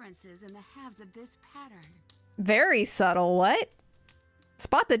differences in the halves of this pattern. Very subtle, what?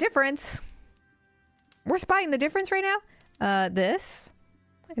 Spot the difference. We're spotting the difference right now? This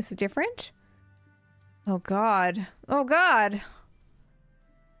is different? Oh god. Oh god!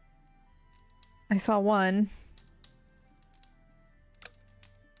 I saw one. I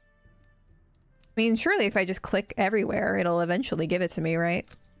mean, surely if I just click everywhere, it'll eventually give it to me, right?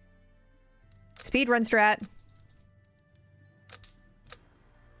 Speedrun strat.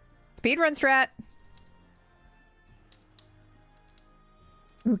 Speedrun strat.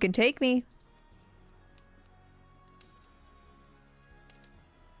 Who can take me?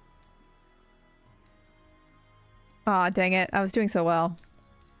 Aw, dang it. I was doing so well.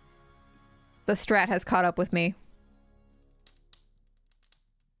 The strat has caught up with me.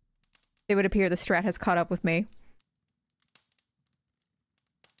 It would appear the strat has caught up with me.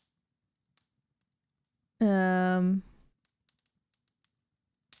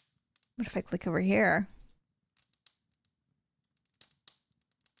 What if I click over here?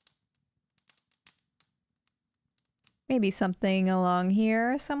 Maybe something along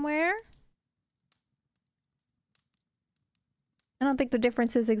here somewhere? I don't think the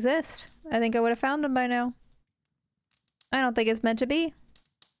differences exist. I think I would have found them by now. I don't think it's meant to be.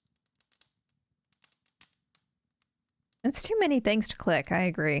 It's too many things to click, I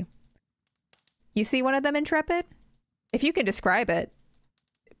agree. You see one of them, Intrepid? If you can describe it,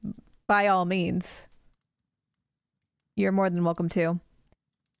 by all means. You're more than welcome to.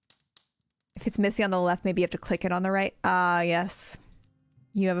 If it's missing on the left, maybe you have to click it on the right. Ah, yes.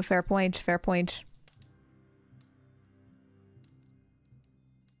 You have a fair point, fair point.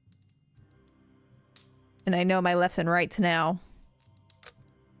 And I know my lefts and rights now.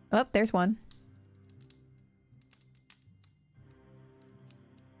 Oh, there's one.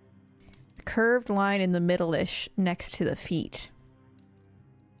 Curved line in the middle-ish next to the feet.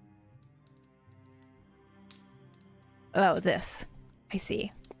 Oh, this. I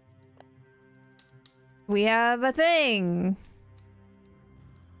see. We have a thing.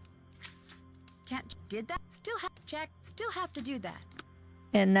 Can't did that? Still have check. Still have to do that.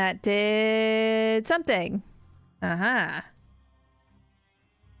 And that did something. Uh-huh.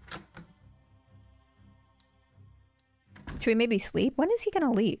 Should we maybe sleep? When is he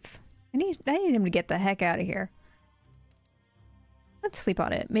gonna leave? I need him to get the heck out of here. Let's sleep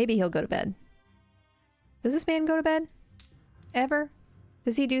on it. Maybe he'll go to bed. Does this man go to bed? Ever?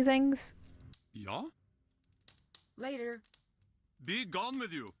 Does he do things? Ja? Later. Be gone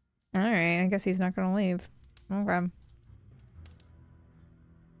with you. Alright, I guess he's not gonna leave. Okay.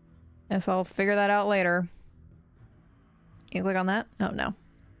 Guess I'll figure that out later. You click on that? Oh, no.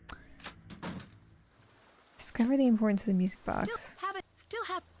 Discover the importance of the music box.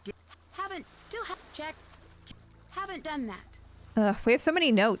 Haven't done that. Ugh, we have so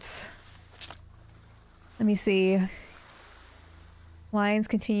many notes. Let me see. Lines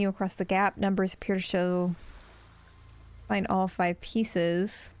continue across the gap. Numbers appear to show... Find all 5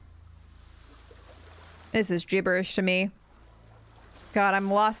 pieces. This is gibberish to me. God,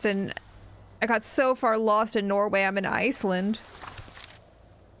 I'm lost in... I got so far lost in Norway, I'm in Iceland.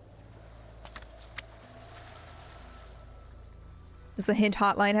 Does the hint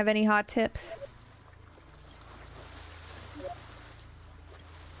hotline have any hot tips?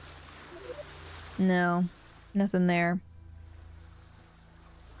 No. Nothing there.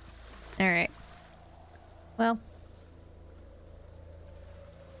 Alright. Well.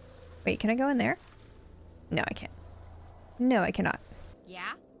 Wait, can I go in there? No, I can't. No, I cannot.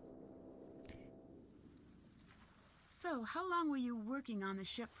 Yeah? So, how long were you working on the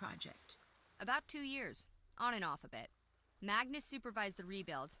ship project? About 2 years. On and off a bit. Magnus supervised the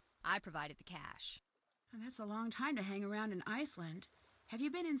rebuild. I provided the cash. And that's a long time to hang around in Iceland. Have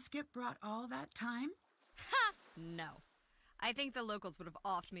you been in Skipbrot all that time? Ha! No. I think the locals would have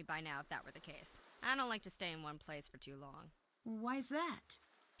offed me by now if that were the case. I don't like to stay in one place for too long. Why's that?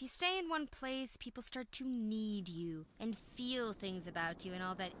 If you stay in one place, people start to need you and feel things about you and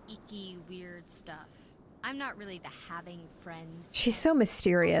all that icky, weird stuff. I'm not really the having friends. She's so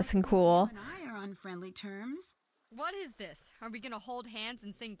mysterious and cool. You and I are on friendly terms. What is this? Are we gonna hold hands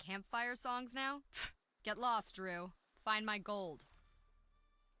and sing campfire songs now? Get lost, Drew. Find my gold.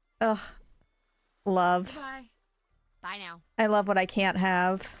 Ugh. Love. Bye. Bye now. I love what I can't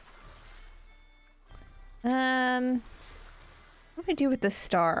have. What do I do with this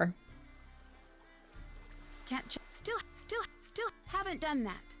star? Still haven't done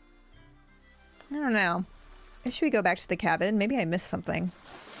that. I don't know. Should we go back to the cabin? Maybe I missed something.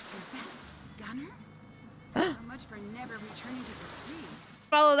 Is that Gunner? So much for never returning to the sea.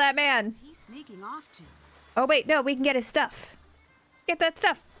 Follow that man. Where's he sneaking off to? Oh wait, no, we can get his stuff. Get that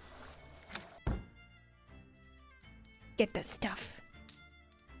stuff. Get the stuff.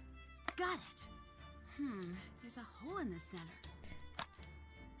 Got it. There's a hole in the center.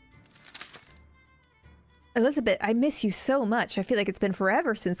 Elizabeth, I miss you so much. I feel like it's been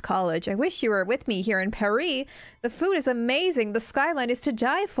forever since college. I wish you were with me here in Paris. The food is amazing. The skyline is to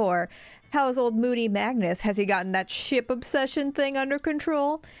die for. How's old Moody Magnus? Has he gotten that ship obsession thing under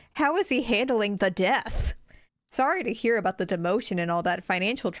control? How is he handling the death? Sorry to hear about the demotion and all that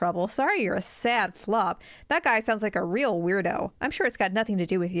financial trouble. Sorry you're a sad flop. That guy sounds like a real weirdo. I'm sure it's got nothing to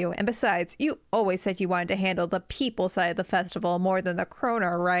do with you. And besides, you always said you wanted to handle the people side of the festival more than the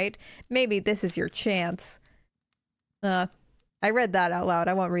kroner, right? Maybe this is your chance. I read that out loud.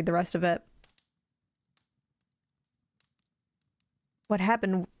 I won't read the rest of it. What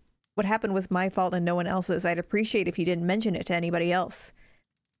happened was my fault and no one else's. I'd appreciate if you didn't mention it to anybody else.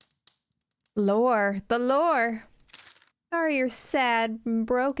 Lore. The lore. Sorry you're sad,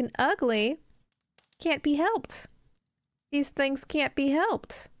 broke, and ugly. Can't be helped. These things can't be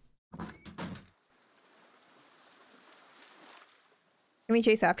helped. Can we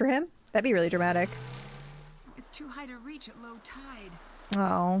chase after him? That'd be really dramatic. It's too high to reach at low tide.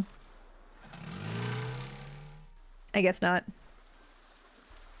 Oh. I guess not.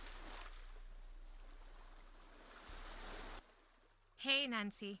 Hey,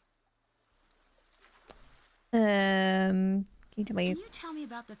 Nancy. Can you tell me? Can you tell me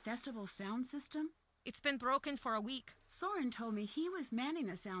about the festival sound system? It's been broken for a week. Soren told me he was manning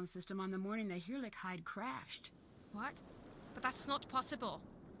the sound system on the morning the Heerlijkheid crashed. What? But that's not possible.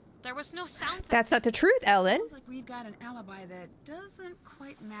 There was no sound. That's not the truth, Ellen. Sounds like we've got an alibi that doesn't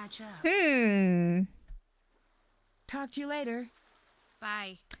quite match up. Talk to you later.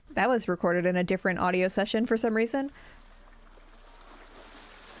 Bye. That was recorded in a different audio session for some reason.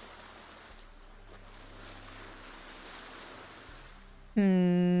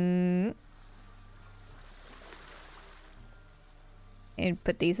 And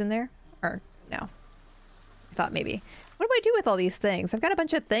put these in there? Or no? I thought maybe. What do I do with all these things? I've got a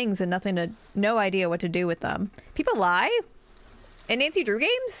bunch of things and no idea what to do with them. People lie? In Nancy Drew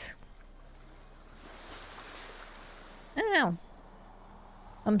games? I don't know.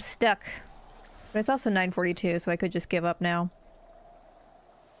 I'm stuck. But it's also 9:42, so I could just give up now.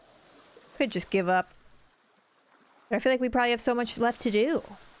 Could just give up. But I feel like we probably have so much left to do.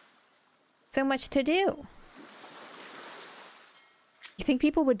 So much to do. You think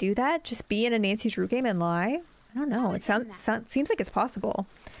people would do that? Just be in a Nancy Drew game and lie? I don't know. It seems like it's possible.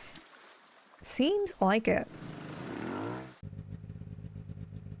 Seems like it.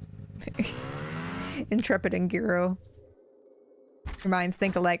 Intrepid and Giro. Your minds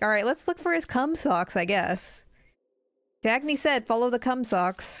think alike. Alright, let's look for his cum socks, I guess. Dagny said, follow the cum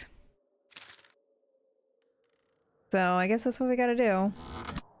socks. So, I guess that's what we gotta do.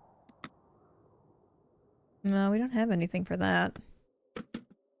 No, we don't have anything for that.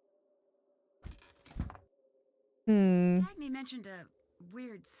 Dagny mentioned a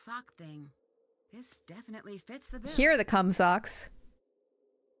weird sock thing. This definitely fits the bill. Here are the cum socks.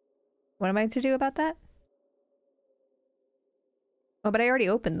 What am I to do about that? Oh, but I already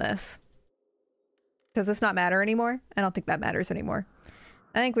opened this. Does this not matter anymore? I don't think that matters anymore.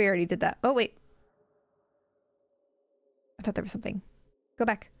 I think we already did that. Oh, wait. I thought there was something. Go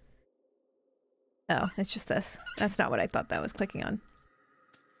back. Oh, it's just this. That's not what I thought that I was clicking on.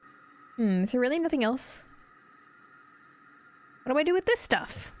 Is there really nothing else? What do I do with this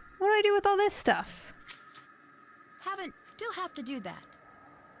stuff? What do I do with all this stuff? Still have to do that.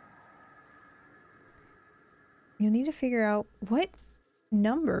 You'll need to figure out what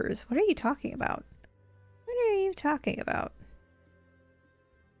numbers. What are you talking about? What are you talking about?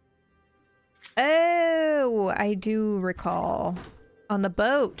 Oh, I do recall. On the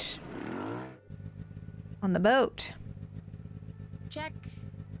boat. On the boat. Check.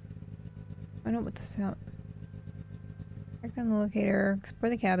 I don't know what this out. Check on the locator. Explore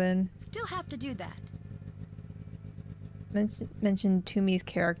the cabin. Still have to do that. Mention Toomey's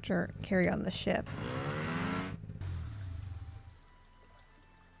character carry on the ship.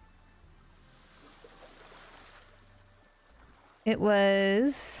 It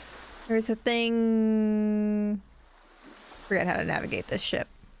was... There's a thing... Forget how to navigate this ship.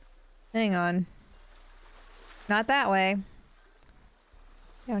 Hang on. Not that way.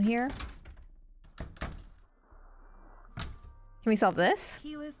 Down here. Can we solve this?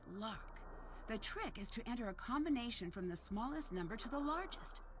 Keyless lock. The trick is to enter a combination from the smallest number to the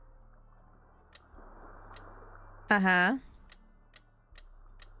largest. Uh-huh.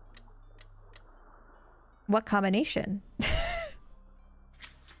 What combination?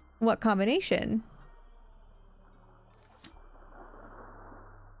 What combination?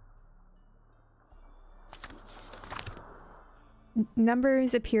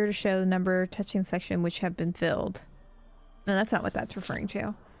 Numbers appear to show the number touching section which have been filled. No, that's not what that's referring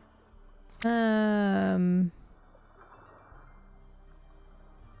to. Do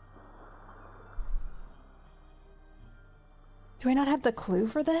I not have the clue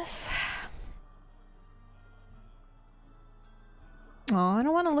for this? Oh, I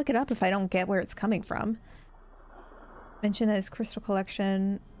don't want to look it up if I don't get where it's coming from. Mention that his crystal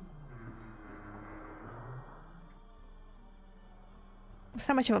collection. It's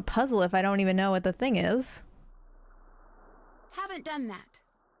not much of a puzzle if I don't even know what the thing is. Haven't done that.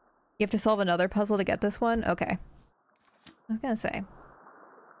 You have to solve another puzzle to get this one? Okay. I was gonna say.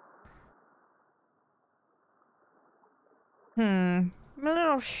 I'm a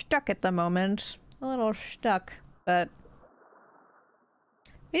little stuck at the moment. A little stuck, but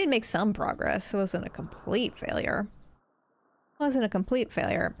we did make some progress. It wasn't a complete failure. It wasn't a complete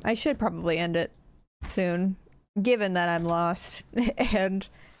failure. I should probably end it soon, given that I'm lost, and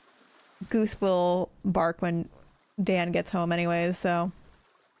Goose will bark when Dan gets home anyways, so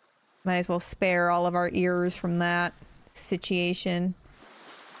might as well spare all of our ears from that situation.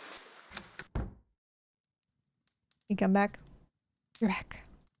 You come back? You're back.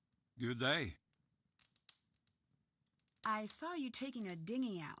 Good day. I saw you taking a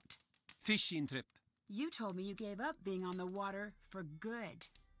dinghy out. Fishing trip. You told me you gave up being on the water for good.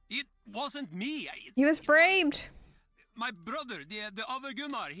 It wasn't me. He was framed. My brother, the other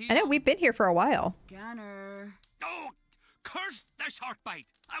Gunnar, he... I know, we've been here for a while. Gunnar. Oh, curse the shark bite!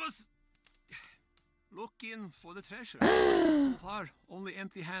 I was looking for the treasure. So far, only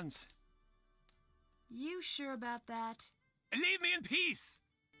empty hands. You sure about that? Leave me in peace!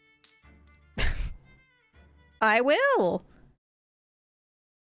 I will.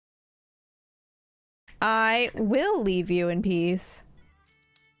 I will leave you in peace.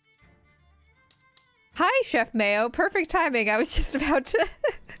 Hi, Chef Mayo. Perfect timing. I was just about to...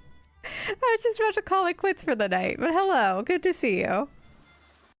 I was just about to call it quits for the night. But hello. Good to see you.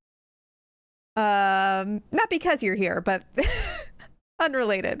 Not because you're here, but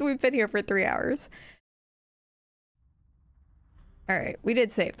unrelated. We've been here for 3 hours. Alright. We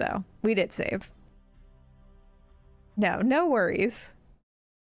did save, though. We did save. No worries.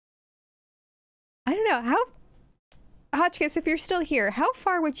 I don't know. How... Hotchkiss, if you're still here, how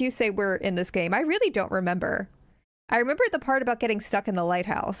far would you say we're in this game? I really don't remember. I remember the part about getting stuck in the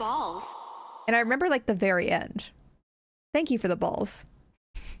lighthouse. Balls. And I remember, like, the very end. Thank you for the balls.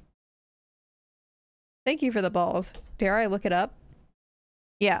 Thank you for the balls. Dare I look it up?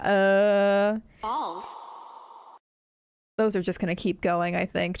 Yeah, Balls. those are just gonna keep going, I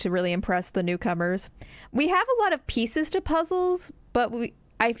think, to really impress the newcomers. We have a lot of pieces to puzzles, but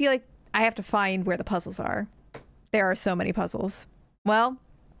I feel like I have to find where the puzzles are. There are so many puzzles. Well,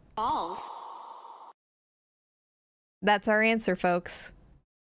 Balls. that's our answer, folks.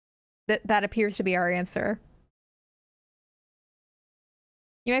 That appears to be our answer.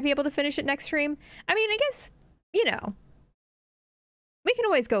 You might be able to finish it next stream. I mean, I guess, you know, we can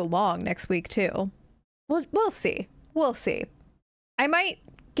always go long next week, too. We'll see. We'll see. I might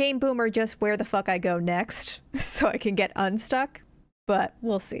game boomer just where the fuck I go next so I can get unstuck, but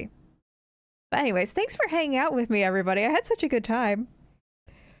we'll see. But anyways, thanks for hanging out with me, everybody. I had such a good time.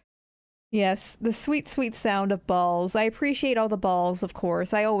 Yes, the sweet, sweet sound of balls. I appreciate all the balls, of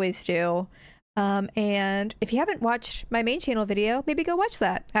course. I always do. And if you haven't watched my main channel video, maybe go watch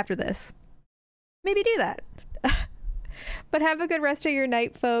that after this. Maybe do that. But have a good rest of your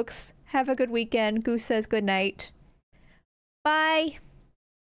night, folks. Have a good weekend. Goose says good night. Bye.